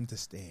But saying? Don't come to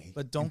stay.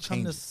 But don't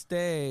come to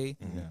stay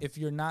if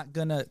you're not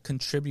going to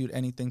contribute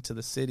anything to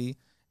the city.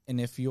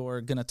 And if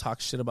you're going to talk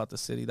shit about the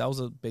city. That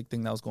was a big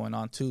thing that was going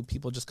on too.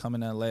 People just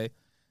coming to LA,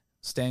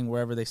 staying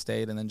wherever they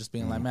stayed, and then just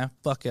being like, man,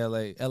 fuck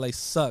LA. LA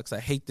sucks. I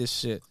hate this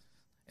shit.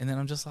 And then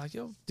I'm just like,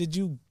 yo, did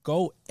you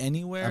go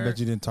anywhere? I bet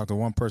you didn't talk to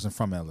one person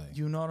from LA.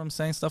 You know what I'm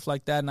saying? Stuff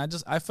like that.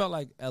 And I felt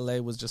like LA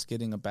was just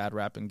getting a bad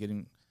rap and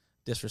getting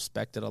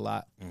disrespected a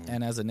lot.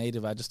 And as a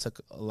native, I just took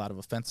a lot of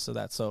offense to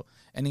that. So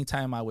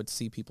anytime I would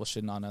see people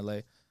shitting on LA,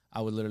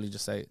 I would literally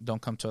just say,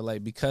 don't come to LA,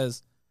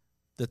 because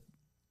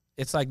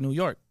it's like New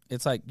York.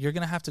 It's like, you're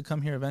going to have to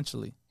come here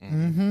eventually.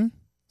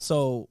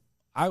 So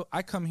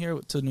I come here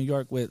to New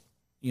York with,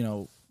 you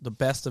know, the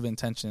best of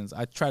intentions.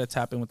 I try to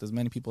tap in with as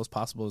many people as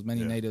possible, as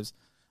many natives.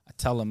 I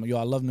tell them, yo,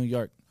 I love New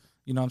York.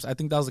 You know what I'm saying? I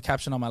think that was the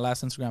caption on my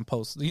last Instagram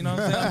post. You know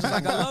what I'm saying? I'm just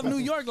like, I love New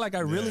York. Like, I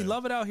really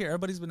love it out here.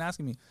 Everybody's been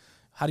asking me,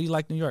 how do you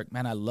like New York?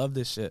 Man, I love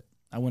this shit.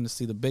 I went to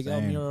see the Big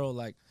L mural,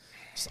 like,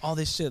 just all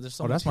this shit. There's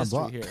so much that's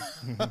my history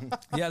here.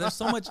 Yeah, there's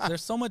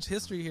so much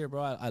history here,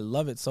 bro. I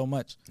love it so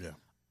much. Yeah.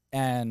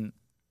 And,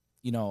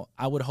 you know,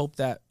 I would hope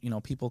that, you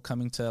know, people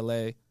coming to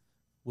LA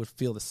would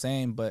feel the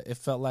same, but it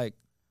felt like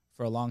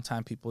for a long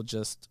time people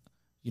just,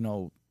 you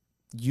know,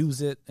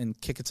 use it and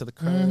kick it to the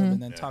curb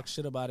and then talk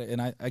shit about it.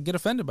 And I get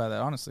offended by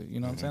that, honestly. You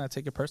know what I'm saying? I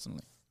take it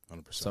personally.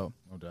 100%. So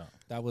No doubt.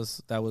 that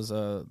was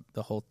the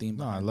whole theme.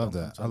 No, I behind love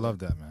Don't that. Come I to love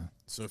that, man.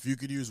 So if you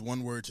could use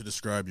one word to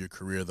describe your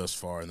career thus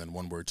far and then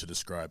one word to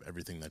describe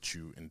everything that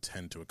you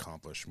intend to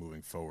accomplish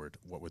moving forward,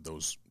 what would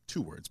those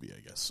two words be, I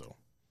guess? So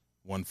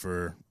one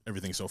for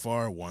everything so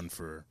far, one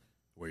for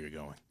where you're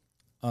going.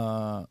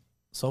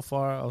 So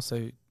far, I'll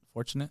say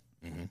fortunate.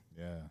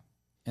 Yeah.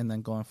 And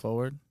then going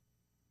forward,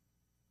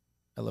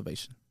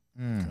 elevation.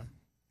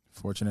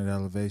 Fortunate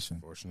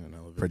Elevation. Fortunate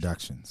Elevation.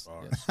 Productions.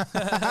 Love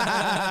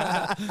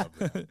that.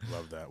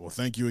 Love that. Well,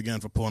 thank you again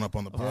for pulling up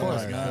on the Of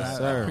course, podcast. man. Yes, I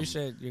sir.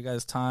 appreciate you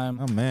guys' time.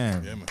 Oh,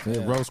 man. Yeah, man.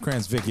 Yeah.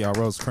 Rosecrans, Vic, y'all.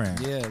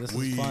 Rosecrans. Yeah, this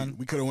We is fun.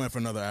 could have went for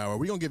another hour.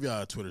 We're gonna give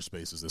y'all Twitter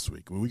Spaces this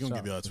week. We're gonna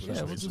give y'all Twitter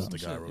Yeah, we'll Spaces do with the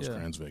some guy shit,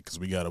 Rosecrans Vic, because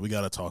we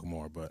gotta talk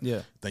more. But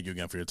Yeah. thank you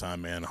again for your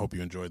time, man. I hope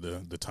you enjoyed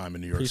the time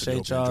in New York Appreciate City.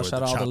 Hope you y'all. enjoyed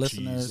Shout out all the chopped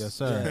listeners. cheese. Yes,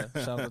 sir.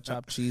 Yeah. Shout out to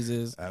Chopped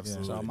Cheeses.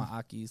 Absolutely. Shout out my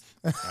Akis.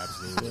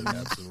 Absolutely,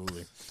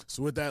 absolutely.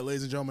 So with that,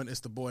 ladies and gentlemen, it's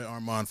the boy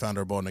Armand,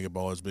 founder of Ball Nigga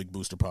Ballers, Big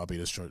Booster Poppy.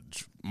 This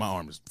church, my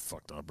arm is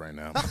fucked up right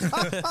now.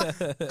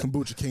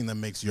 Kombucha King that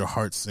makes your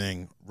heart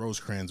sing.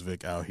 Rosecrans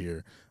Vic out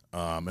here,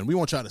 and we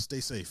want y'all to stay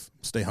safe,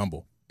 stay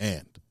humble,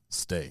 and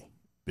stay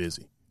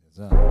busy.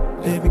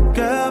 Baby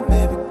girl,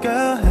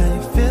 how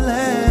you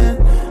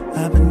feeling?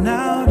 I've been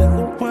out in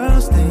the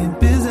world, staying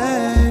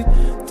busy,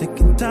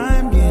 taking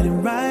time,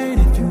 getting right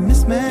if you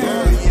miss me.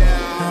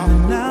 I've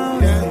been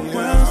out in the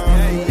world,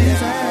 staying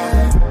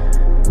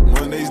busy.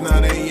 Mondays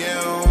 9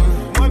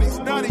 a.m. Mondays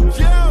 9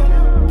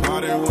 a.m.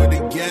 Party with the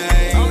gang.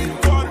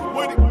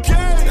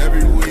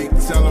 Every week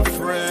tell a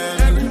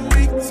friend.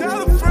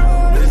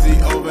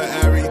 Busy over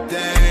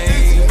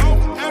everything.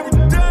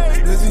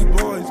 Busy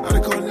boys, how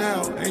they call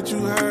now? Ain't you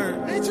heard?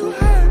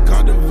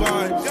 Got the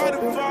vibes.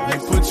 They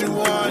put you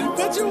on.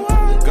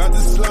 Got the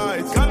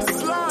slides.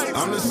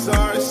 I'm the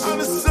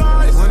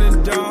size. When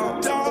in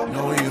doubt,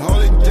 no, we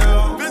hold it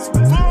down.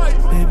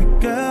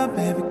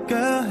 Baby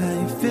girl,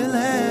 how you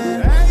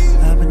feeling?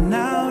 I've been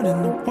out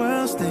in the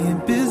world, staying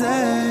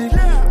busy,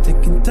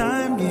 taking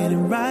time,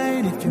 getting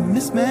right if you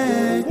miss me.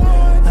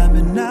 I've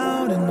been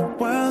out in the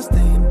world,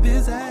 staying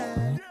busy.